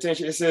captured my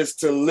attention. It says,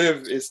 "To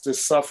live is to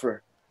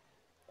suffer,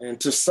 and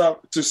to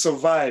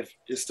survive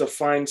is to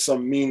find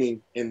some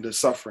meaning in the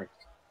suffering."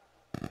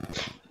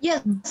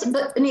 Yes,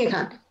 but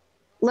Aniekan,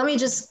 let me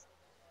just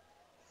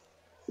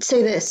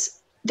say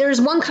this.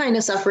 There's one kind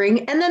of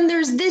suffering, and then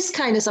there's this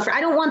kind of suffering.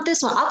 I don't want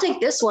this one. I'll take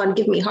this one.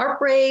 Give me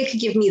heartbreak,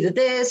 give me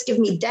this, give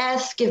me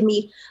death, give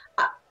me...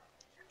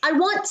 I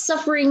want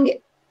suffering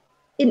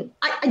in...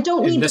 I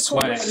don't need the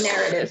polar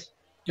narrative.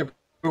 Yeah,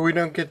 but we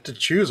don't get to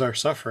choose our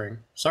suffering.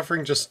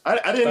 Suffering just...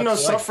 I didn't know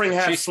suffering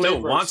had She flavors.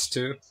 still wants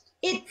to.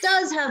 It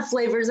does have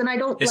flavors, and I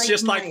don't It's like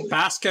just mine. like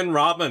Baskin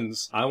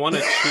Robbins. I want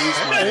to choose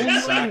my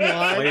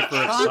exact flavor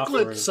of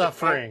chocolate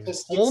suffering.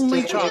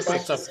 Only chocolate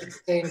suffering.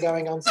 16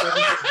 going on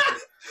 17.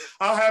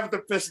 I'll have the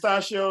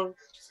pistachio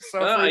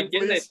suffering, I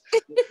get please.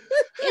 it.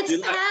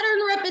 It's pattern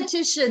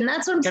repetition.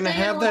 That's what I'm Can I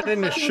saying. have want that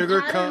in a fucking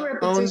sugar pattern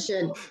cone?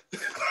 repetition.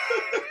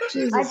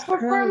 I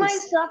prefer my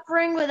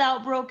suffering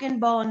without broken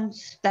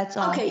bones. That's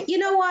all. Okay, you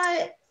know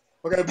what?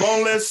 Okay,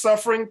 boneless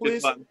suffering, Good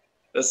please. one.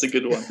 That's a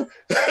good one.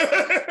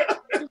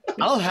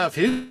 I'll have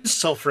his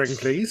suffering,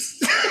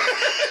 please.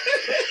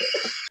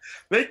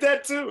 Make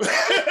that too.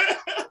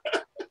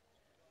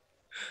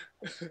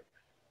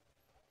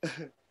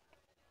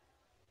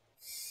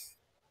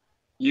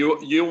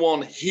 You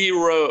want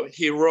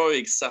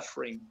heroic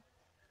suffering.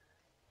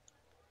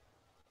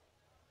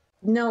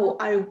 No,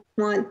 I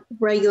want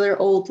regular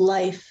old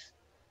life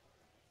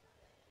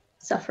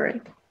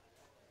suffering.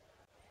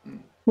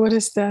 What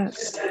is that?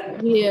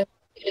 Yeah.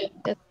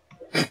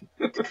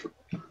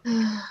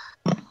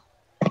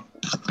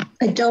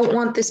 I don't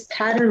want this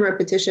pattern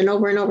repetition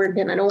over and over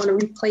again. I don't want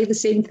to replay the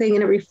same thing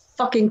in every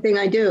fucking thing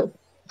I do.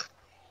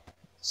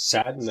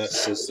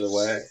 Sadness is the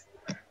way.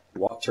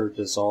 Water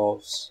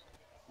dissolves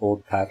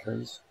old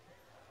patterns.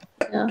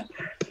 Yeah.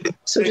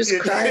 So just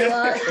cry a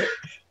lot.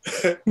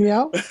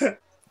 Yeah.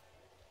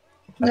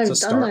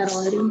 That's I've a done that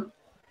start. already.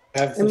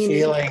 Have the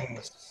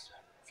feelings.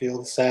 Feel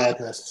the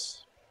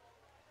sadness.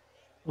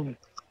 I'm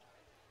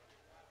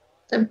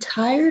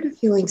tired of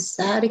feeling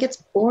sad. It gets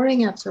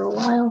boring after a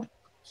while.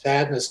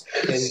 Sadness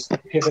then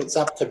pivots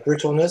up to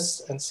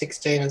brittleness and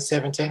 16 and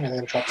 17 and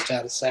then drops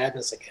down to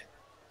sadness again.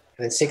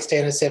 And then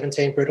 16 and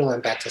 17 brittle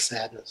and back to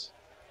sadness.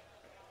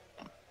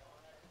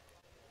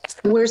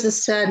 Where's the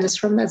sadness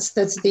from? That's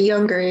the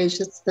younger age.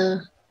 That's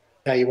the...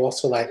 Now you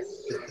also like,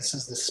 this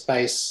is the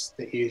space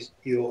that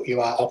you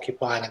are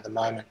occupying at the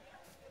moment.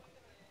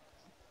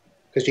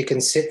 Because you can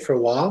sit for a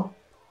while.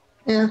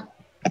 Yeah.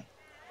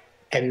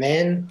 And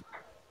then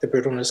the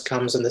brittleness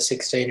comes and the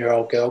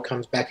 16-year-old girl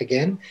comes back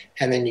again,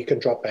 and then you can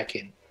drop back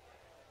in.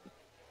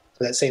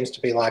 So that seems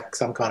to be like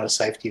some kind of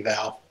safety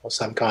valve or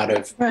some kind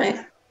of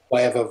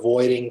way of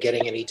avoiding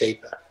getting any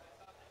deeper.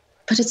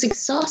 But it's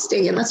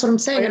exhausting, and that's what I'm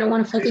saying. I don't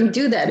want to fucking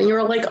do that. And you're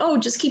all like, oh,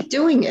 just keep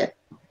doing it.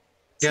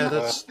 Yeah,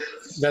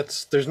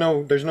 that's there's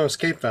no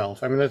escape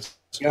valve. I mean, that's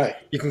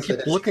you can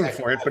keep looking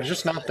for it, but it's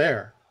just not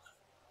there.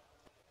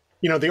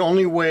 You know, the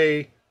only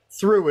way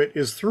through it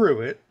is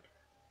through it,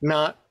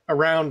 not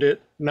around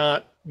it,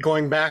 not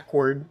going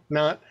backward,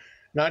 not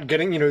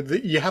getting, you know,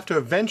 you have to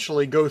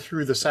eventually go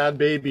through the sad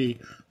baby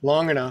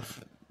long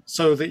enough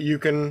so that you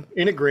can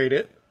integrate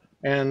it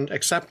and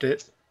accept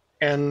it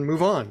and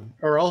move on,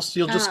 or else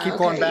you'll just keep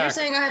going back. You're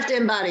saying I have to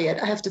embody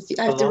it. I have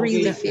to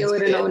really feel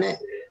it and own it.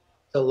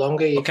 The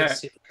longer you can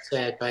sit with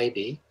sad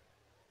baby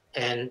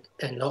and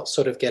not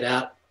sort of get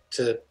out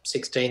to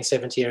 16,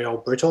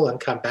 17-year-old brittle and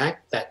come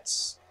back,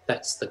 that's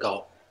the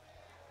goal.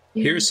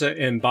 Here's an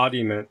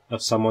embodiment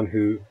of someone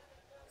who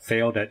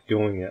failed at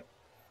doing it.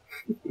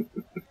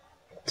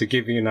 To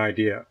give you an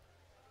idea.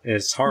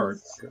 It's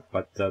hard,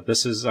 but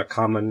this is a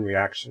common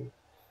reaction.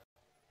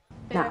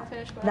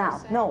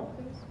 Now, no,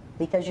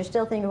 because you're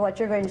still thinking of what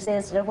you're going to say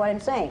instead of what I'm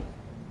saying.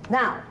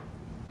 Now,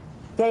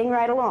 getting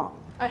right along.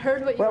 I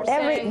heard what you were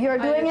saying. You're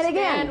doing it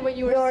again. What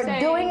you were you're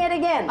saying. doing it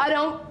again. I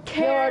don't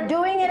care. You're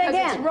doing it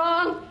again. It's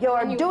wrong.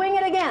 You're doing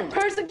it again.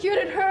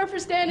 Persecuted her for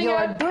standing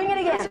up. You're doing it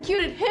again.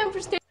 Persecuted him for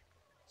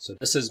So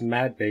this is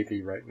Mad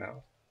Baby right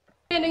now.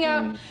 standing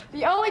up.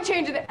 The only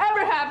change that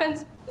ever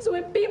happens is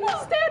when people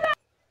stand up.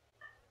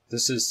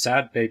 This is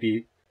Sad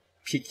Baby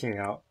peeking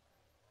out.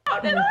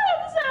 And I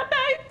have sat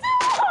back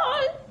too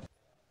long.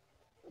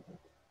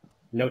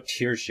 No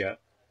tears yet,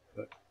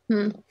 but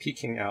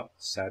peeking out,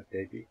 Sad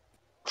Baby.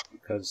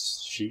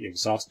 Because she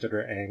exhausted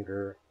her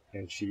anger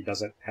and she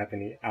doesn't have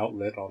any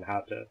outlet on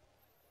how to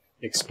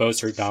expose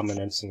her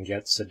dominance and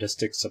get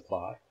sadistic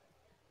supply.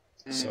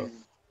 So,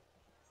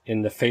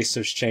 in the face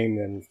of shame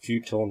and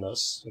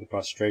futileness and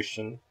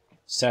frustration,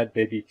 Sad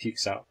Baby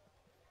peeks out.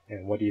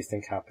 And what do you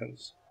think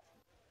happens?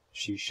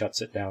 She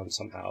shuts it down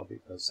somehow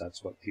because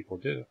that's what people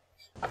do.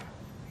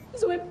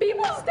 So when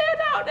people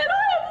stand out and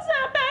I have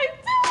sat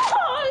back too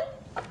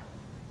long.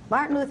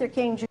 Martin Luther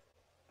King Jr.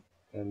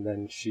 And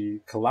then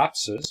she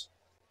collapses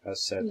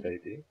as Sad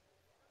Baby.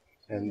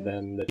 And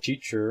then the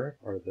teacher,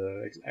 or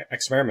the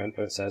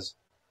experimenter, says,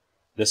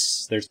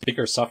 there's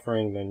bigger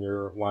suffering than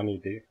your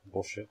wannabe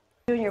bullshit.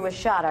 Jr. was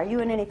shot. Are you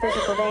in any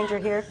physical danger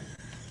here?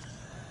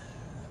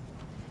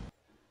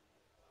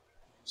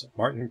 So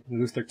Martin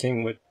Luther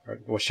King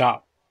was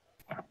shot.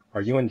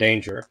 Are you in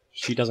danger?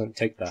 She doesn't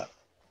take that.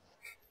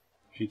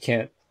 She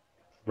can't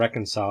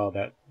reconcile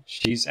that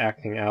she's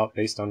acting out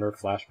based on her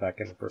flashback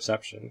and her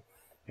perception,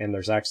 and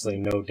there's actually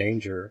no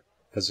danger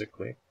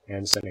physically,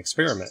 and it's an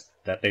experiment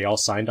that they all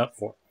signed up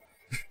for.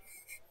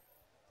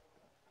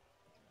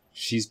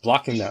 She's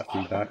blocking that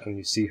feedback, and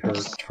you see her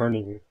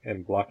turning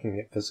and blocking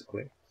it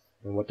physically.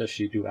 And what does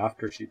she do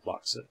after she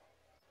blocks it?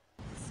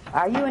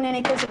 Are you in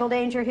any physical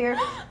danger here?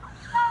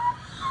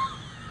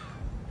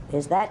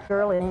 Is that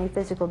girl in any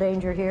physical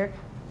danger here?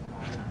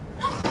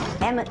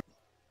 Emmett.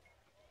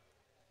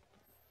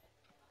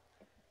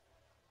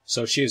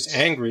 So she is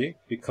angry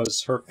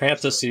because her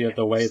fantasy of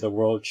the way the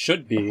world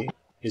should be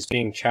is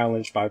being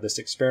challenged by this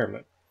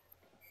experiment.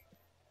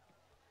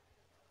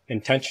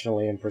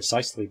 Intentionally and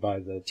precisely by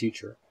the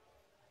teacher.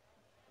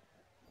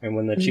 And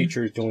when the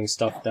teacher is doing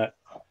stuff that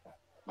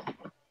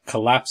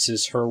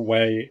collapses her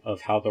way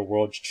of how the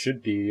world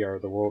should be or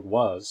the world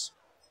was,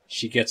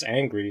 she gets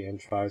angry and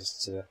tries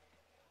to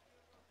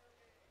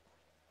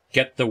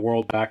get the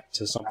world back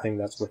to something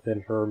that's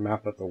within her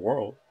map of the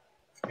world.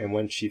 And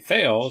when she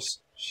fails,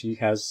 she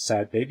has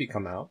Sad Baby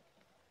come out.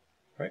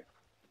 Right?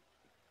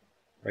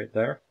 Right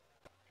there.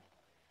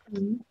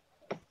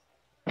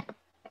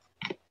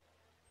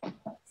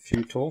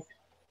 Futile.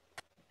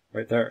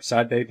 Right there.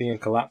 Sad Baby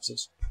and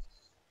collapses.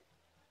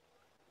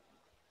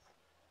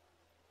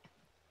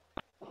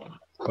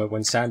 But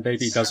when Sad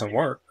Baby doesn't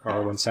work,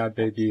 or when Sad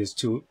Baby is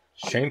too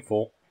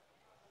shameful,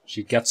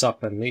 she gets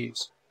up and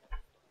leaves.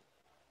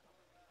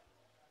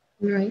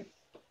 Right.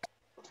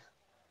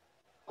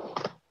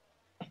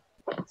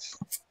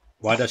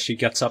 Why does she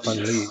get up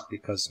and leave?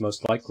 Because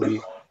most likely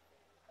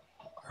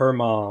her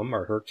mom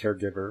or her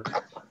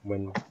caregiver,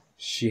 when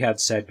she had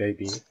Sad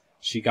Baby,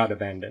 she got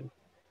abandoned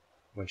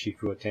when she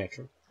threw a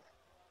tantrum.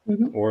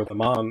 Or the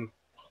mom,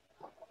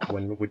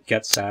 when would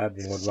get sad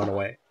and would run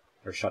away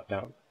or shut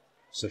down.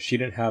 So she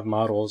didn't have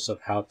models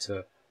of how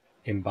to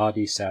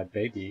embody Sad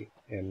Baby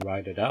and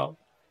ride it out.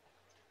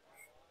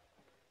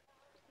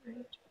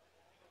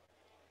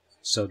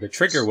 So the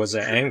trigger was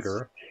the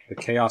anger, the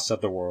chaos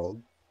of the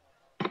world.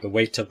 The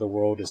weight of the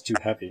world is too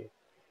heavy.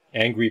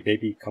 Angry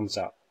Baby comes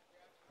out.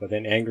 But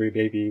then Angry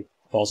Baby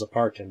falls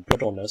apart and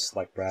brittleness,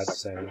 like Brad's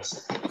saying,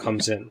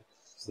 comes in.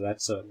 So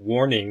that's a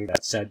warning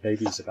that Sad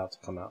Baby is about to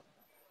come out.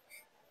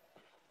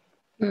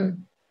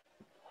 And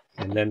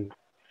then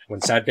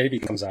when Sad Baby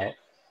comes out,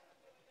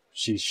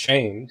 she's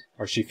shamed,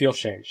 or she feels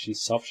shamed.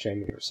 She's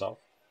self-shaming herself.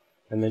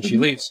 And then she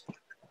leaves.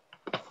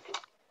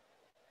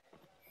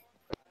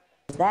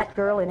 Is that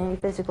girl in any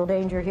physical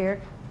danger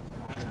here?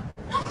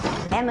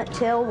 Emmett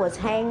Till was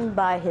hanged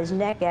by his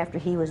neck after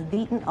he was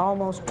beaten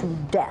almost to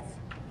death,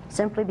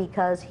 simply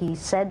because he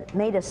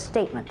made a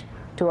statement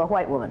to a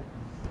white woman.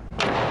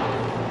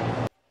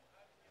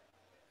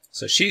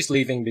 So she's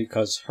leaving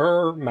because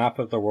her map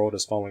of the world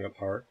is falling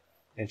apart,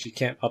 and she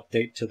can't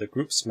update to the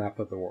group's map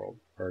of the world,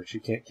 or she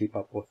can't keep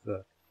up with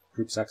the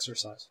group's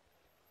exercise.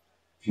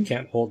 She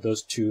can't hold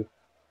those two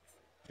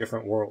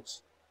different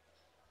worlds.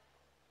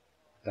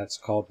 That's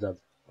called the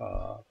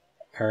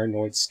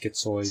paranoid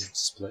schizoid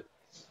split.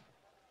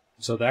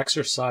 So the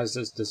exercise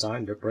is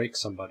designed to break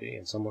somebody,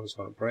 and someone's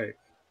going to break.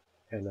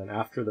 And then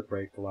after the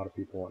break, a lot of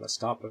people want to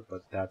stop it,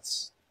 but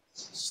that's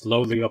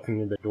slowly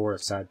opening the door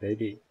of sad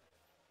baby.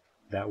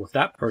 That with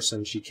that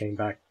person, she came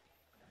back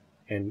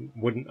and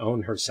wouldn't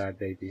own her sad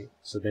baby.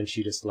 So then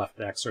she just left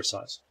the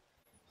exercise.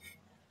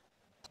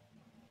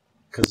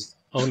 Because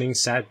owning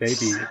sad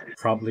baby,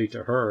 probably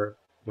to her,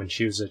 when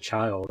she was a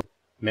child,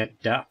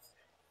 meant death.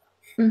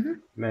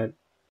 Meant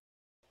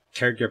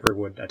caregiver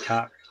would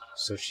attack.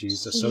 So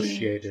she's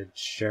associated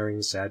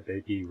sharing sad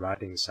baby,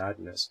 riding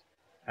sadness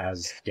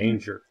as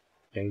danger.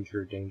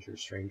 Danger, danger,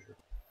 stranger.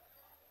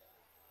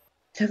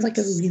 To have like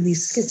a really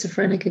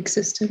schizophrenic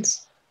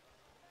existence.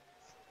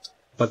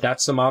 But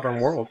that's the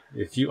modern world.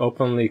 If you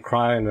openly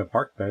cry on a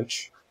park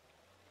bench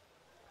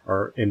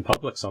or in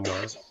public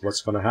somewhere,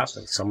 what's going to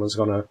happen?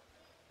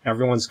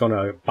 Everyone's going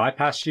to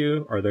bypass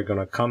you, or they're going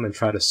to come and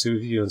try to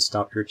soothe you and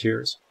stop your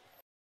tears.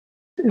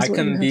 I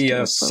can be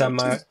a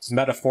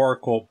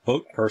semi-metaphorical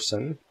boat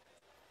person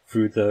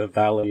through the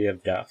valley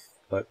of death,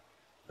 but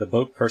the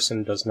boat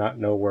person does not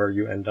know where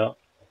you end up.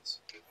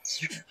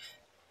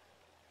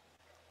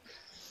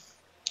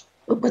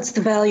 But what's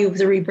the value of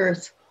the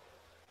rebirth?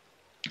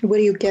 What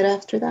do you get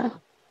after that?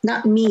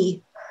 Not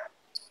me.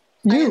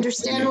 I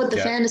understand what the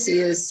fantasy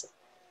is.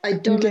 I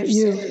don't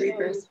understand the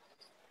rebirth.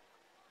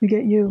 You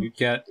get you. You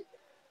get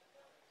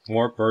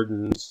more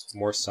burdens,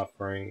 more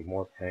suffering,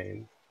 more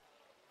pain,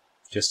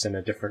 just in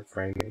a different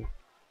framing.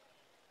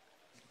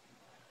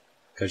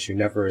 Because you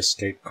never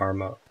escape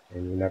karma,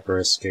 and you never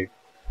escape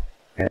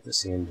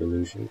fantasy and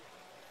delusion.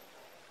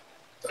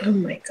 Oh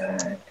my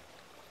god.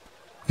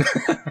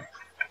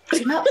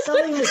 You're not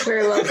selling this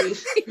very well,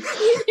 Beef.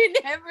 You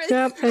never.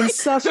 Yep, and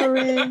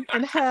suffering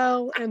and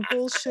hell and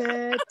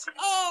bullshit.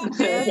 Oh,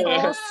 it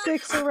all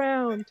sticks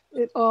around.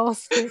 It all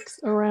sticks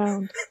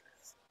around.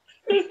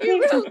 You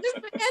ruined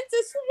the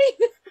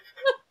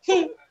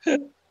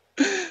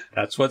fantasy.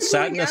 That's what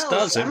sadness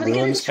does. It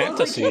ruins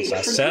fantasies.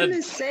 I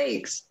said,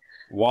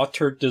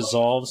 water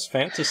dissolves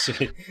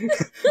fantasy.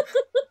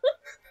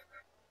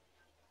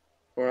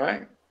 All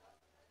right.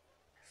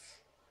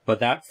 But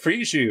that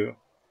frees you,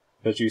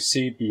 because you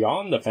see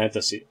beyond the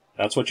fantasy.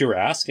 That's what you were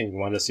asking. You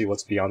want to see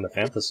what's beyond the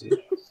fantasy.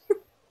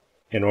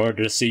 In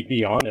order to see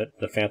beyond it,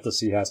 the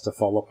fantasy has to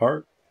fall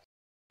apart.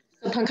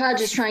 So Pankaj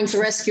is trying to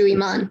rescue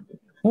Iman.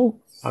 Oh.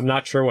 I'm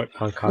not sure what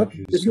Pankaj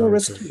is. There's no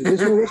rescue.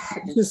 There's no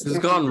rescue. It's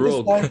gone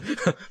rogue. No,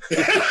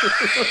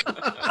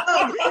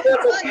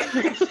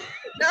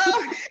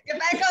 get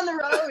back on the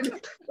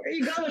road. Where are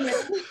you going,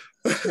 man?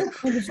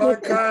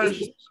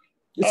 Pankaj.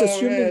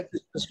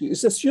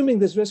 It's assuming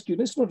there's rescue.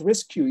 It's not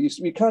rescue.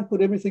 We can't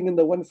put everything in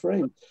the one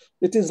frame.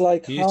 It is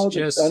like how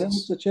the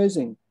dynamics are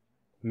chasing.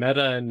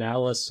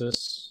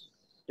 Meta-analysis.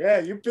 Yeah,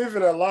 you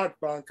pivot a lot,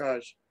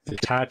 Pankaj.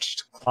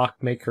 Detached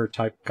clockmaker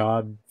type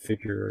god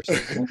figure or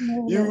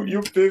something.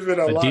 you pivot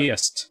a lot.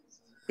 Deist.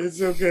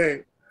 It's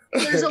okay.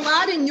 There's a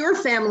lot in your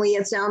family,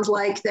 it sounds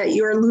like, that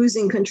you're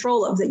losing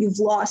control of, that you've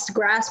lost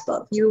grasp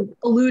of. You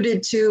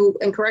alluded to,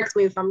 and correct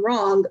me if I'm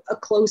wrong, a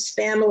close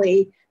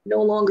family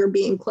no longer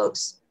being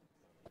close.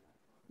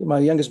 My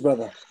youngest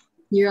brother.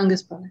 Your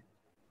youngest brother.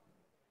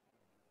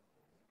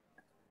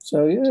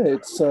 So yeah,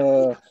 it's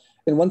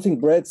and one thing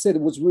Brad said,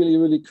 it was really,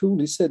 really cool.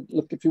 He said,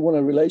 look, if you want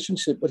a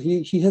relationship, but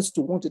he has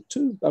to want it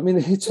too. I mean,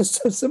 it's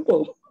just so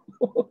simple.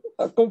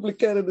 How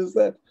complicated is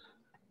that?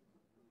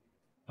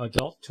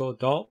 Adult to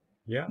adult,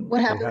 yeah.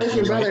 What happened with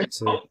your brother?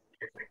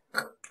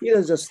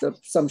 Yeah, just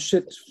some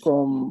shit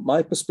from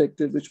my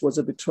perspective, which was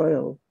a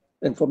betrayal.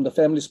 And from the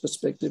family's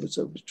perspective, it's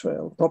a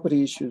betrayal.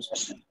 Property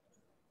issues.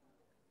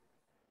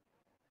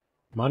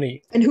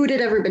 Money. And who did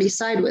everybody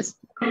side with?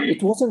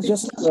 It wasn't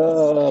just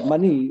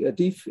money,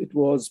 Deef. It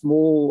was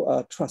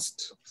more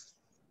trust.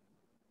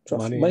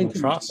 Money and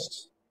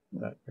trust.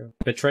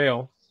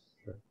 Betrayal.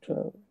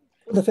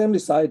 The family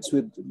sides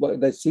with what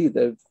they see.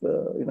 They've,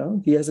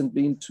 he hasn't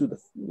been to the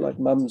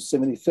mum's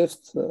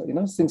 75th,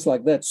 things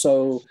like that.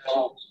 So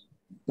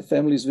the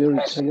family is very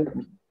clear.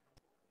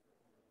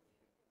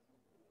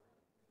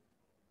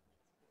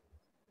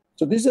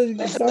 So these are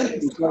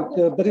examples,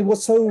 but it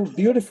was so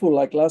beautiful.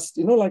 Like last,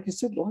 like you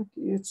said, like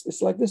it's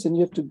like this, and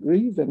you have to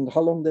grieve, and how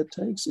long that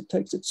takes? It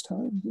takes its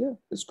time. Yeah,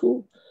 it's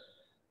cool.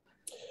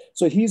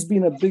 So he's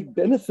been a big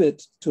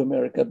benefit to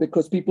America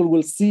because people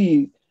will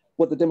see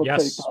what the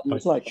Democratic Party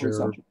is like. For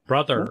example,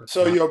 brother.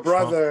 So your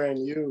brother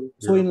and you.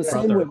 So in the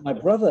same way, my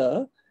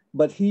brother,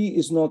 but he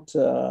is not.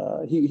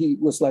 He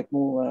was like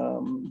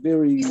more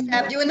very. He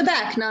stabbed you in the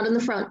back, not in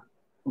the front.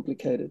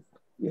 Complicated.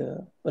 Yeah,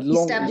 he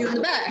stabbed you in the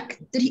back.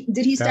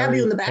 Did he stab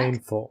you in the back?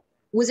 Painful.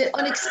 Was it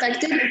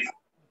unexpected?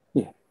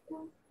 Yeah,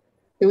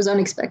 it was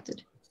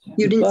unexpected.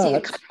 You didn't see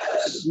it.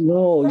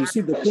 No, you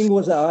see, the thing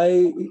was,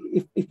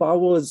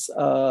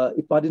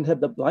 if I didn't have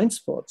the blind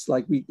spots,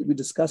 like we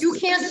discussed. You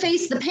can't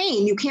face the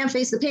pain. You can't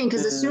face the pain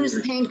because as soon as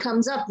the pain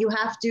comes up, you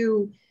have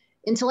to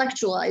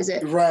intellectualize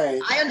it. Right.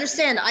 I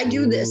understand. I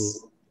do this.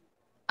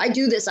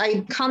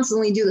 I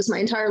constantly do this my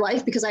entire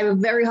life because I have a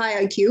very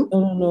high IQ.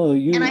 No.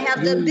 And I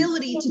have the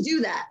ability to do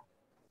that.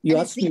 You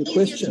asked me a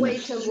question. It's the easiest way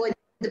to avoid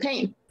the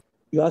pain.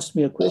 You asked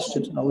me a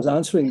question. I was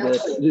answering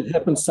that. It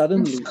happened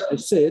suddenly. I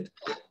said,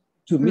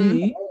 to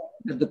me,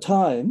 at the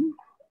time,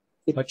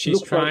 but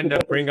she's trying to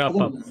bring up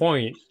a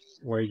point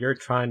where you're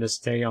trying to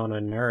stay on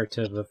a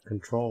narrative of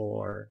control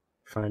or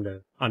trying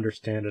to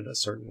understand it a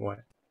certain way.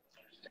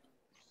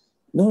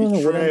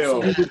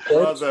 Betrayal,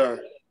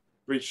 brother,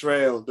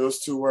 betrayal. Those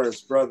two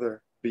words,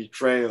 brother,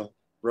 betrayal,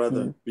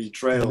 brother,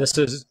 betrayal. And this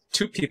is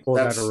two people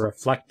that are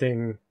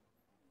reflecting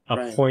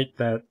a point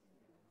that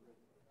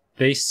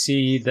they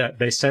see, that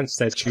they sense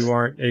that you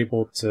aren't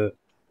able to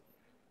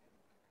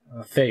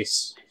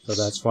face. So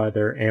that's why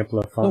they're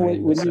amplifying.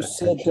 No, when you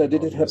said,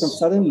 did it happen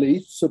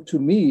suddenly? So to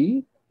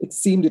me, it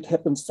seemed it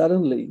happened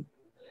suddenly,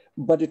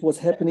 but it was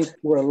happening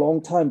for a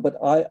long time, but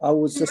I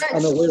was just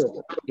unaware of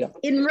it. Yeah.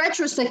 In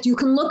retrospect, you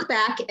can look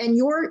back and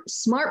your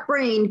smart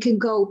brain can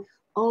go,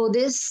 oh,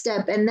 this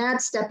step and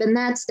that step and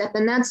that step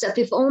and that step.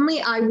 If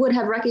only I would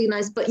have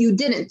recognized, but you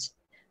didn't,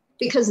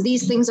 because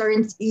these things are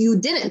in, you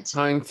didn't.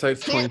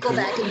 Hindsight's 20/20. Can't go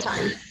back in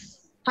time.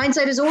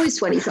 Hindsight is always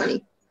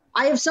 20/20.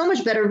 I have so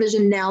much better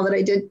vision now that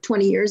I did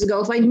 20 years ago.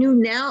 If I knew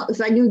now,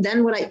 if I knew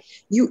then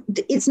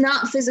it's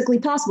not physically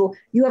possible.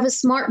 You have a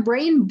smart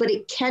brain, but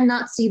it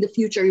cannot see the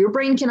future. Your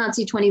brain cannot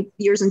see 20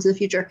 years into the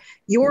future.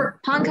 Your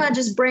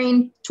Pankaj's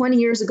brain 20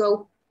 years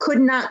ago could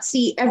not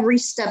see every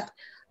step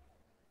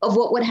of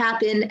what would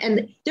happen.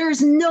 And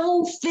there's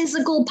no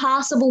physical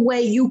possible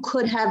way you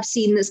could have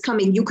seen this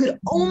coming. You could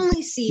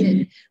only see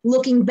it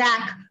looking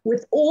back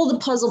with all the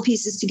puzzle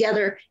pieces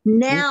together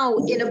now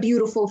in a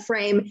beautiful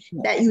frame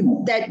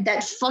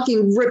that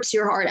fucking rips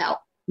your heart out.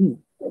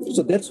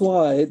 So that's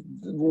why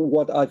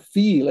what I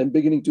feel and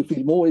beginning to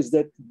feel more is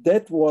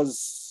that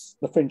was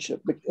the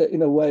friendship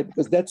in a way,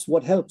 because that's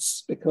what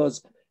helps,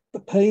 because the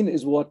pain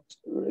is what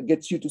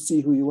gets you to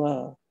see who you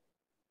are.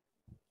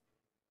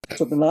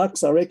 So the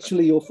narcs are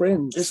actually your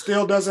friends. It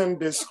still doesn't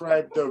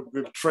describe the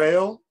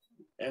betrayal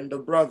and the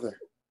brother.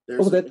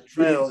 There's a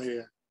betrayal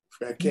here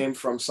that came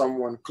from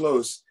someone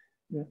close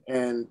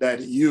and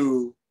that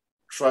you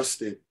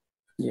trusted.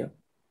 Yeah.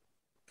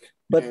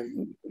 But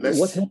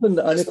what happened,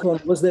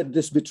 Aniekan, was that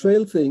this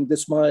betrayal thing,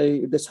 that's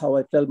how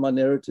I felt my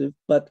narrative,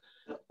 but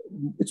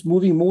it's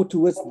moving more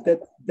towards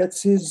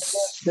that's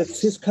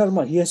his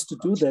karma. He has to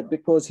do that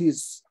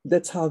because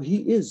that's how he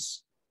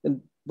is.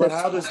 And but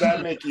how does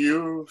that make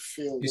you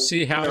feel? You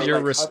see how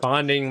you're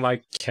responding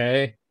like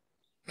Kay?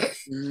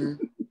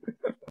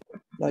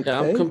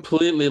 I'm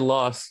completely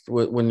lost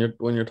when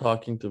you're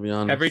talking, to be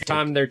honest. Every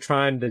time they're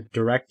trying to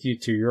direct you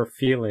to your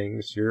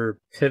feelings, you're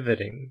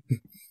pivoting.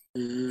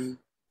 And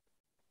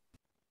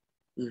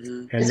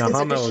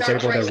Nechama was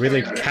able to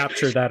really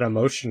capture that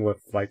emotion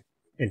with like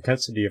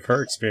intensity of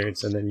her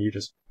experience, and then you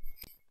just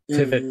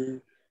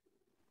pivot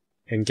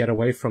and get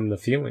away from the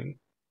feeling.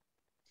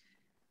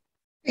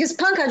 Because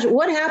Pankaj,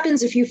 what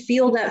happens if you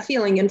feel that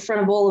feeling in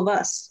front of all of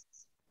us?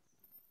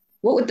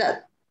 What would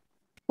that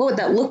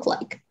look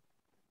like?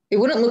 It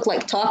wouldn't look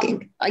like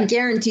talking. I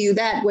guarantee you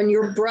that when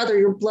your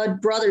blood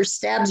brother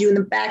stabs you in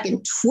the back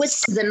and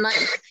twists the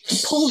knife,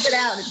 pulls it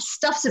out and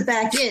stuffs it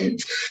back in,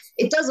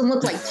 it doesn't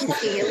look like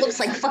talking. It looks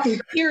like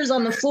fucking tears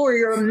on the floor.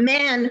 You're a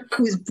man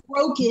who's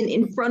broken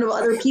in front of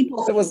other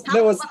people. That was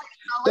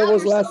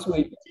last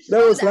week.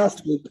 That was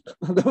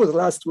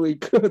last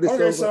week.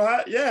 Okay, so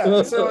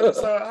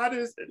how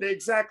does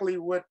exactly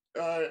what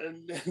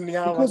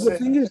Nechama because the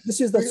thing is,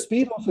 this is the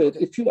speed of it.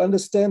 If you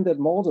understand that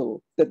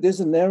model, that there's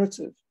a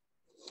narrative,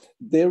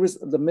 there is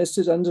the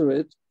message under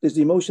it, there's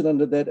the emotion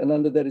under that, and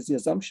under that is the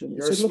assumption.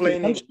 You're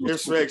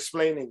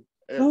explaining.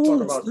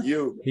 Talk about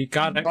you. He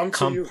got it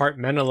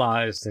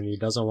compartmentalized, and he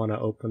doesn't want to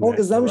open that.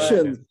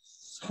 Assumption.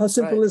 How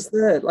simple is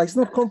that? Like, it's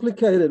not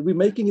complicated. We're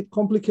making it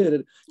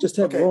complicated. Just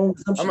have wrong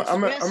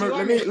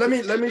assumptions.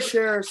 Let me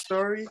share a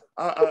story.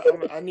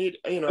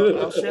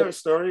 I'll share a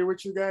story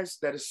with you guys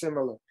that is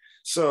similar.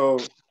 So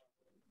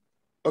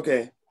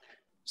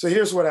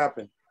here's what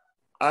happened.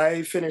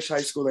 I finished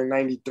high school in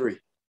 '93,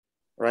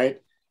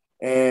 right?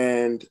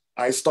 And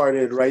I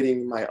started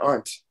writing my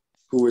aunt,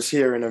 who was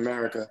here in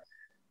America,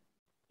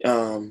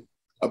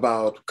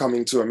 about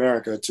coming to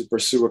America to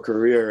pursue a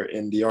career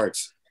in the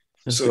arts.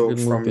 So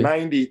from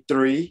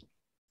 93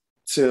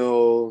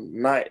 till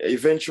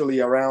eventually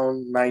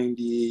around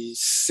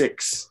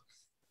 96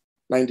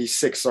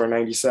 or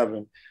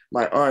 97,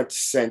 my aunt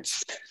sent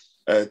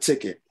a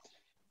ticket,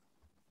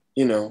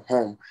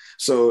 home.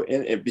 So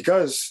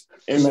because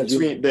in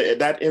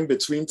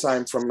between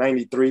time from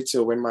 93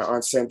 till when my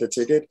aunt sent the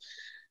ticket,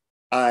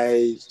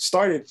 I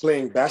started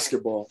playing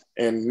basketball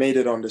and made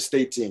it on the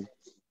state team.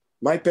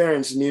 My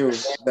parents knew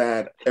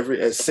that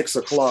at 6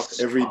 o'clock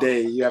every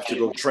day you have to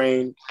go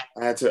train.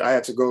 I had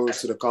to go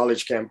to the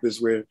college campus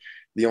where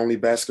the only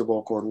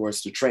basketball court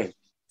was to train.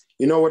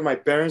 You know what my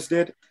parents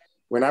did?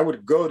 When I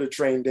would go to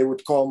train, they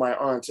would call my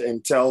aunt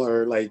and tell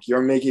her, like,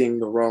 you're making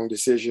the wrong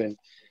decision.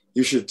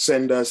 You should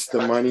send us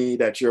the money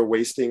that you're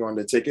wasting on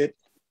the ticket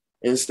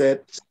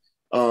instead,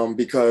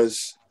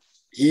 because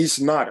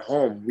he's not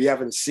home. We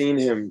haven't seen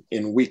him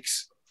in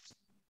weeks.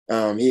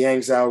 He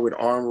hangs out with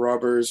armed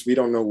robbers. We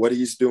don't know what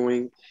he's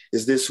doing.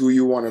 Is this who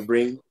you want to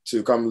bring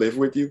to come live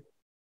with you?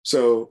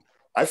 So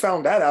I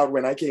found that out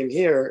when I came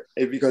here,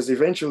 because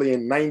eventually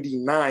in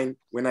 99,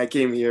 when I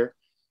came here,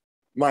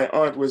 my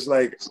aunt was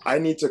like, I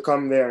need to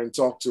come there and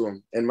talk to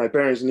him. And my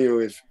parents knew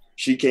if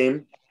she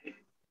came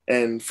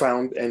and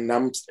found,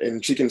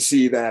 and she can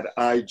see that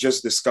I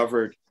just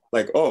discovered,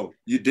 like, oh,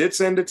 you did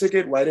send a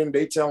ticket? Why didn't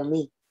they tell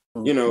me?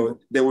 You know,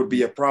 there would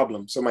be a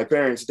problem. So my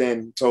parents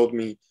then told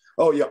me,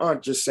 oh, your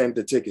aunt just sent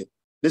the ticket.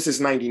 This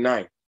is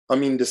 99. I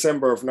mean,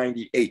 December of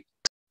 98.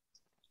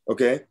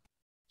 Okay.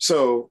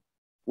 So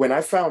when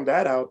I found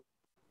that out,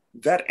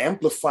 that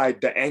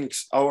amplified the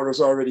angst I was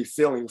already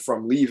feeling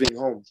from leaving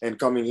home and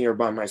coming here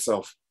by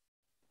myself.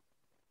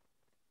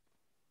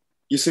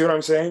 You see what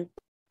I'm saying?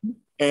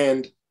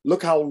 And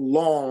look how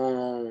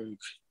long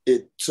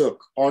it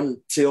took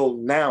until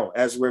now,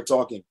 as we're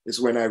talking,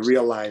 is when I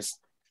realized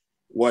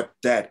what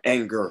that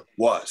anger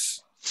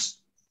was.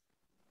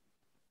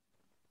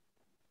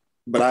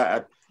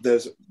 But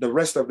there's the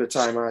rest of the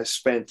time I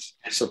spent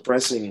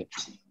suppressing it.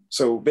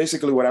 So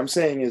basically what I'm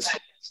saying is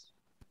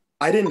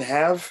I didn't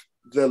have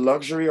the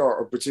luxury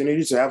or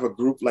opportunity to have a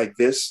group like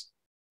this,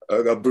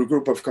 a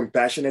group of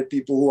compassionate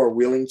people who are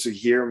willing to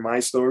hear my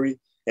story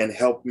and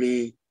help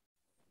me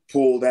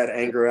pull that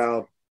anger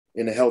out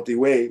in a healthy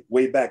way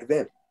back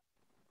then.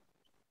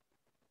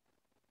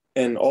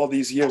 And all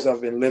these years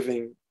I've been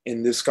living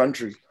in this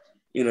country,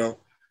 you know.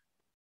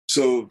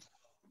 So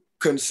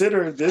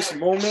consider this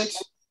moment,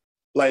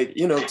 like,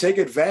 you know, take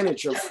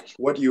advantage of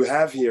what you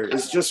have here.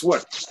 It's just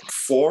what,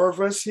 4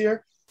 of us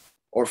here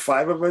or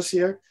 5 of us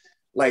here?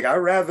 Like, I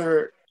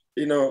rather,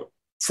 you know,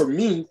 for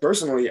me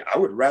personally, I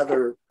would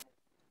rather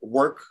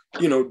work,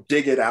 you know,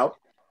 dig it out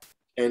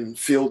and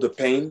feel the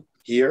pain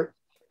here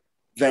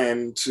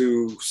than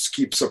to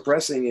keep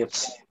suppressing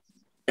it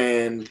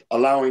and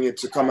allowing it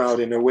to come out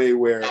in a way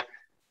where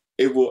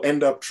it will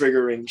end up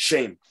triggering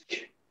shame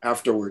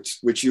afterwards,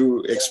 which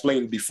you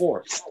explained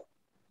before.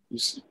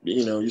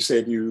 You know, you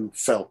said you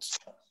felt.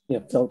 Yeah,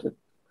 felt it.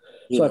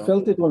 So I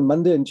felt it on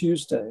Monday and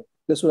Tuesday.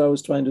 That's what I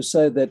was trying to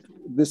say, that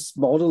this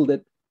model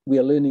that we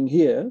are learning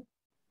here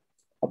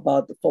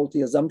about the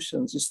faulty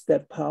assumptions is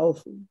that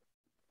powerful.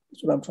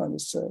 That's what I'm trying to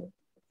say.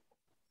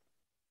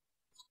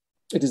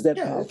 It is that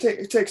powerful.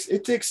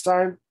 It takes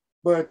time,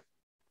 but,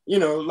 you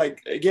know,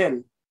 like,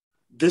 again,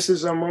 this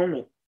is a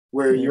moment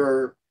where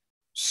you're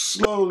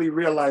slowly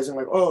realizing,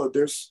 like, oh,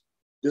 there's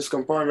this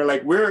compartment.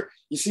 Like,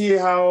 you see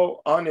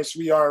how honest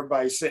we are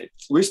by saying,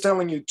 we're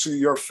telling you to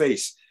your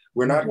face.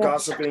 We're not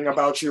gossiping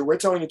about you. We're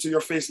telling you to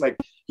your face, like,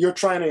 you're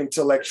trying to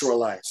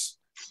intellectualize.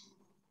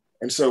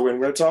 And so when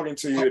we're talking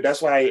to you,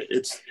 that's why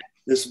it's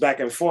this back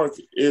and forth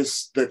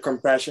is the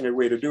compassionate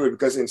way to do it,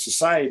 because in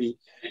society,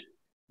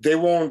 they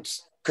won't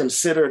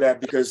consider that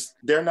because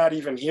they're not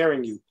even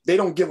hearing you. They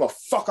don't give a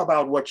fuck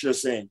about what you're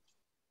saying.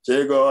 So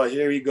they go, oh,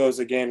 here he goes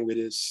again with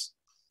his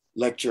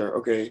lecture.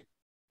 Okay,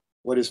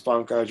 what is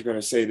Pankaj going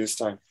to say this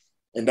time?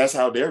 And that's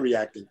how they're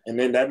reacting. And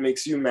then that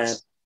makes you mad.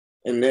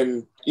 And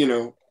then, you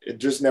know, it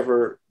just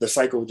never, the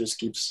cycle just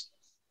keeps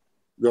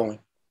going.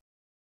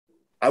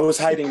 I was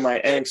hiding my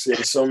angst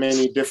in so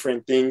many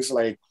different things,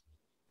 like,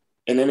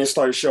 and then it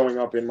started showing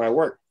up in my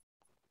work,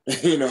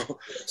 you know?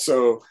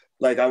 So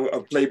like I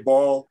play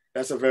ball.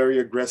 That's a very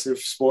aggressive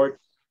sport,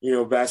 you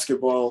know,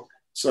 basketball.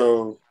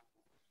 So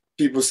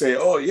people say,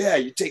 oh yeah,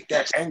 you take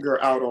that anger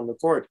out on the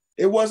court.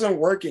 It wasn't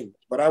working,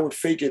 but I would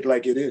fake it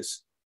like it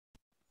is.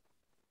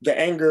 The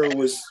anger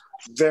was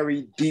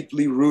very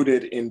deeply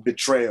rooted in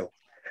betrayal.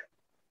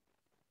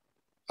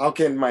 How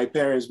can my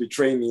parents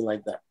betray me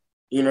like that?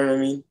 You know what I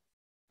mean?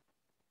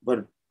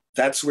 But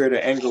that's where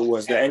the anger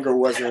was. The anger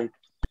wasn't,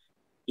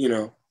 you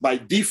know, by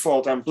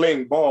default, I'm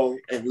playing ball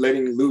and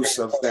letting loose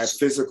of that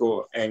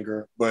physical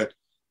anger, but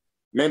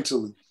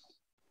mentally,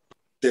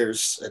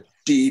 there's a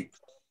deep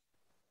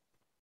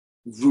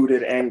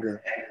rooted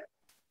anger.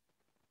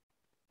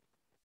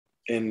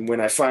 And when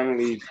I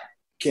finally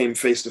came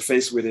face to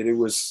face with it, it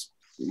was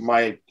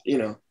my, you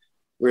know,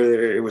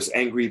 where it was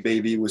angry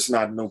baby, it was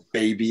not no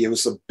baby. It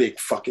was a big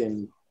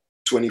fucking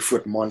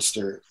 20-foot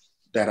monster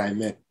that I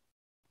met.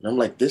 And I'm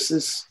like, this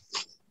is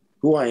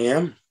who I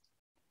am.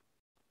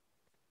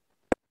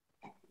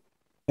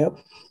 Yep.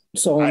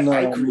 So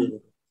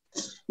on,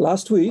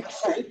 last week,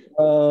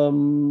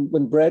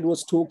 when Brad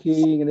was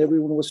talking and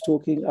everyone was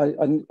talking,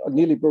 I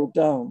nearly broke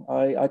down.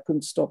 I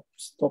couldn't stop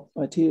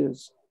my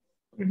tears.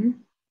 Mm-hmm.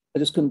 I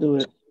just couldn't do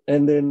it.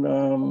 And then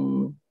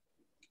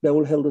they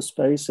all held the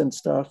space and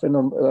stuff. And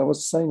I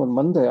was saying on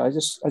Monday, I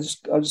just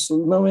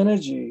no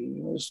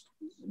energy.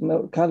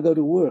 Can't go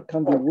to work.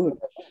 Can't do work.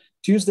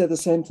 Tuesday, the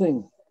same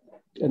thing.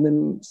 And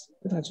then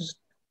I just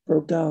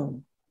broke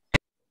down.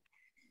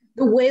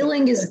 The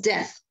wailing is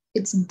death.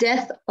 It's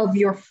death of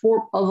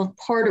a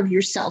part of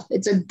yourself.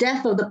 It's a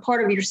death of the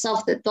part of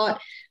yourself that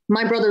thought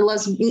my brother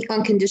loves me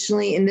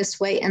unconditionally in this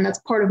way, and that's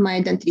part of my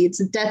identity. It's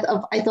a death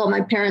of I thought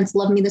my parents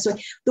loved me this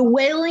way. The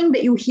wailing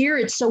that you hear,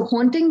 it's so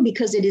haunting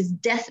because it is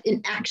death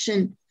in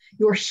action.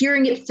 You're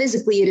hearing it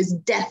physically. It is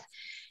death.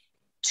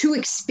 To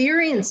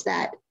experience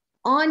that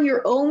on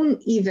your own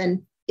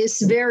even is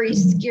very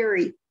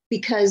scary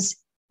because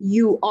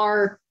you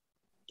are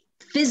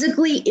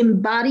physically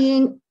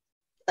embodying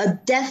a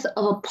death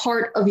of a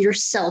part of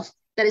yourself.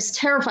 That is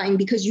terrifying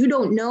because you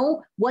don't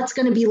know what's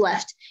going to be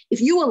left. If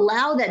you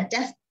allow that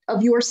death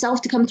of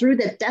yourself to come through,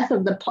 that death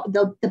of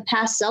the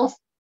past self,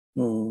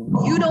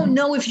 you don't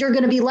know if you're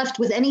going to be left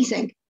with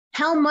anything.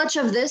 How much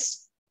of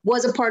this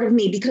was a part of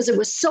me? Because it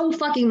was so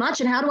fucking much.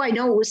 And how do I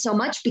know it was so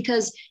much?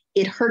 Because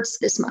it hurts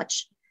this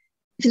much.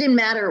 If it didn't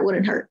matter, it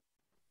wouldn't hurt.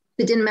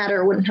 If it didn't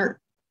matter, it wouldn't hurt.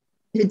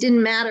 If it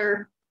didn't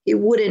matter, it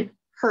wouldn't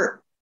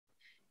hurt.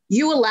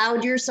 You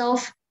allowed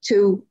yourself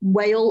to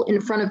wail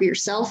in front of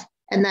yourself,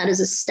 and that is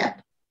a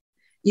step.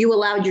 You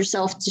allowed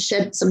yourself to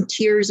shed some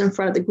tears in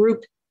front of the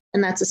group,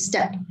 and that's a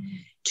step.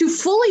 To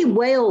fully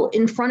wail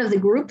in front of the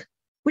group,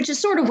 which is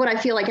sort of what I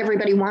feel like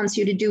everybody wants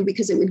you to do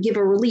because it would give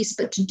a release,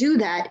 but to do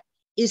that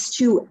is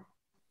to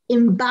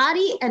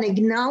embody and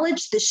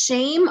acknowledge the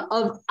shame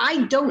of,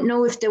 I don't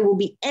know if there will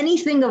be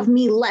anything of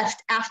me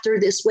left after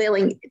this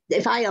wailing.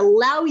 If I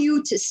allow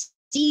you to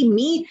see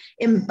me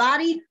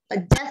embody a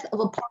death of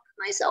a part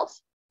of myself.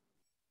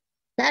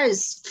 That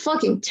is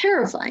fucking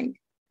terrifying.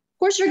 Of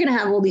course, you're going to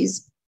have all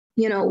these,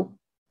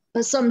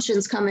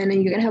 assumptions come in,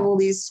 and you're going to have all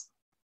these,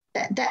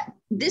 that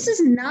this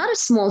is not a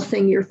small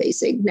thing you're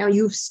facing. Now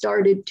you've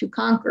started to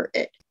conquer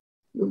it.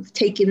 You've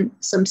taken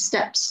some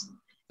steps.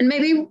 And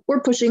maybe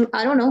we're pushing,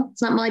 I don't know.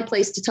 It's not my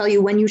place to tell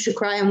you when you should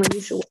cry and when you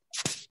should.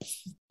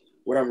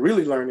 What I'm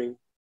really learning,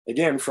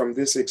 again, from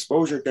this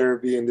exposure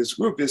therapy in this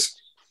group is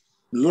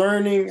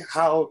learning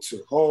how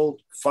to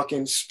hold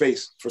fucking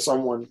space for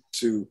someone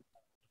to,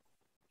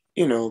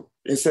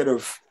 instead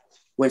of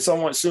as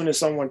soon as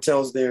someone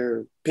tells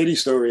their pity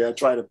story, I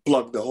try to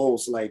plug the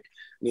holes. Like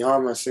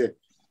Nechama said,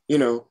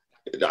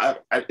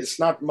 it's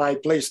not my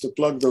place to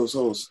plug those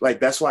holes. Like,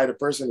 that's why the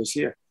person is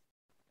here.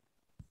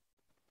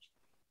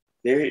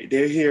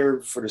 They're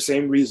here for the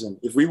same reason.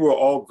 If we were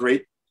all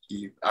great,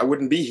 I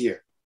wouldn't be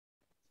here.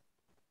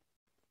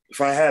 If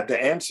I had the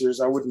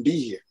answers, I wouldn't be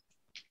here.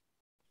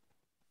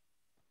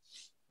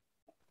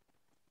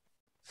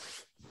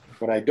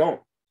 But I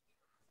don't.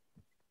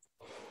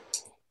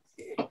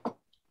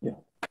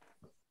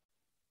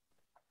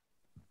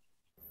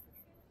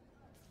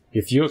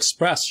 If you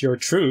express your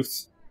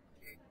truth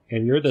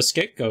and you're the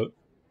scapegoat,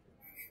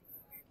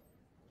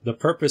 the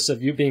purpose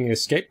of you being a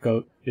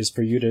scapegoat is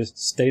for you to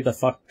stay the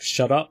fuck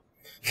shut up,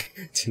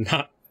 to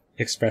not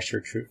express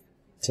your truth,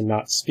 to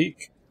not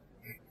speak,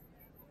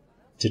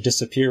 to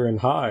disappear and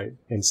hide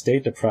and stay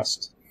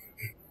depressed.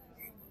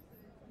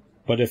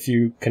 But if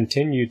you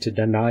continue to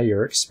deny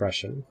your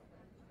expression,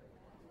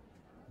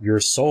 your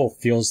soul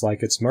feels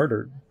like it's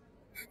murdered.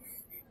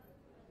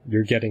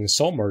 You're getting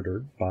soul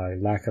murdered by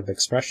lack of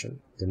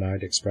expression,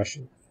 denied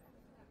expression.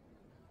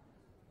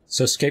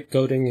 So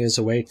scapegoating is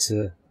a way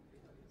to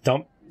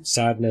dump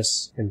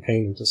sadness and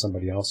pain into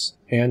somebody else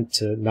and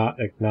to not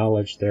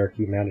acknowledge their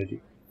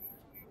humanity.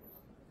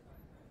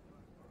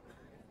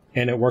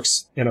 And it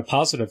works in a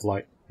positive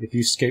light. If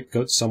you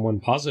scapegoat someone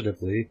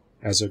positively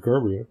as a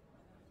guru,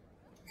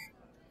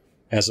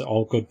 as an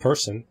all-good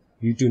person,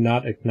 you do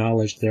not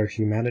acknowledge their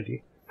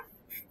humanity.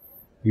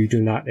 You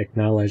do not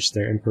acknowledge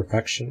their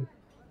imperfection.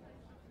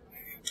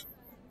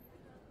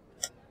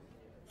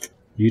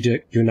 You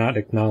do not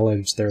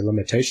acknowledge their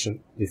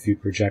limitation if you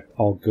project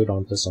all good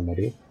onto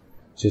somebody.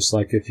 Just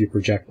like if you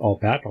project all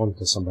bad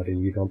onto somebody,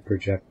 you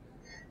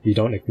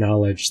don't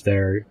acknowledge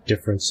their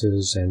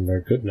differences and their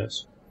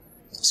goodness.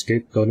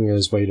 Scapegoating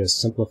is a way to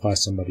simplify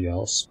somebody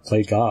else,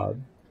 play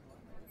God,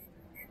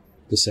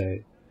 to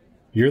say,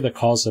 you're the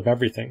cause of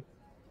everything.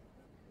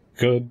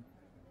 Good,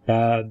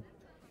 bad,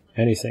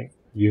 anything.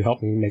 You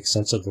help me make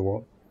sense of the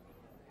world.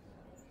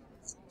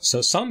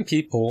 So some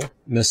people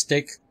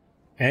mistake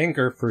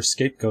anger for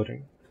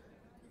scapegoating.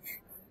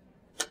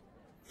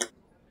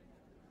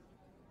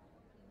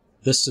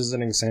 This is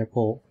an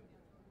example,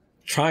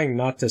 trying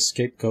not to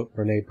scapegoat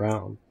Brene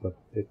Brown, but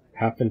it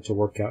happened to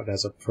work out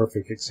as a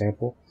perfect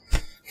example.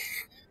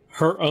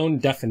 Her own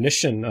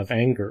definition of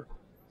anger.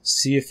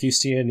 See if you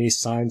see any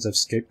signs of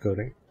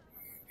scapegoating.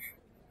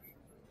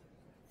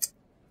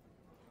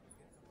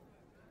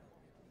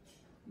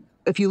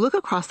 If you look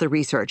across the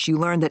research, you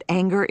learn that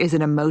anger is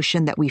an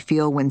emotion that we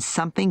feel when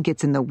something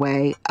gets in the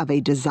way of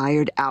a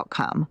desired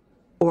outcome,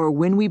 or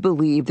when we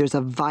believe there's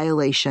a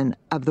violation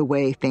of the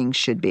way things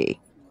should be.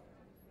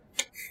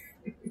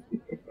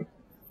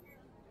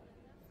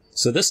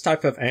 So this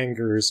type of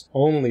anger is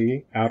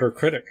only outer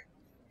critic.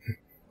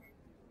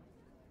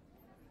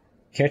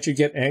 Can't you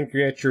get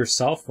angry at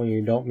yourself when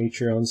you don't meet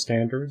your own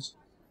standards?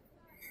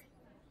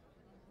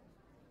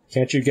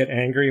 Can't you get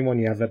angry when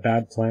you have a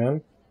bad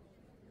plan?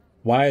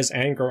 Why is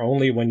anger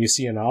only when you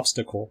see an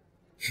obstacle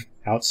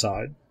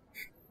outside?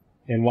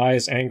 And why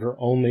is anger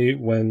only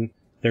when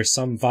there's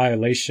some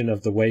violation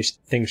of the way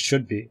things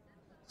should be?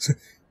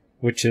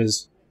 Which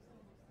is,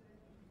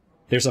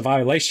 there's a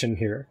violation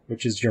here,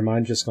 which is your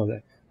mind just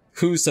going,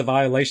 who's the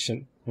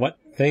violation? What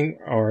thing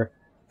or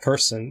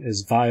person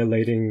is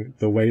violating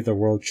the way the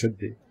world should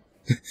be?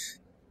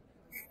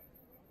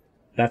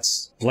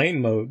 That's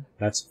blame mode.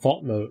 That's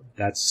fault mode.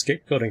 That's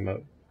scapegoating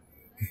mode.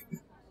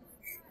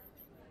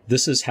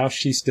 This is how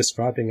she's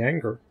describing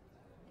anger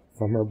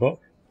from her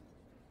book.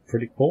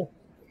 Pretty cool.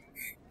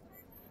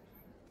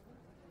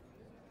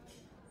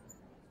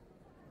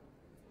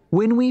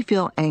 When we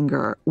feel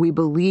anger, we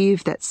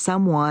believe that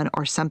someone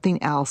or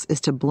something else is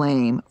to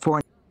blame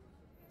for...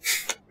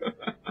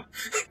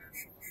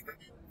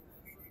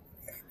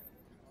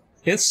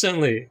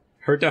 Instantly,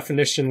 her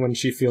definition when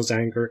she feels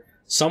anger,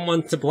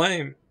 someone to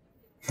blame.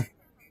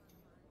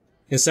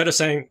 Instead of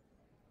saying,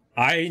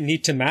 I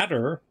need to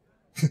matter,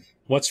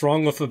 what's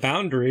wrong with a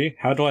boundary,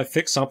 how do I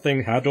fix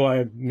something, how do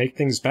I make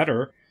things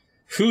better,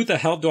 who the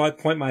hell do I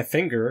point my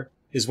finger,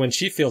 is when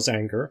she feels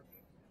anger.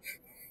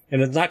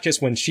 And it's not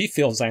just when she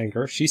feels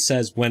anger, she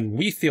says when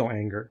we feel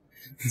anger.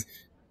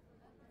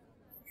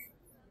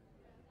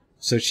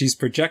 So she's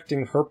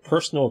projecting her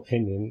personal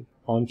opinion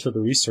onto the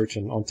research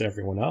and onto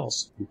everyone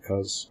else,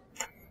 because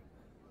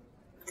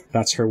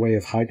that's her way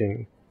of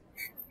hiding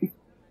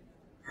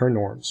her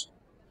norms.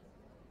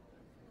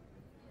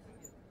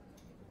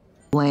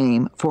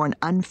 Blame for an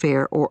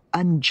unfair or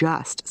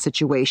unjust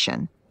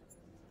situation.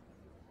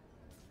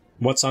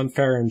 What's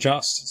unfair and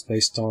just is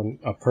based on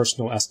a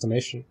personal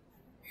estimation.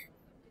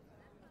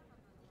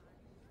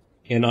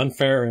 And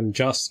unfair and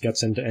just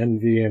gets into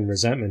envy and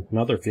resentment and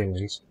other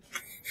feelings,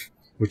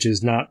 which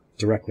is not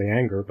directly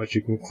anger, but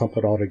you can clump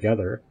it all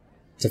together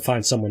to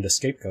find someone to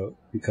scapegoat,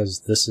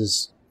 because this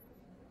is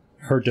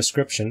her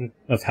description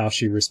of how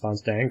she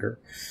responds to anger.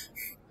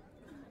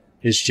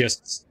 It's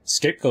just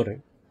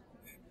scapegoating.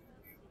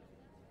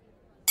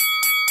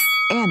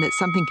 And that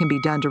something can be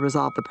done to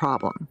resolve the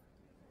problem.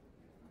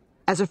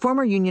 As a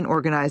former union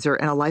organizer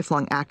and a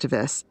lifelong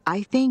activist,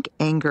 I think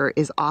anger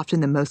is often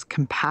the most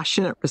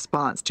compassionate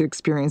response to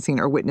experiencing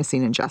or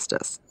witnessing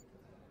injustice.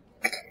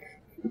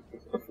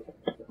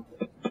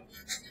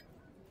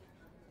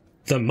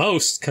 The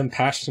most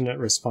compassionate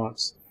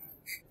response.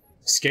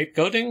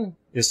 Scapegoating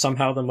is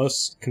somehow the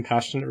most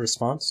compassionate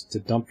response, to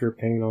dump your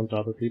pain onto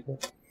other people.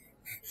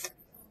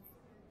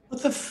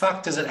 What the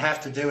fuck does it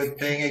have to do with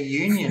being a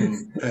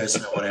union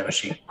person or whatever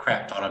she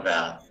crapped on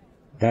about?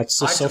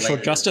 That's a social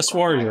justice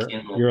warrior.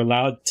 You're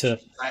allowed to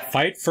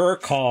fight for a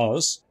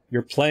cause.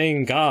 You're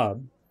playing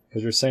God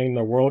because you're saying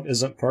the world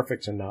isn't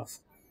perfect enough.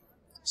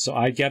 So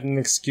I get an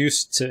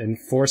excuse to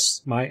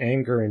enforce my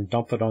anger and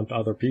dump it onto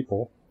other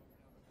people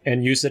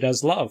and use it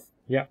as love.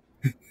 Yeah.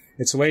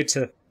 It's a way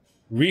to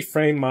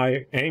reframe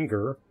my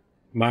anger,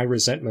 my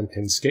resentment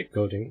and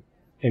scapegoating,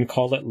 and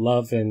call it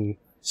love and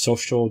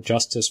social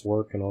justice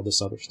work and all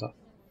this other stuff.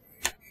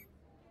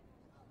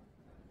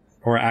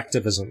 Or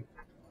activism.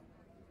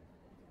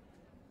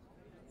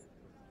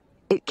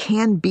 It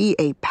can be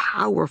a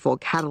powerful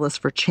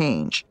catalyst for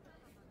change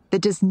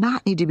that does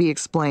not need to be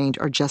explained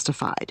or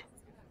justified.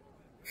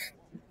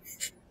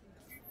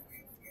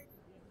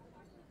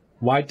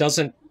 Why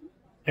doesn't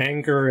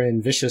anger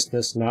and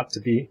viciousness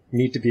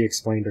need to be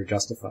explained or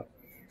justified?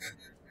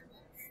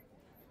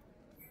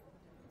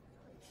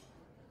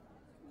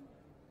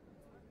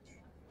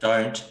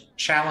 Don't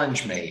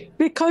challenge me.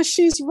 Because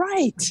she's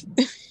right.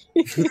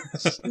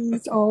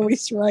 She's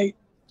always right.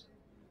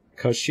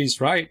 Because she's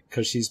right,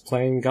 because she's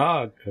playing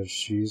God, because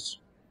she's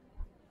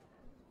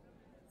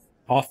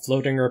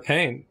offloading her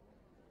pain.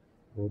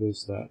 What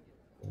is that?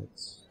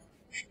 That's...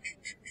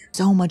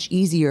 So much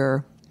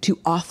easier to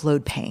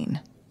offload pain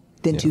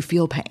than to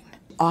feel pain.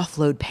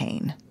 Offload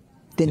pain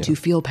than to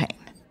feel pain.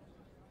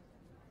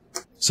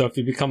 So if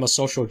you become a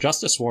social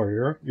justice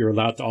warrior, you're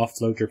allowed to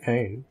offload your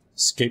pain,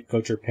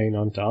 scapegoat your pain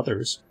onto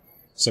others,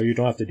 so you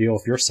don't have to deal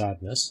with your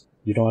sadness.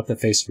 You don't have to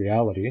face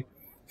reality.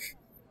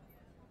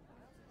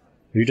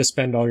 You just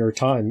spend all your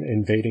time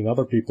invading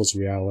other people's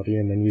reality,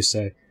 and then you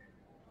say,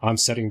 I'm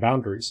setting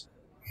boundaries.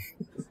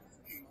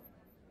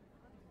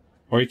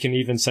 Or you can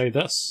even say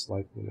this,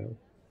 like, you know,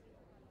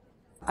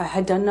 I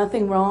had done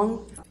nothing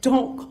wrong.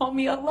 Don't call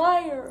me a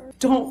liar.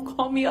 Don't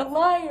call me a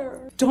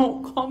liar.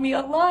 Don't call me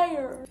a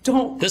liar.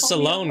 Don't. This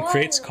alone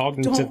creates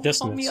cognitive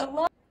dissonance.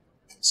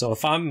 So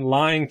if I'm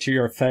lying to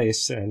your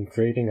face and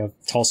creating a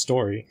tall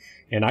story,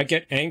 and I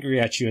get angry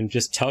at you and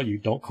just tell you,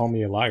 don't call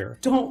me a liar.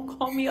 Don't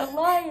call me a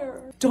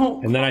liar.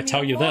 Don't. And then I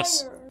tell you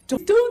this.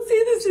 Don't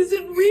say this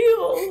isn't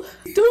real.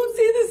 Don't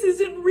say this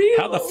isn't real.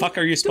 How the fuck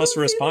are you supposed to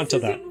respond to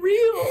that?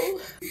 Real.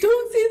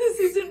 Don't say this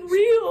isn't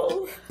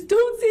real.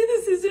 Don't say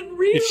this isn't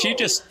real. If she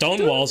just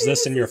stonewalls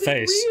this in your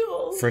face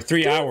for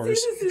 3 hours,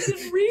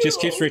 just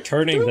keeps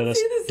returning to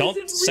this,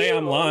 don't say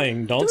I'm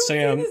lying. Don't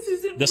say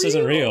this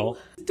isn't real.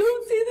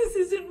 Don't say this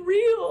isn't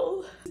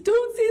real.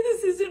 Don't say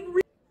this isn't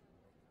real.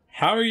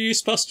 How are you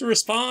supposed to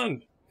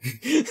respond?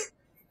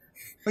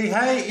 We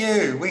hate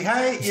you. We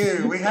hate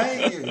you. We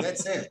hate you.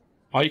 That's it.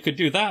 Oh, you could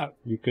do that.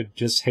 You could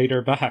just hate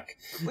her back.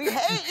 We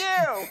hate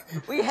you.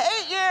 We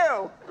hate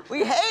you.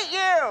 We hate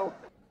you.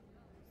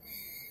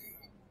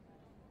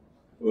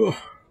 Ugh.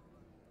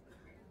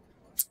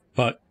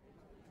 But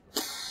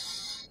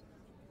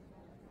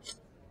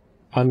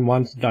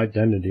unwanted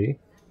identity.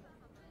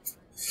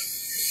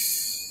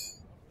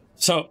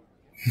 So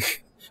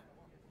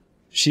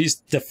she's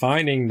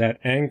defining that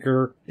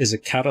anger is a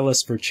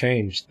catalyst for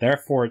change.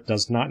 Therefore, it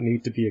does not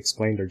need to be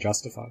explained or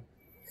justified.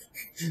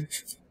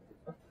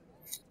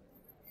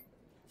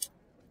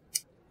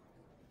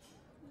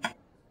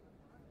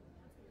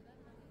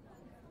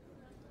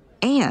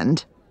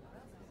 And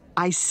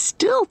I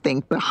still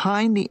think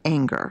behind the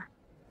anger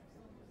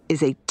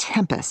is a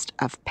tempest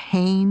of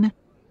pain,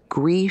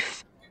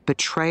 grief,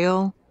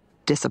 betrayal,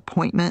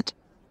 disappointment,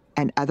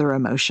 and other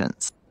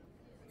emotions.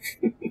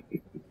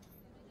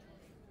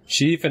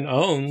 She even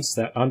owns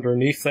that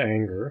underneath the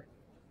anger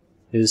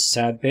is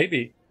sad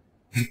baby.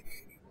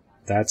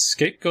 That's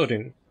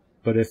scapegoating.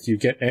 But if you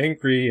get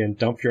angry and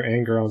dump your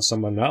anger on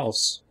someone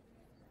else,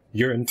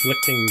 you're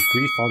inflicting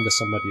grief onto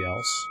somebody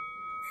else.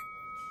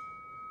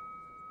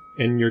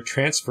 And you're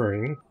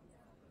transferring,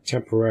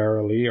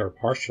 temporarily or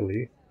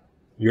partially,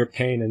 your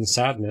pain and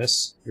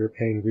sadness, your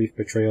pain, grief,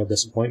 betrayal,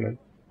 disappointment,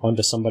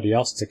 onto somebody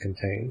else to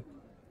contain,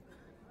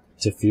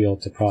 to feel,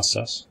 to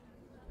process.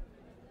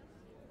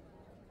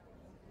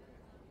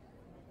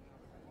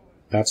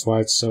 That's why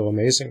it's so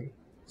amazing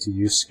to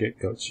use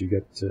scapegoats. You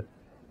get to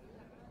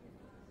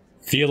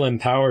feel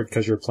empowered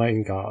because you're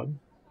playing God,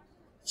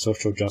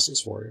 social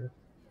justice warrior.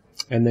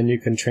 And then you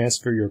can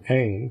transfer your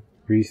pain,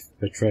 grief,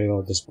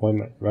 betrayal,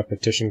 disappointment,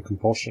 repetition,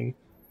 compulsion,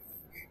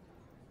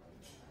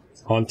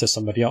 onto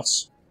somebody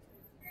else.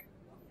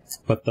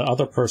 But the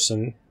other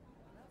person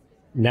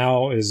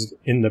now is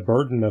in the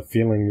burden of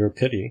feeling your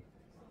pity,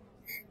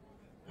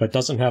 but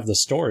doesn't have the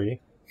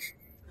story,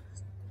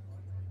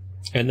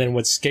 and then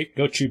would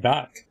scapegoat you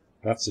back.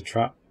 That's a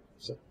trap.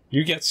 So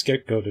you get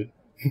scapegoated.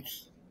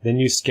 Then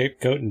you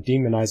scapegoat and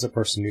demonize the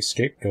person who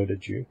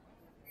scapegoated you.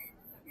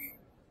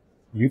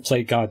 You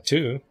play God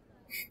too.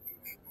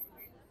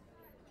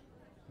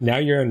 Now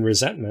you're in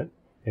resentment,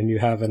 and you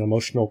have an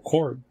emotional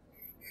cord.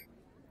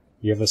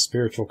 You have a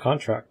spiritual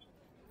contract.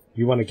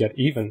 You want to get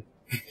even.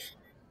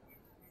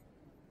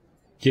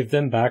 Give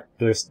them back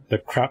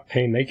the crap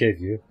pain they gave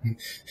you.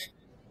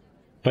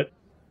 But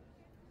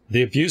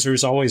the abuser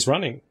is always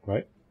running,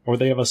 right? Or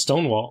they have a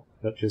stonewall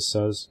that just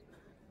says,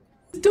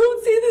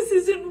 "Don't say this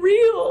isn't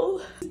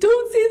real.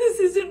 Don't say this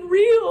isn't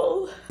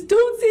real.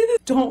 Don't say this.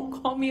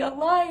 Don't call me a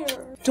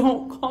liar.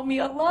 Don't call me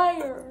a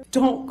liar.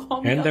 Don't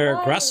call me a liar." And they're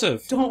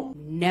aggressive.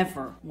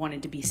 Never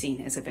wanted to be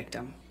seen as a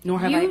victim, nor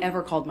have I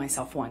ever called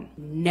myself one.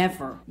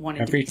 Never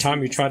wanted to be every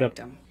time you try to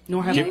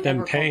give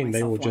them pain,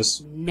 they will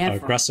just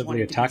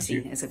aggressively attack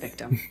you. As a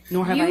victim,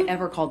 nor have I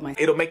ever called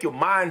myself. It'll make your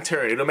mind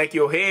turn. It'll make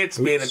your head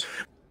spin.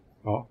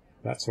 Oh,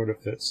 that sort of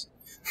fits.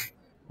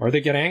 Or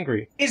they get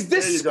angry. Is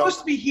this supposed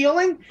to be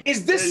healing?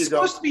 Is this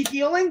supposed to be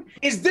healing?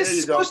 Is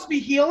this supposed to be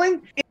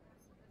healing?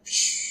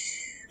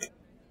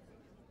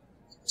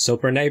 So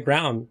Brene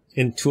Brown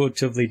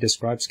intuitively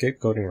describes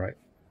scapegoating right.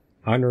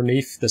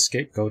 Underneath the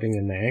scapegoating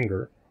and the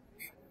anger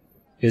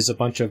is a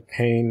bunch of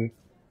pain,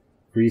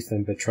 grief,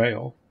 and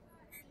betrayal.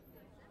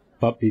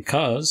 But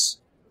because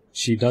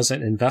she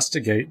doesn't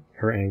investigate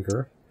her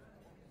anger,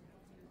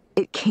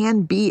 it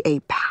can be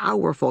a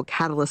powerful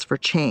catalyst for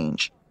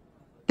change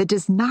that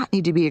does not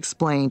need to be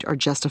explained or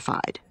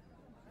justified.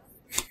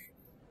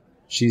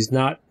 She's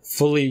not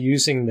fully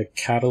using the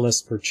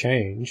catalyst for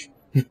change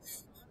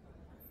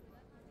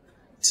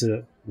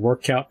to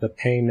work out the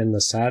pain and the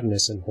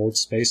sadness and hold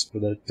space for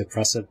the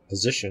depressive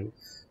position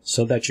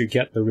so that you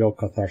get the real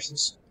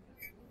catharsis.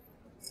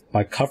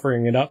 By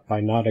covering it up, by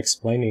not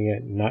explaining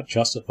it, not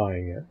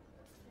justifying it,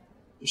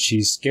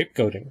 she's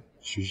scapegoating.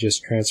 She's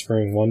just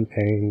transferring one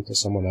pain to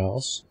someone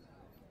else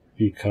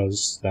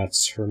because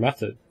that's her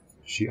method.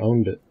 She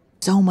owned it.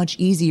 So much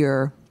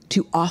easier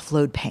to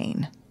offload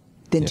pain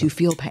than to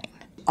feel pain.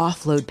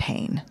 Offload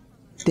pain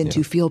than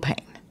to feel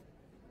pain.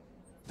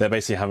 They're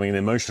basically having an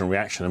emotional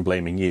reaction and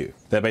blaming you.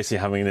 They're basically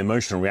having an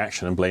emotional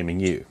reaction and blaming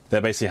you.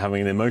 They're basically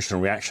having an emotional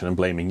reaction and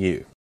blaming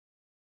you.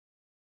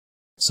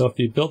 So if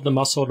you build the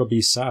muscle to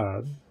be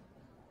sad,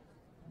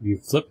 you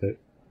flip it.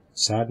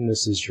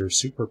 Sadness is your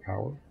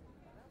superpower.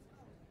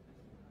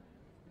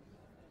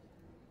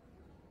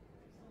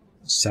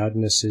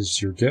 Sadness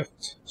is your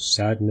gift.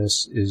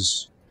 Sadness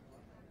is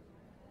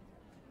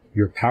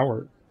your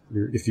power.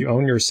 If you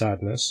own your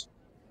sadness,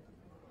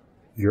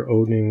 you're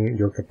owning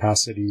your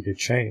capacity to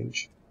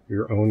change.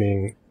 You're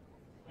owning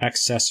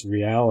excess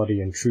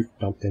reality and truth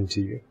dumped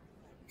into you.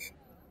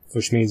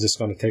 Which means it's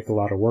going to take a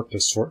lot of work to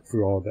sort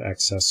through all the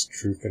excess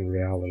truth and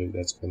reality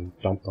that's been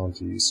dumped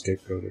onto you,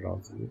 scapegoated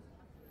onto you.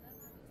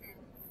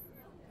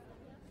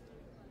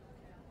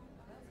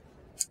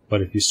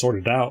 But if you sort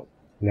it out,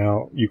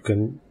 now you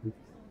can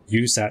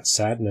use that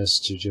sadness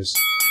to just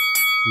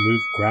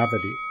move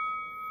gravity.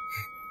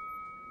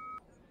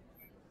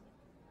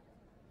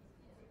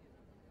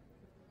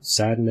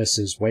 Sadness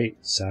is weight.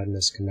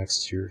 Sadness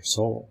connects to your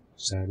soul.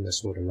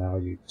 Sadness would allow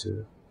you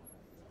to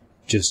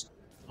just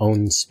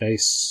own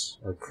space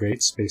or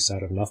create space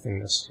out of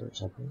nothingness or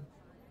something.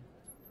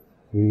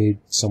 You need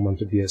someone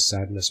to be a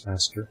sadness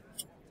master.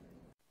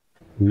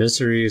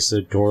 Misery is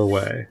the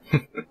doorway.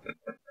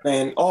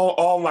 Man,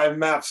 all my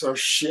maps are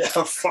shit.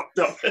 I'm fucked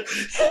up.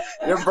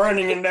 They're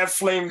burning in that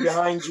flame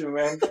behind you,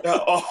 man.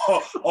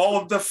 All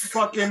of the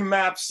fucking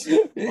maps,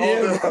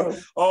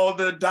 all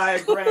the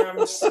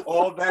diagrams,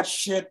 all that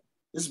shit.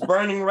 It's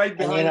burning right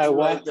behind And you know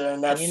what? right there.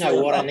 And you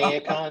know what,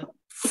 Aniekan?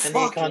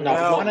 Aniekan,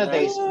 not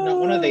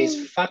one of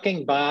these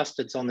fucking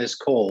bastards on this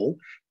call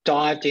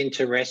dived in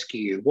to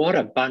rescue you. What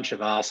a bunch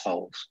of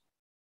assholes.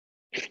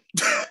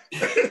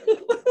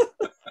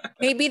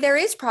 Maybe there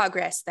is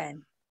progress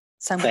then.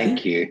 Somewhere.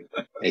 Thank you.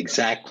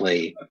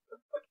 Exactly.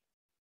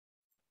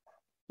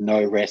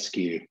 No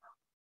rescue.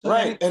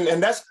 Right,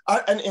 and that's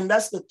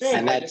the thing.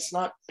 And like, it's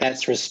not.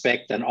 That's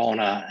respect and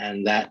honor,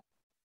 and that.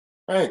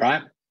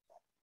 Right.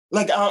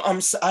 Like I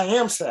am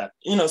sad,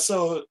 you know.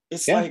 So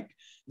it's like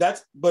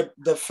that's. But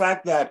the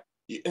fact that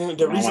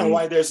the reason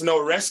why there's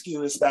no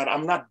rescue is that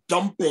I'm not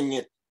dumping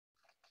it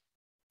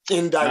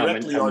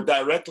indirectly or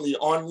directly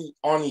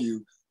on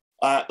you.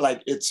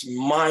 Like it's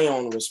my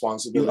own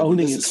responsibility. You're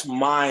owning this it.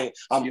 is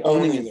I'm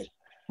owning it.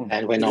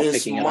 And we're not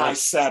picking it up. It's my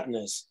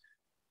sadness.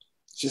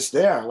 It's just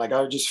there. Like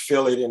I just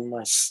feel it in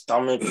my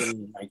stomach,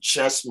 in my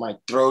chest, my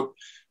throat.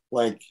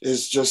 Like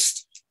it's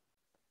just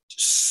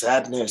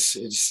sadness.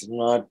 It's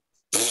not.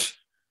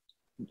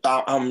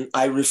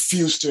 I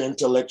refuse to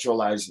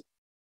intellectualize it.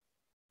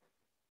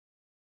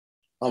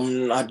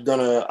 I'm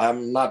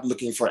not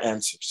looking for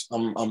answers.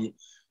 I'm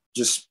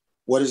just,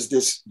 what is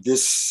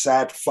this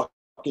sad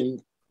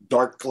fucking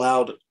dark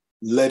cloud?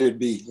 Let it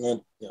be.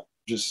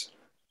 Just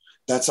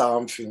that's how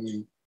I'm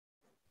feeling.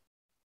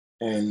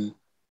 And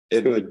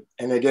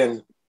and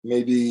again,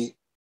 maybe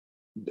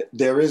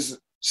there is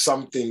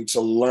something to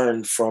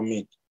learn from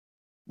it,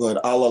 but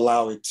I'll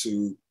allow it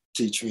to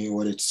teach me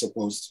what it's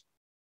supposed to.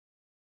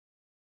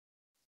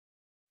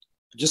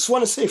 I just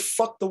want to say,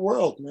 fuck the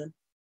world, man.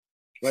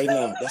 Right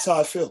now. That's how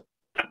I feel.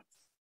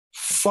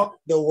 Fuck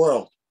the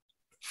world.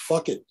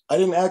 Fuck it. I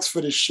didn't ask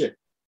for this shit.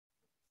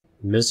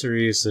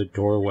 Misery is a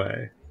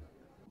doorway.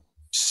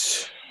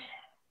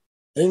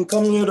 I didn't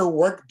come here to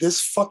work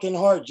this fucking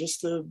hard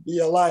just to be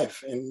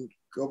alive and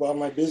go about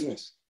my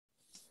business.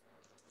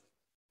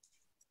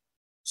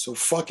 So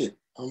fuck it.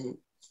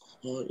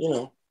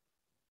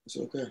 It's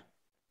okay.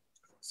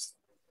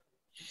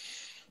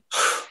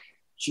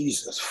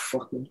 Jesus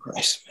fucking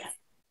Christ, man.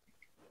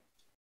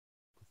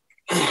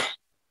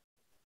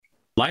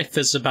 Life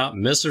is about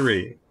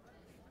misery.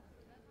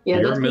 Yeah,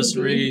 your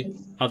misery,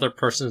 other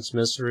person's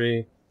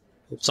misery.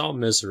 It's all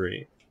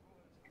misery.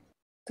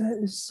 That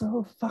is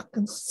so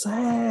fucking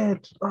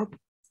sad. I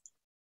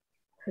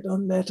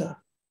don't matter.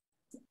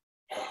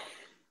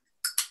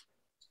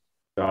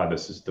 God,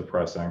 this is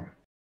depressing.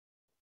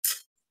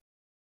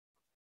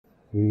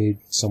 We need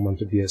someone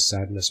to be a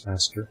sadness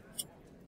master.